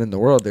best men in the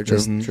world. They're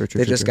just True,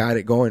 they just got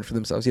it going for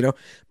themselves. You know.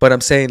 But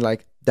I'm saying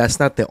like that's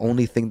not the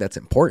only thing that's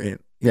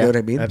important. You Yeah, know what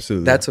I mean?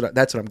 absolutely. That's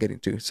what I'm getting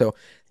to. So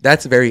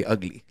that's very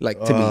ugly. Like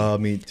to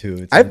me, Me too.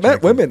 It's I've met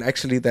unattractive. women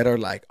actually that are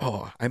like,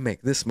 oh, I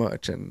make this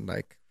much and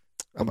like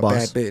I'm a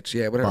Boss. bad bitch.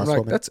 Yeah, whatever. I'm Boss like,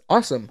 woman. that's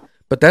awesome.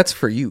 But that's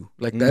for you.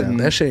 Like that Mhm.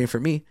 that shit ain't for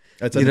me.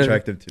 That's You know,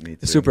 unattractive to me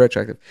too. Super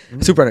attractive.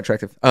 Super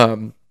unattractive.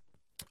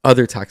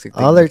 Other toxic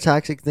things. Other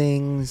toxic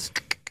things.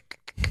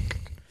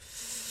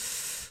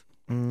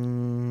 I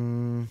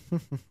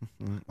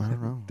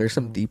don't know. There's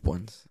some deep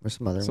ones. There's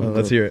some other some ones.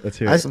 Let's hear it. Let's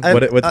hear I- it.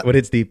 I- What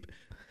hits deep?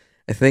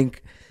 I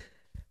think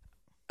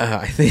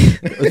I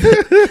think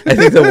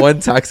the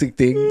one toxic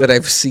thing that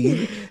I've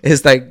seen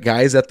is like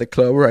guys at the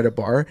club or at a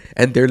bar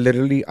and they're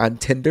literally on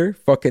Tinder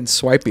fucking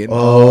swiping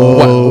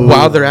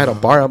while they're at a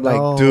bar. I'm like,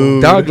 No.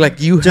 Dude. dog, like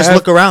you Just have,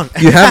 look around.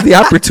 you have the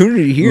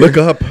opportunity here. Look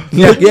up.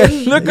 Look you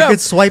up. could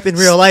swipe in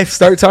real life.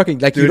 Start talking.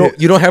 Like Dude,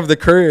 you don't have the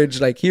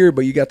courage like here,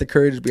 but you got the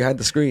courage behind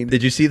the screen.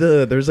 Did you see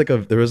there was a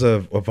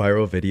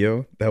viral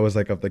video that was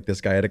like of like this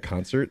guy at a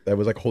concert that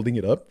was like holding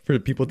it up for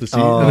people to see.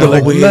 Oh, and they're no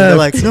like, way. They're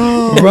left, like,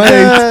 no, right,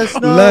 yes,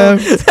 no.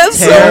 left. That's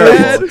so Terrible,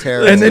 bad.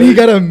 terrible. And then he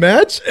got a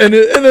match, and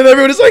then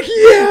everyone is like,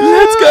 "Yeah,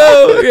 Let's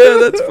go.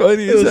 Yeah, that's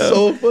funny. It as was hell.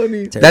 so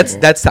funny.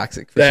 That's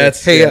toxic. For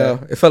That's- sure. Hey, yeah.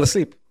 it fell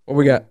asleep. What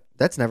we got?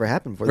 That's never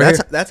happened before. Right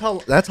That's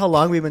how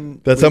long we've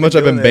been. That's we've how much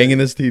I've been doing banging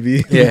this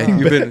TV. Yeah,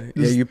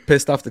 you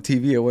pissed off the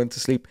TV and went to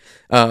sleep.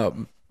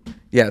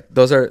 Yeah,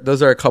 those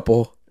are a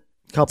couple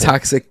Couple.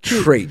 toxic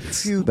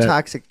traits. Few that-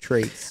 toxic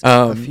traits.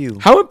 A few.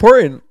 How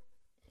important,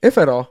 if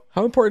at all,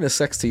 how important is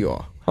sex to you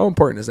all? How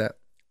important is that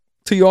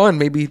to you all, and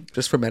maybe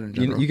just for men in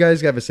general? You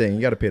guys have a saying.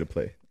 You got to pay to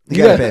play. You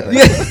gotta pay.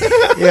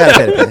 You gotta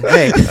pay to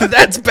play. Hey.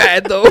 That's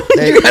bad though.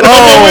 Hey. You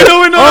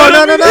gotta-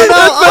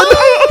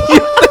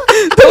 No.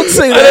 Don't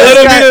say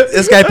that.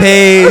 This guy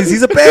pays.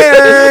 He's a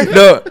bear.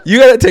 No, you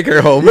gotta take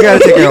her home. You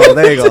gotta take her home.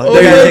 There you go. Oh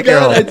You gotta my take her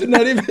God, I home. did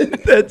not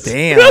even. That's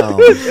Damn.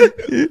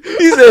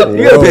 He said,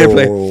 you gotta pay to Whoa.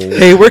 play.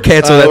 Hey, we're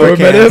canceled. We're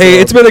canceled. Hey,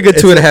 it's been a good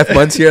 2.5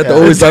 months here at the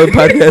Always Live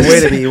podcast. Way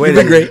to be. Way You've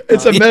to been be. great.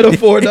 It's a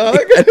metaphor, dog.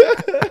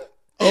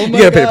 Oh my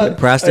gotta pay God.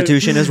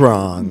 Prostitution is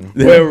wrong.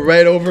 Went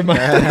right over my.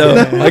 No,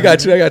 I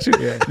got you.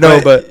 No,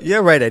 but yeah,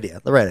 right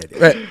idea. The right idea.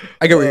 right,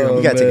 I get where you're Oh, going.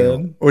 You gotta take it man.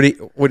 home. What do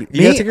you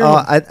Me, gotta take her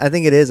home? I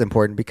think it is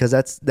important because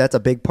that's a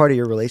big part of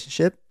your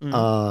relationship,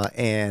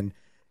 and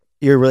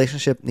your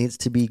relationship needs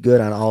to be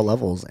good on all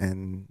levels,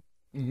 and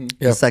Yeah.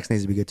 the sex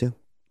needs to be good too.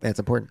 That's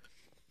important.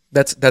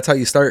 That's how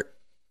you start.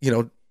 You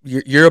know,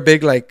 you're a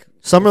big like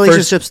Some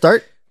relationships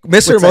start.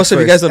 Mr. with Most sex of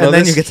you guys first, don't know and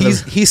then this. you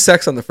get to He's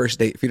sex on the first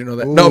date. If you didn't know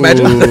that, no,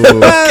 imagine.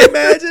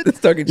 Imagine. It's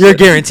talking You're shit.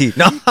 guaranteed.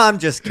 No, I'm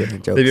just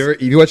kidding. Jokes.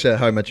 Have you watched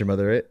How I Met Your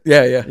Mother? Right?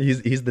 Yeah, yeah.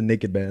 He's the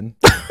naked man.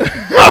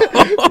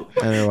 I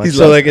never watched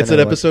So it. like it's I an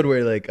never episode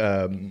where like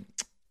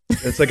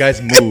it's the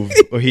guy's move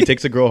where he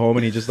takes a girl home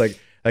and he just like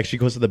she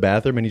goes to the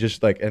bathroom and he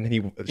just like and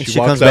then she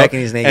walks comes out back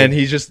and he's naked.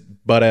 he's just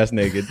butt ass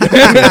naked.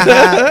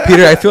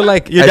 Peter, I feel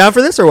like You're down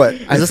for this or what?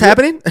 Is this feel-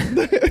 happening?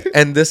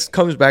 and this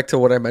comes back to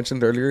what I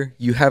mentioned earlier.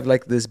 You have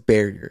like this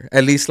barrier,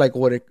 at least like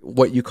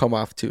what you come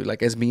off to.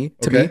 Like as me,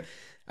 to Okay. me,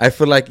 I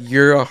feel like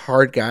you're a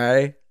hard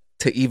guy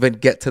to even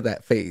get to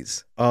that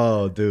phase.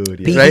 Oh,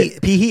 dude. P, Yeah.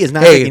 Right? He is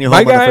not Hey, taking you my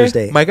home on the guy, first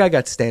date. my guy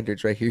got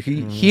standards right here.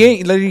 He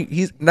ain't letting.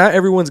 He's not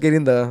everyone's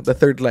getting the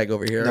third leg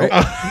over here. Right?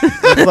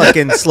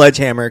 Fucking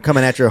sledgehammer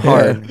coming at your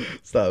hard.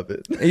 Stop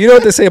it. And you know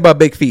what they say about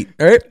big feet,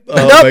 all right?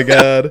 Oh my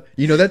god.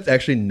 You know that's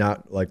actually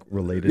not like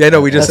related. Yeah,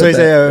 no, we at just all. That's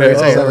what said he that.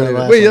 said. Yeah, That was yeah, the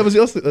last Wait, one.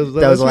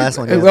 that was the last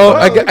one. week? Yeah. Well,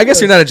 Oh, I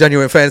guess you're not a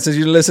genuine fan since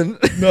you listen.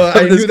 No, I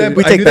I'm knew just that. kidding.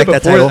 We I take knew back that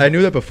that before. title. I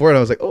knew that before, and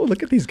I was like, "Oh,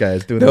 look at these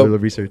guys doing a No. little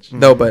research."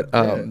 No, but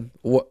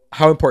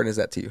how important is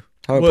that to you?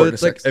 How Well, important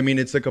it's is like sex? I mean,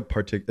 it's like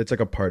it's like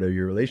a part of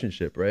your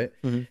relationship, right?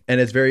 Mhm.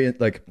 And it's very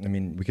like I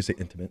mean, we could say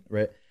intimate,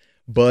 right?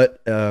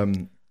 But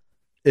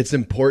it's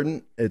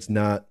important. It's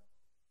not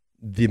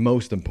the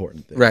most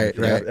important thing, Right,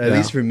 Yeah, right. At Yeah.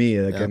 least for me,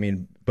 like Yeah. I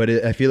mean, but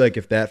I feel like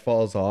if that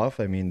falls off,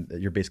 I mean,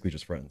 you're basically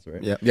just friends,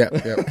 right? Yeah. yeah,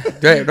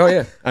 yeah, no,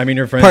 yeah. I mean,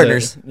 you're friends.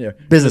 Partners. Yeah.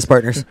 Business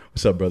partners.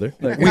 What's up, brother?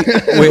 Like,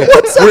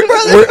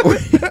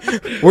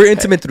 We're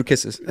intimate through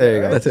kisses. There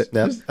you go. That's it.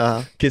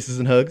 Yeah. kisses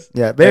and hugs.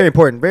 Yeah. Very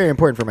important. Very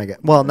important for my guy.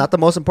 Well, not the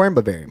most important,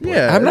 but very important.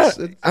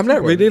 Yeah, I'm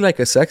not really like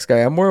a sex guy.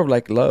 I'm more of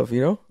like love.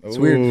 You know, it's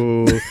weird.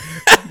 weird.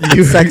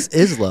 Sex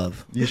is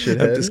love. You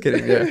should. I'm just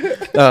kidding.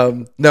 Yeah.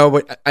 No,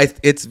 but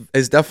it's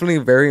definitely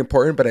very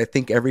important. But I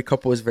think every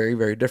couple is very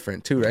very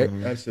different too, right?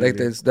 Absolutely. Like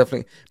there's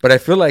definitely. But I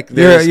feel like You're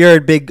there's, you're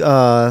a big.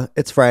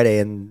 It's Friday,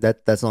 and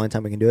that's the only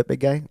time we can do it, big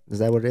guy. Is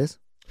that what it is?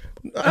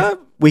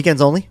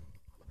 Weekends only.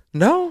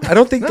 no. I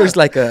don't think there's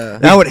like a.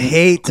 I would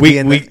hate to be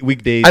in the,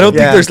 Weekdays. I don't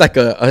Yeah. think there's like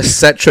a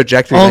set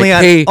trajectory. only like,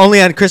 on hey,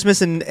 only on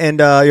Christmas and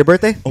your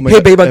birthday. Oh my hey,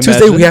 God. babe, on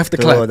Tuesday we Imagine- have to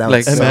Bro, clap. that would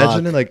Like, suck.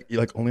 Imagine it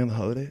like only on the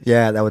holidays.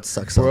 Yeah, that would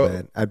suck so Bro,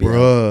 bad. I'd be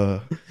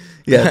bruh.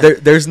 yeah,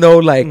 there's no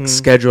like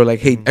schedule. Like,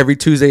 hey, every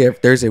Tuesday or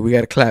Thursday we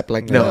gotta clap.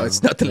 Like, no, No.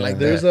 it's nothing like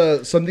There's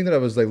that. something that I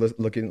was like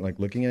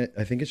looking at.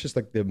 I think it's just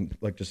like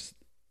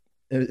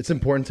it's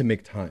important to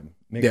make time.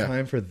 Make Yeah.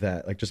 time for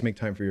that. Like just make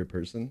time for your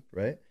person,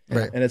 right?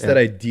 Right. And it's Yeah. that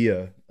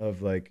idea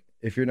of like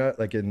if you're not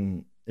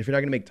gonna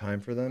make time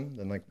for them,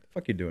 then like the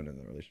fuck you doing in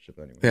the relationship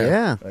anyway? Yeah.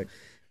 Yeah. Like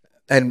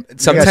And You gotta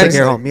sometimes take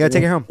her home. You gotta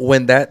take her home.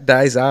 when that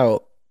dies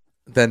out,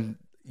 then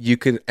you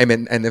could. I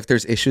mean, and if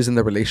there's issues in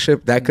the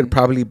relationship, that could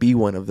probably be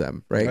one of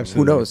them, right?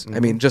 Absolutely. Who knows? I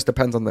mean, just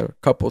depends on the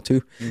couple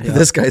too.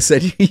 This guy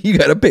said you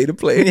gotta pay to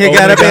play. You Oh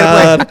gotta my pay to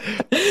God.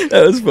 play.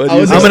 That was funny. I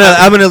was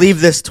I'm gonna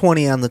leave this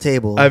 20 on the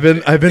table. I've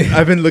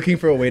been looking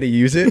for a way to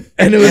use it,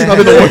 and it was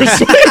probably the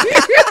worst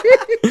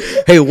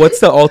way. Hey, what's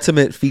the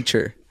ultimate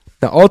feature?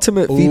 The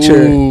ultimate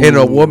feature in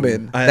a Ooh.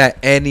 woman that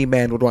any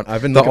man would want.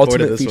 I've been the looking forward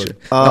to ultimate this feature.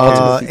 one. The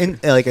ultimate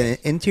feature. Like an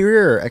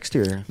interior or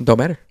exterior. Don't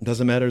matter.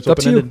 Doesn't matter. It's It's up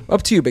to open you. ended.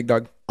 Up to you, big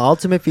dog.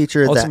 Ultimate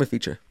feature Ultimate that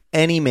feature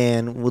any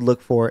man would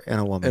look for in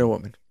a woman. in a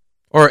woman,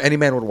 or any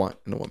man would want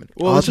in a woman.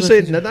 Well, let's just say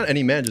Ultimate not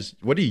any man. Just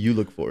what do you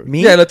look for?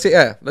 Me, Yeah, let's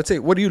say.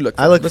 What do you look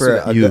for? I look Let's for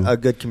do that. You. a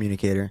good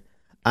communicator.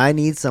 I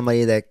need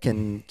somebody that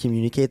can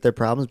communicate their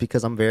problems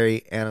because I'm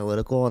very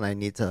analytical and I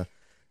need to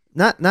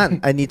not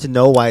I need to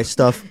know why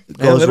stuff goes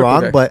Analytical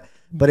wrong, guy.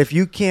 but if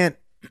you can't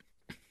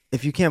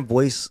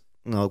voice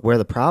where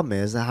the problem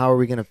is, how are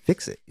we gonna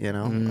fix it?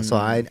 So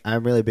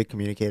I'm really a big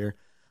communicator,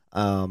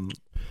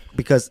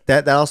 because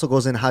that also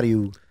goes in how do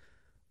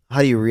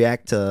you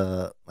react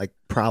to like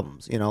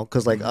problems,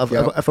 because like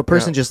if a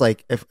person just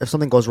like if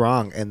something goes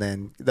wrong and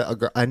then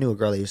I knew a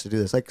girl that used to do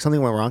this, like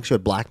something went wrong, she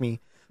would block me.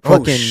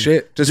 Oh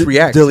shit! Just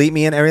react. delete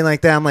me and everything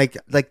like that. I'm like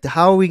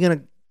how are we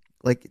gonna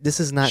like this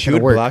is not She gonna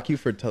would work. block you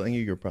for telling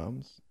you your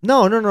problems.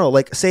 No.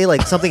 Like say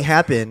like something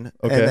happened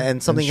Okay.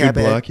 and something And she'd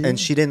block happened you? and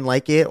she didn't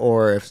like it,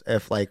 or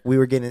if like we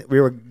were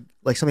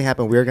like something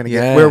happened, we were gonna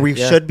Yeah, get where we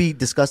yeah. should be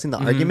discussing the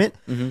argument.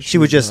 She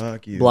would just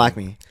block you. block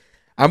me.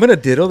 I'm gonna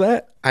ditto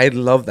that. I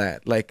love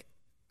that. Like,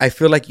 I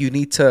feel like you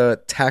need to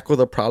tackle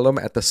the problem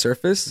at the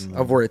surface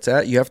of where it's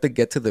at. You have to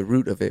get to the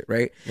root of it,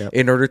 right? Yep.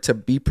 In order to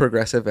be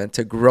progressive and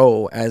to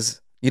grow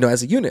as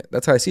as a unit.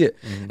 That's how I see it.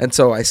 And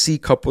so I see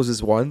couples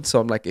as one. So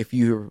I'm like, if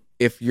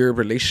your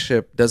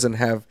relationship doesn't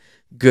have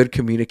good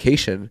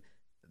communication,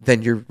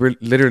 then you're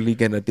literally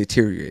gonna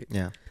deteriorate.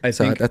 Yeah. I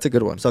So think that's a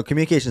good one. So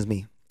communication is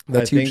me.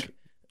 That's I huge.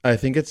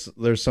 think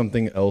there's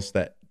something else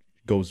that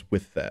goes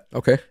with that.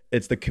 Okay.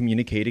 It's the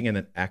communicating and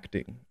then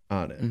acting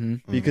on it.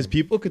 Mm-hmm. Because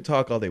people could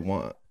talk all they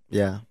want,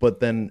 Yeah. but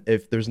then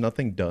if there's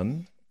nothing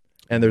done,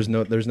 and there's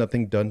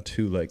nothing done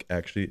to like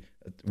actually,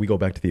 we go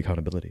back to the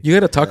accountability. You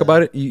got to talk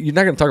about it. You're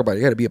not going to talk about it.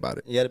 You got to be about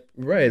it. Yeah.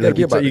 Right, Yeah, like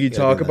be about it. you Gotta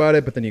talk do that. about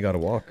it, but then you gotta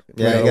walk.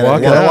 Yeah, you you gotta walk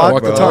it gotta out,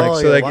 walk the bro. talk.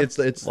 Like, so Yeah, like walk-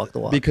 it's walk the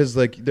walk. because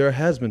like there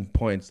has been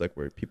points like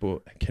where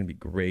people can be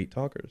great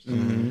talkers.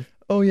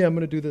 Oh yeah, I'm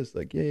gonna do this.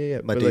 Like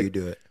yeah. But do like, you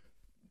do it?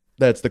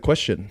 That's the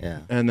question. Yeah.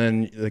 And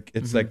then like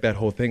it's like that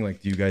whole thing.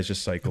 Like, do you guys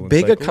just cycle? And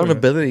Big cycle, or-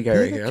 accountability guy right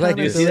Big here. I like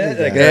You this. see that?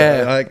 Like,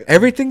 Yeah, like,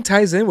 everything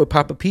ties in with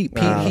Papa Pete.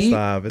 Pete Nah, Heat,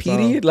 stop. It's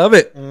Petey, all- love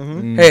it.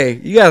 Mm-hmm. Hey,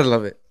 you gotta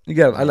love it. You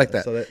got. I like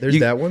that. So there's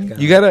You- that one.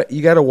 You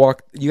gotta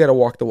walk. You gotta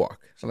walk the walk.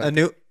 I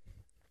like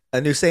A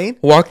new saying?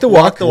 walk the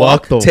walk. the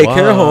walk. Take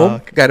care of home.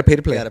 walk. Gotta pay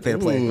to play. Gotta pay to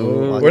play.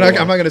 Ooh. Walk We're the not.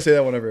 walk. I'm not gonna say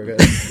that one ever again.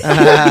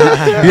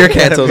 You're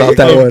canceled off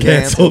that one.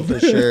 Canceled for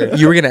sure.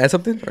 You were gonna add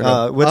something? Or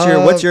no?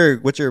 What's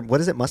your what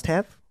is it? Must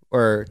have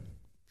or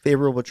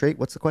favorable trait?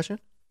 What's the question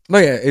No,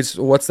 yeah. It's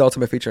what's the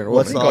ultimate feature?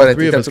 What's I the- think I all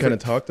three of us that's kind of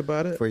talked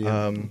about it for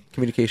you.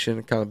 communication,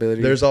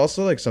 accountability. There's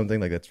also like something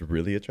like that's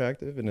really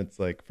attractive, and it's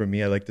like for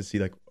me, I like to see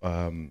like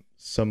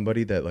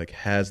somebody that like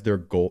has their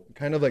goal,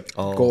 kind of like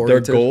Oh. Goal their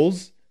oriented.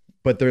 goals,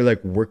 but they're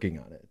like working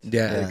on it.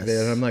 Yeah. Like,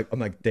 and I'm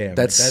like, damn,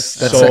 That's- that's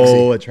that's so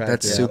sexy. attractive.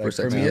 That's super Like, for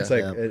sexy, me, it's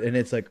yeah. like, and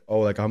it's like, oh,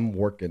 like I'm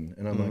working,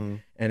 and I'm Mhm.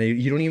 like, and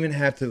you don't even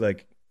have to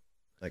like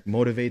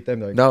motivate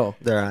them. Like, no.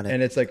 They're on it.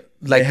 and it's like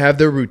Like- they have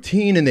their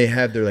routine, and they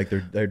have their like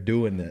they're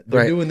doing it.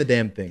 They're Right. doing the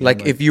damn thing.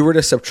 Like I'm if you were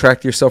to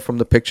subtract yourself from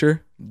the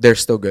picture, they're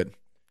still good.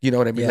 You know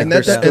what I mean? Yeah. Like And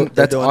they're that's- still- and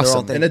they're that's doing their own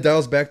awesome. thing. and it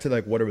dials back to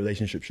like what a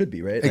relationship should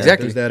be, right? Like,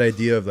 Exactly. there's that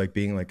idea of like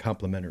being like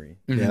complementary.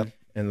 Mhm. Yep.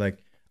 And like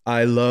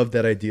I love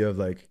that idea of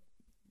like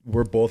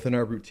we're both in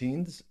our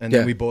routines and Yeah.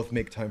 then we both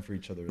make time for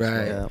each other. as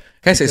Right. well. Yeah.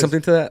 Can I say Because-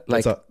 something to that?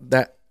 Like What's up?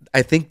 that.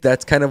 I think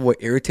that's kind of what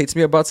irritates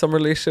me about some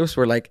relationships,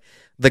 where like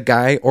the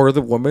guy or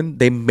the woman,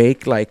 they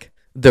make like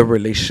the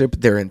relationship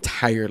their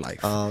entire life.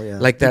 Oh yeah.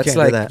 Like You that's can't do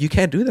like that. you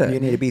can't do that. You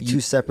need to be You- two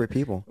separate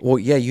people. Well,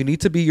 yeah, you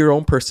need to be your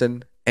own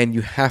person, and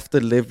you have to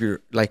live your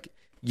like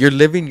you're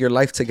living your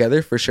life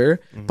together for sure,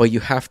 but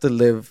you have to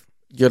live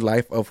your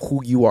life of who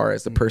you are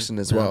as a person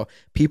as well.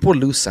 People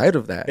lose sight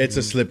of that. It's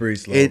a slippery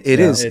slope. It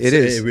Yeah. is. It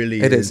is. It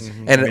really It is. is. Mhm.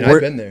 And I mean, we're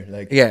I've been there.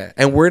 Like yeah,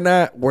 and we're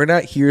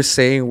not here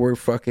saying we're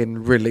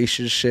fucking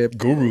relationship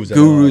gurus. at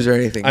gurus all. or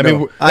anything. I No.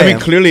 mean, I am.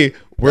 clearly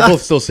we're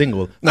both still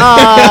single. No.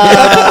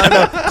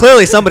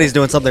 Clearly somebody's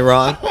doing something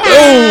wrong.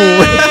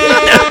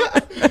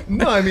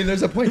 No, I mean,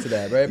 there's a point to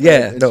that, right? But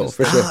Yeah, it's no, just-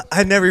 for sure.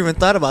 I never even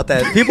thought about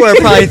that. People are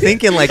probably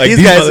thinking like, Like, these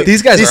these guys, mother-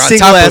 these guys are on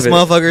single top ass of it.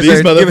 motherfuckers. These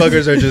are giving-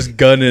 motherfuckers are just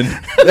gunning.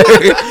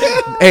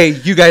 Hey,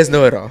 you guys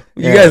know it all.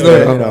 You Yeah, guys know yeah,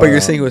 it all. you know But it you're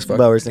all. single as fuck.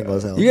 But we're single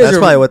as hell. You guys That's are-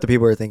 probably what the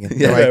people are thinking.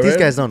 They're Yeah, like, these right?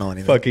 guys don't know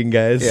anything. Fucking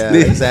guys. Yeah,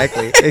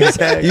 exactly.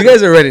 Exactly. You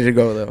guys are ready to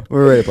go though.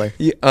 We're ready to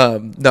play.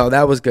 No,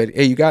 that was good.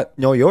 Hey, you got.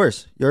 No,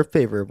 yours. Your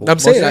favorable. I'm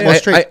saying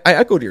most I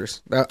echoed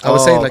yours. I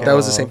was saying like that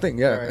was the oh. same thing.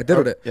 Yeah, Alright. I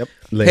did it. Yep.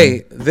 Lame.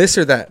 Hey, this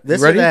or that. This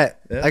You ready? or that.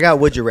 Yeah. I got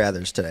would you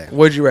rather's today.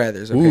 Would you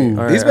rather's? Okay. Ooh.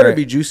 All These right, better all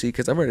be right. juicy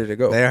because I'm ready to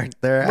go. They're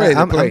Ready to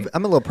I'm play. a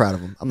little proud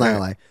of them. I'm not gonna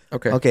lie.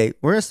 Okay. Okay,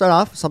 we're gonna start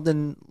off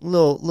something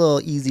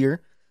little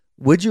easier.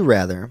 Would you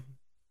rather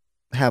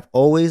have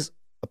always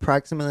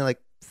approximately like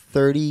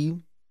 30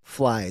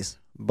 flies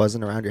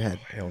buzzing around your head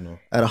Hell no.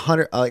 at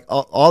 100, like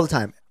all the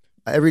time,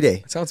 every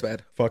day, It sounds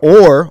bad. Fuck.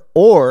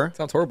 or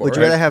Sounds horrible. would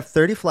you right? rather have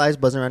 30 flies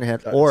buzzing around your head,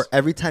 That's- or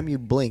every time you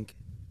blink,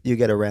 you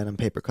get a random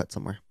paper cut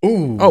somewhere?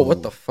 Ooh. Oh,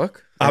 what the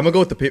fuck? I'm gonna go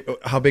with the paper.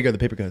 How big are the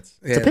paper cuts?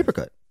 It's a paper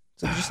cut.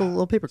 So just a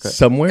little paper cut.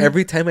 Somewhere.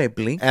 Every time I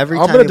blink, Every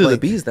I'm time gonna you do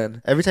blink. the bees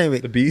then. Every time you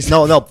The bees?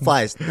 No,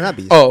 flies. They're not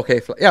bees. Oh,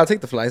 okay. Yeah, I'll take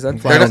the flies then.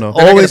 Flies. I don't know.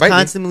 they're not Always gonna bite me.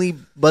 constantly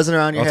buzzing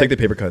around your I'll head. take the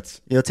paper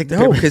cuts. You'll take the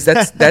No, paper because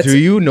that's Do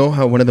you know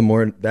how one of the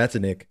more that's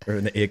an ick or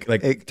an ick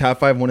like Ick. top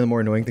 5 one of the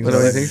more annoying things?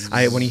 Annoying about it? things?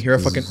 I when you hear a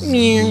fucking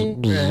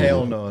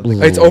hell no.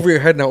 it's over your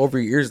head, not over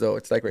your ears though.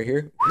 It's like right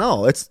here.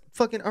 No, it's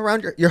fucking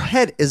around your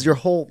head is your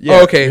whole. Yeah,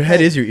 Oh, okay. Your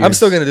head is your ears. I'm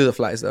still gonna do the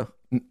flies though.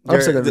 I'm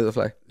You're- still gonna do the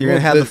fly. You're gonna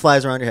Well, have the the-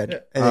 flies around your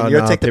head, and then Oh, you'll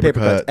nah, take the paper paper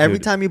cuts. cut, Every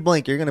dude. time you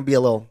blink, you're gonna be a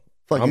little.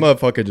 Fucking, I'm gonna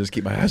fucking just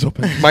keep my eyes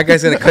open. My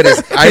guy's gonna cut his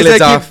He's eyelids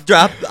like, off. cut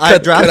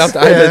Off the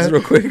eyelids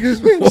real quick. tape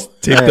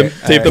All them. right,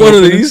 Tape all them. One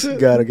of open. these.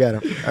 Got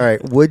him. All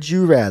right. Would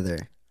you rather?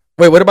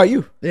 Wait, what about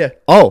you? Yeah.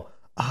 Oh,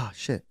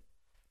 shit.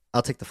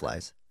 I'll take the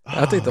flies.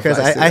 I'll take the because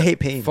plastic. I hate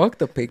pain. Fuck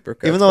the paper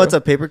cuts. Even though bro. it's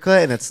a paper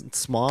cut and it's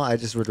small, I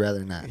just would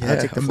rather not. Yeah.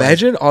 I'll take the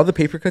Imagine all the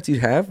paper cuts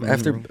you'd have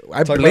after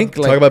I blink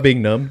talk like about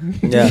being numb.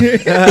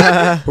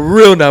 Yeah.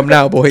 real numb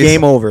now, boys.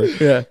 Game over.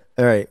 Yeah.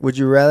 All right. Would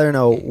you rather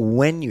know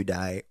when you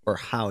die or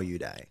how you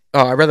die?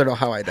 Oh, I'd rather know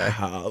how I die.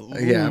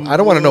 Yeah, I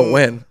don't want to know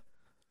when.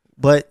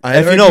 But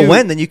I'd if you know argue-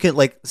 when, then you can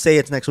like say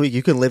it's next week.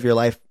 You can live your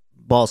life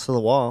balls to the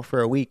wall for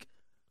a week.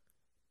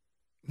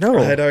 No.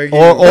 I'd argue,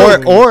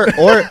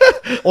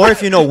 Or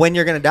if you know when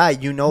you're gonna die,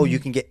 you know you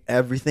can get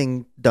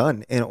everything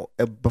done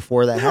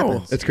before that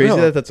happens. it's crazy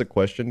No. that that's a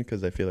question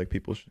because I feel like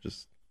people should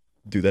just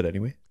do that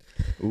anyway.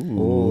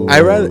 Ooh.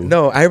 I rather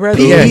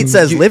Pete yeah,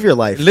 says you- live your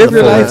life. live for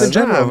your the life full in rest.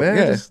 general. man.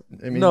 Yeah. Just,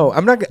 I mean, No,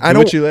 I'm not. do I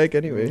don't. what you like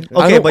anyway.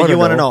 I Okay, don't but you wanna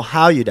want to know. know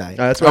how you die.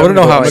 That's I what wanna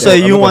know how I So die.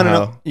 you want want to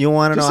know? You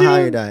want to know Just, how you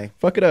know, you die?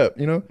 Fuck it up,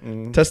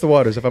 Test the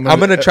waters. If I'm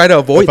gonna try to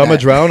avoid If I'm that. a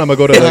drown, I'm gonna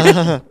go to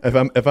like,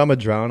 if I'm a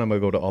drown, I'm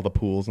gonna go to all the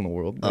pools in the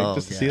world, like,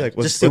 just to see like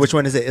just see which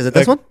one is it. Is it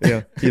this like, one?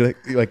 Yeah,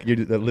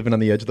 you're living on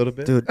the edge a little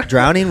bit. Dude,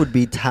 drowning would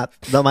be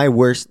my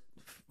worst.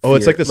 Oh,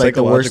 it's fear. like the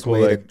the worst psychological way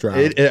to like drown.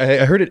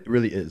 I heard it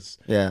really is.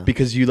 Yeah.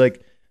 Because you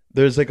like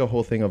there's like a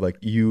whole thing of like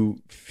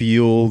you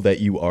feel that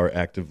you are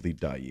actively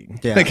dying.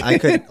 Yeah, Like, I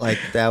could like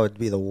that would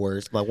be the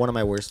worst. Like one of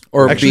my worst.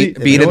 Or Actually,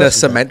 being you know in a what?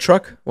 cement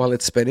truck while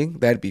it's spinning.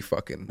 That'd be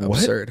fucking What?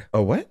 absurd.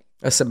 A what?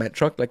 A cement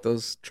truck, like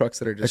those trucks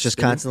that are just It's just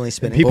spinning. constantly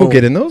spinning. People Oh.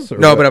 get in those? Or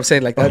No, what? but I'm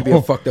saying like that'd be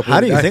a fucked up. way How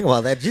to do you die. think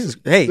about that? Jesus,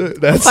 hey,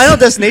 That's- Final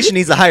Destination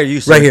needs to hire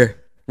you. Sir. Right here,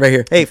 right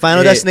here. Hey,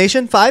 Final Yeah.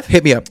 Destination 5.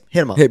 Hit me up.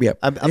 Hit him up. Hit me up.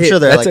 I'm Hey, sure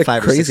they're that's like a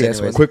 5 or 6 crazy ass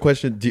anyways. one. Quick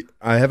question.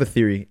 I have a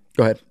theory.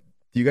 Go ahead.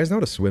 Do you guys know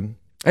how to swim?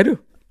 I do.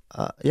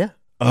 Yeah.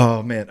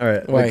 Oh man. All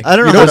right. Why? Like, I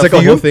don't know you know, how there's to like a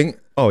for whole you. thing.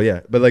 Oh yeah,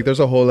 but like there's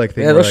a whole like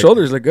thing. Yeah, where, those like,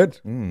 shoulders look good.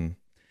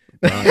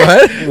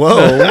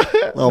 Whoa, What?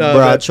 little No, broad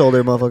but-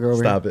 shoulder motherfucker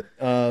over Stop it.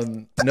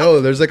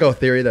 No, there's like a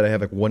theory that I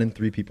have like 1 in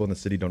 3 people in the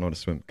city don't know how to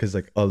swim because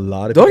like a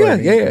lot of Oh, people yeah, I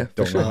meet yeah, yeah, don't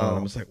for know sure. how. And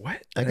I'm just like, what? I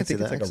And can see think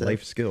that, it's I like can a see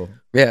life skill.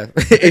 Yeah,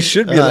 it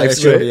should be a life it's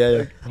skill. true,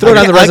 yeah. Throw it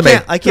on the resume.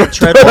 I can't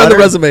tread Throw it water. on the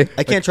resume.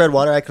 I can't tread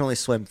water. I can only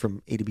swim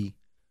from A to B.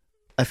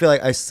 I feel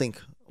like I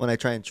sink when I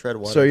try and tread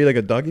water. So are you like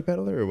a doggy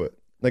paddler or what?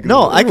 Like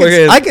no, I We're can.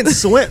 good. I can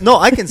swim. No,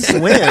 I can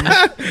swim.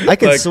 I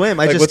can like, swim.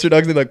 I like, just what's your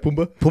dog's name? Like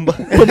Pumbaa?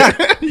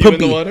 Pumbaa. You in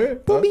the water?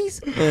 Pumbies.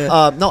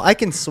 No, I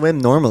can swim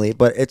normally,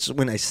 but it's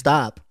when I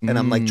stop and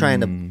I'm like trying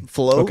to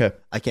float. Okay.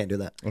 I can't do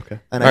that, Okay.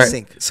 and All I right.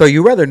 sink. So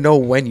you rather know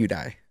when you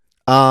die?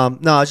 No,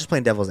 I was just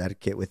playing devil's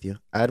advocate with you.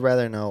 I'd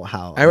rather know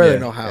how. I rather Yeah.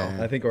 know how.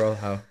 I think we're all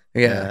how.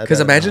 Yeah, I'd because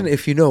rather imagine know.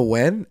 if you know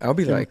when, I'll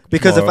be like,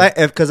 because tomorrow.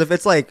 if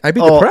it's like I'd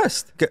be oh,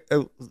 depressed.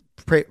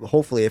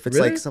 hopefully, if it's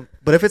Really? like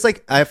but if it's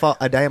like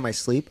I die in my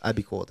sleep, I'd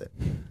be cool with it.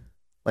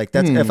 Like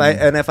that's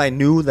if I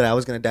knew that I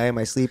was gonna die in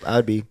my sleep, I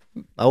wouldn't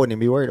even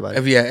be worried about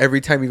it. Yeah,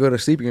 every time you go to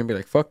sleep, you're gonna be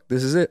like, "Fuck,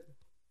 this is it."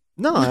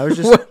 No, I was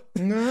just What?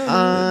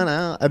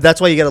 no. That's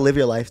why you got to live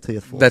your life to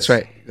your full. That's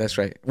right. That's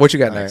right. What you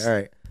got All right, next? all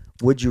right.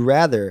 Would you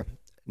rather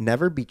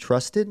never be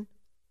trusted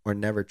or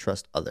never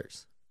trust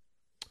others?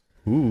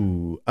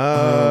 Ooh.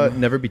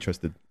 Never be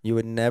trusted. You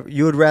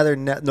would rather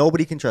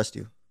nobody can trust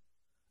you.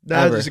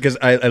 Nah, Ever. just because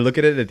I look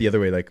at it the other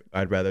way. Like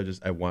I'd rather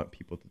just I want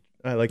people to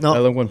I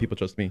don't want people to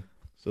trust me.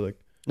 So like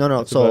No.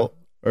 that's So about-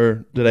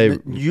 or did I?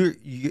 you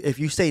if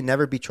you say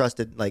never be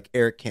trusted, like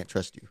Eric can't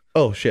trust you,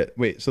 Oh shit!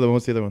 Wait. So then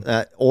what's the other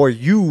one? or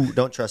you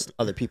don't trust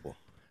other people,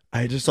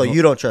 I just so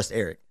you don't trust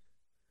Eric.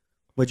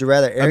 Would you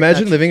rather Eric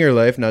imagine not living your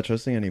life not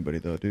trusting anybody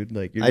though, dude.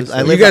 Like you're just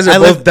I like, You guys are I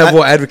both live-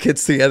 devil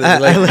advocates together. I-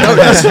 Like, I live- no,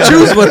 just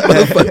choose one,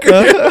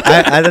 motherfucker.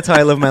 that's how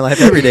I live my life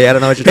every day. I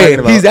don't know what you're Hey, talking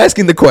about. he's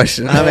asking the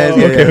question. I'm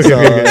asking, okay,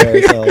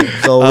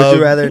 so would you Um,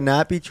 rather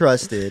not be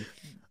trusted?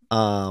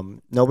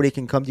 Nobody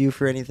can come to you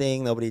for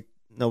anything.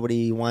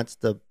 Nobody wants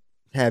to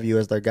have you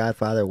as their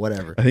godfather,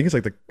 whatever. I think it's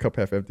like the cup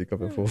half empty,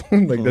 cup half full.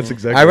 Like that's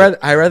exactly.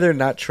 I rather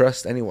not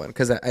trust anyone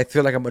because I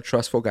feel like I'm a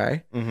trustful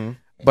guy, Mm-hmm.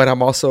 but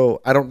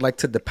I don't like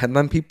to depend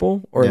on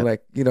people or Yeah.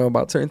 like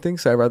about certain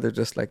things. So I rather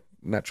just like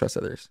not trust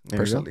others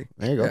personally.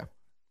 There you go. Yeah.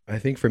 I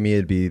think for me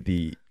it'd be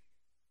the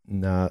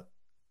not.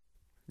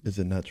 Is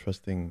it not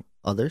trusting?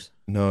 Others.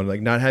 No,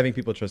 like not having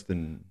people trust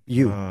in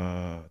You.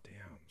 Damn.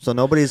 So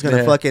nobody's gonna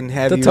Yeah. fucking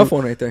have It's a you. tough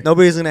one right there.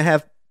 Nobody's gonna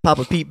have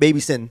Papa Pete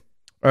babysitting.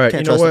 All right,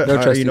 Can't you know trust what? them.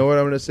 Don't trust You you. know what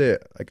I'm gonna say?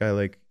 Like I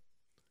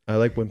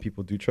like when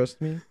people do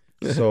trust me.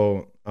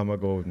 So I'm gonna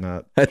go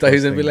not. I thought he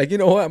was gonna be trusting. like, you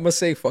know what? I'm gonna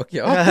say fuck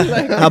y'all.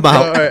 Like, How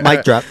about All right,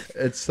 mic drop?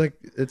 It's like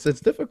it's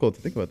difficult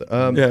to think about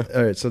that. Yeah.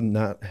 All right. So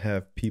not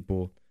have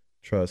people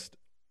trust.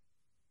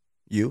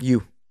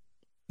 You.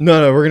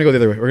 No, we're gonna go the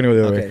other way. We're gonna go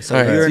the other Okay. way. So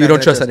all right, you're you not don't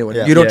gonna trust anyone.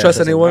 yeah. You don't Yeah, trust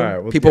trust anyone. anyone. All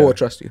right, well, People yeah. will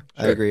trust you.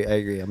 I agree.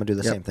 I'm gonna do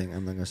the Yep. same thing.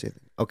 I'm not gonna say it.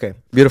 Okay.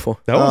 Beautiful.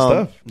 That was Um,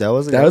 tough. That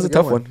was That was a good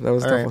tough one. That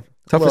was a All tough right. one.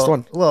 Toughest well,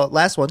 one. Well,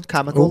 last one.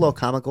 Comical. Ooh. Low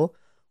comical.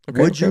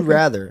 Okay, Would you okay.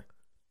 rather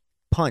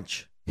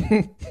punch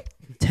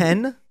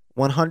 10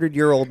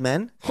 100-year-old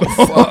men,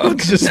 Fuck,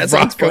 Just that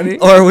sounds rock 'em. funny.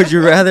 or would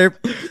you rather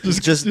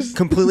just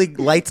completely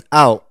lights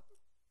out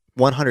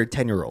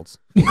 110-year-olds?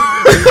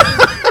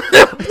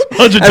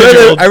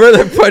 110-year-old. I'd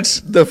rather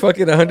punch the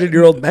fucking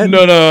 100-year-old man.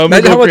 No, I'm gonna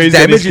Imagine go how much crazy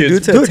on damage these you do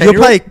kids. to a Dude, you'll 10-year-old.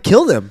 probably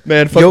kill them.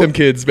 Man, fuck them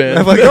kids,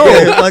 man.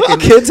 Fucking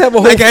Kids have a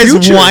whole that guy's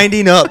future.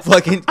 winding up.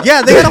 Fucking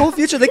yeah, they got a whole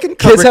future. They can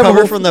Kids have a recover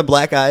whole- from the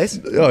black eyes.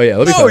 Oh yeah,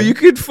 let me No, you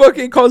could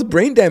fucking cause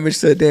brain damage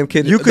to a damn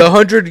kid. You The could-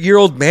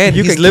 100-year-old man,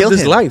 You he's can lived kill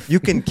his him. life. You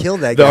can kill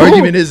that The guy.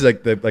 argument is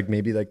like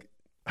maybe like,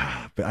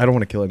 but I don't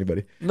want to kill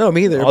anybody. No,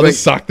 me either. I'll but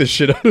just sock the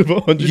shit out of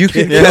 100 you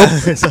can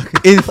kids. kill.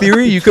 In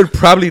theory, you could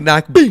probably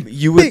knock.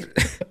 You would.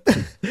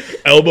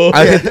 elbow.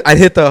 I'd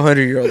hit the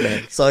 100-year-old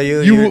man. So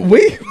you you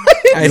wait.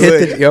 I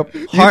hit the yep.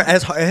 hard,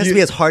 it has to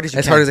be as hard as you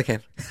As can. hard as I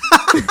can.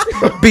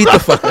 Beat the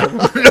fuck out of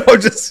him. No,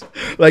 just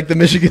Like the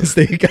Michigan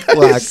State guys.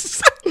 Black.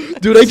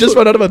 Dude, I just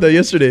found out about that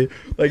yesterday.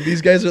 Like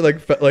these guys are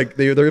like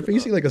they're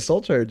facing like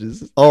assault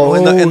charges. Oh,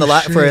 in the Oh,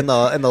 for shit. in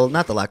the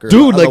not the locker room.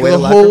 Dude, on like way the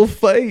to locker whole room.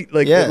 fight,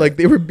 like Yeah. like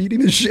they were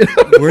beating the shit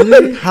out of Were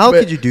they? How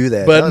But- could you do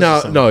that? But That was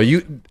no, just no,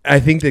 you. I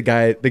think the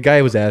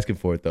guy was asking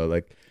for it though.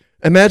 Like,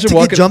 imagine to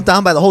walking. get jumped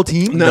down by the whole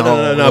team. No.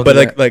 don't But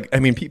do like I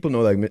mean, people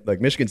know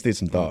like Michigan State's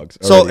some dogs.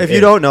 So already. if you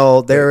And, don't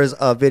know, there is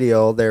a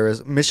video. There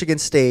is Michigan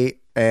State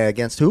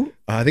against who?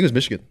 I think it was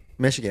Michigan.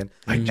 Michigan.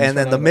 I just And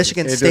then found the out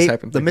Michigan It just State,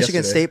 happened, the like, Michigan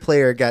yesterday. State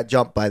player got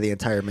jumped by the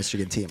entire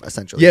Michigan team,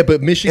 essentially. Yeah,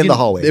 but Michigan in the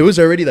hallway. It was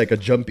already like a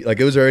jumpy,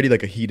 like it was already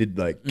like a heated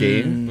like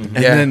game,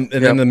 and Yeah.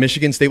 then the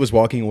Michigan State was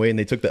walking away and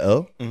they took the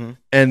L, Mm-hmm.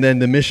 and then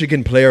the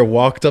Michigan player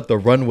walked up the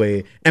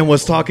runway and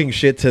was talking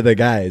shit to the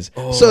guys.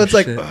 So it's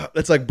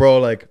shit. like bro,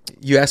 like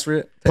you asked for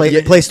it.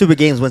 play stupid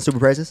games, win stupid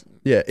prizes.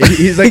 yeah,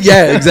 he's like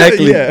Yeah,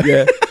 exactly. yeah.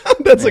 Yeah.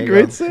 That's There a you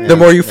great go. saying. The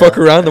more you fuck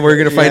around, the more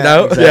you're gonna find Yeah,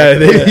 out.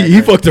 exactly. Yeah,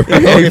 he fucked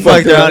around. He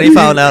fucked around. He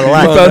found out a He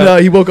lot. found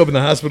out. He woke up in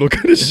the hospital,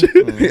 kind of shit.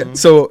 Yeah.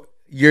 So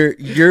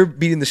you're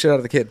beating the shit out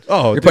of the kid.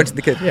 Oh, you're dude. punching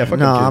the kid. Yeah, fucking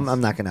No, kids.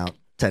 I'm knocking out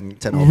 10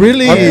 old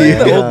Really? men.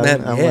 Yeah, the old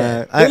men, I'm yeah.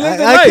 like, They live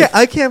their I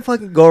life. can't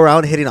fucking go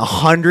around hitting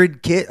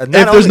 100 kids. If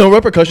there's no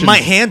repercussions, my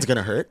hand's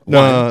gonna hurt.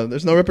 no,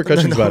 there's no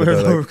repercussions about it. No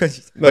though, Like,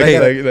 repercussions. like,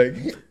 Hey,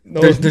 like no,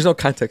 There's no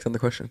context on the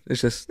question.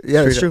 It's just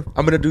Yeah, it's straight up. true.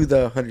 I'm gonna do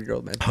the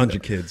 100-year-old man.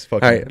 100 kids.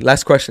 Fuck All right,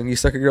 last question. You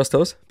suck a girl's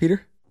toes,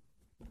 Peter?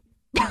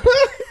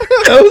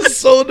 That was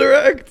so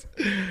direct.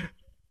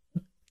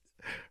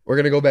 We're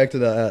gonna go back to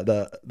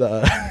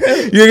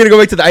the You're gonna go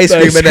back to the ice The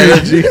cream ice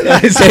analogy.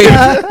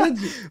 cream.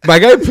 Hey, my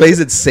guy plays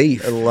it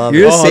safe. I love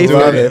You're it. a safe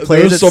love guy. it.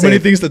 Plays There's it so many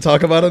safe. things to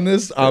talk about on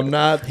this. I'm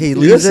not. He You're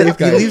leaves a it. safe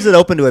He guy. leaves it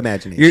open to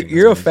imagination.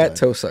 You're a That's what fat he's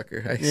toe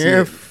sucker. I done. see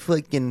You're it.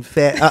 freaking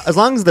fat. As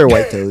long as they're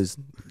white toes,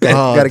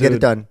 gotta get it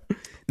dude. done.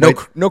 No,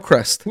 no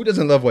crust. Who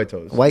doesn't love white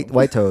toes?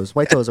 White toes.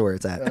 White toes are where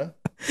it's at.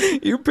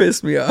 You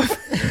pissed me off.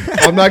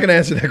 I'm not gonna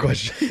answer that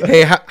question.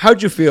 Hey,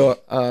 how'd you feel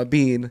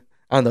being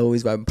on the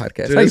Always Vibing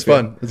podcast? Dude, How it you was feel?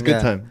 fun. It was a good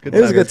Yeah. time. Good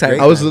It was a good time.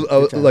 Great I was, time. I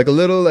was Good time. like a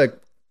little like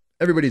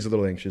everybody's a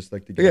little anxious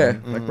like to get Yeah.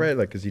 on, like right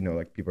like because you know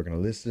like people are gonna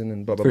listen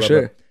and blah blah For blah.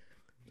 sure.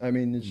 But, I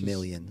mean, it's just,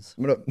 Millions.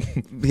 I'm gonna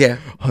Yeah,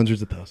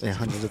 hundreds of thousands. Yeah,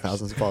 hundreds of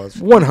thousands of followers.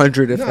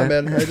 100 if No, that.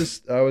 man.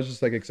 I was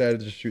just like excited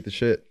to just shoot the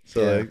shit.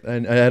 So Yeah.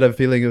 like, I had a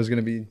feeling it was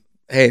gonna be.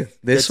 Hey,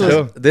 this Good was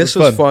time. this It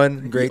was was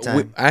fun. Great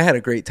time. I had a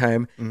great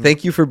time.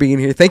 Thank you for being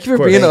here. Thank you for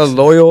course. being Thanks. a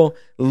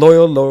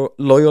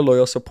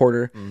loyal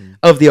supporter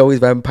of the Always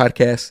Vibing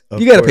podcast.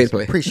 Of You gotta pay course. to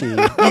play. Appreciate you.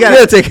 You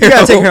gotta take her You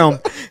gotta take home. her home.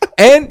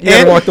 And you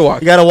gotta walk the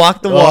walk. You gotta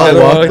walk the Oh, walk.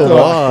 walk the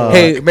walk.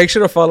 Hey, make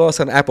sure to follow us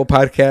on Apple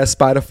Podcasts,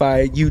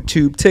 Spotify,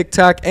 YouTube,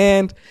 TikTok,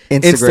 and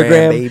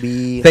Instagram.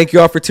 baby. Thank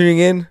you all for tuning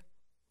in.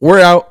 We're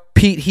out.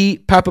 Pete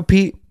Heat, Papa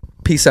Pete.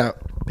 Peace out.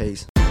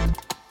 Peace.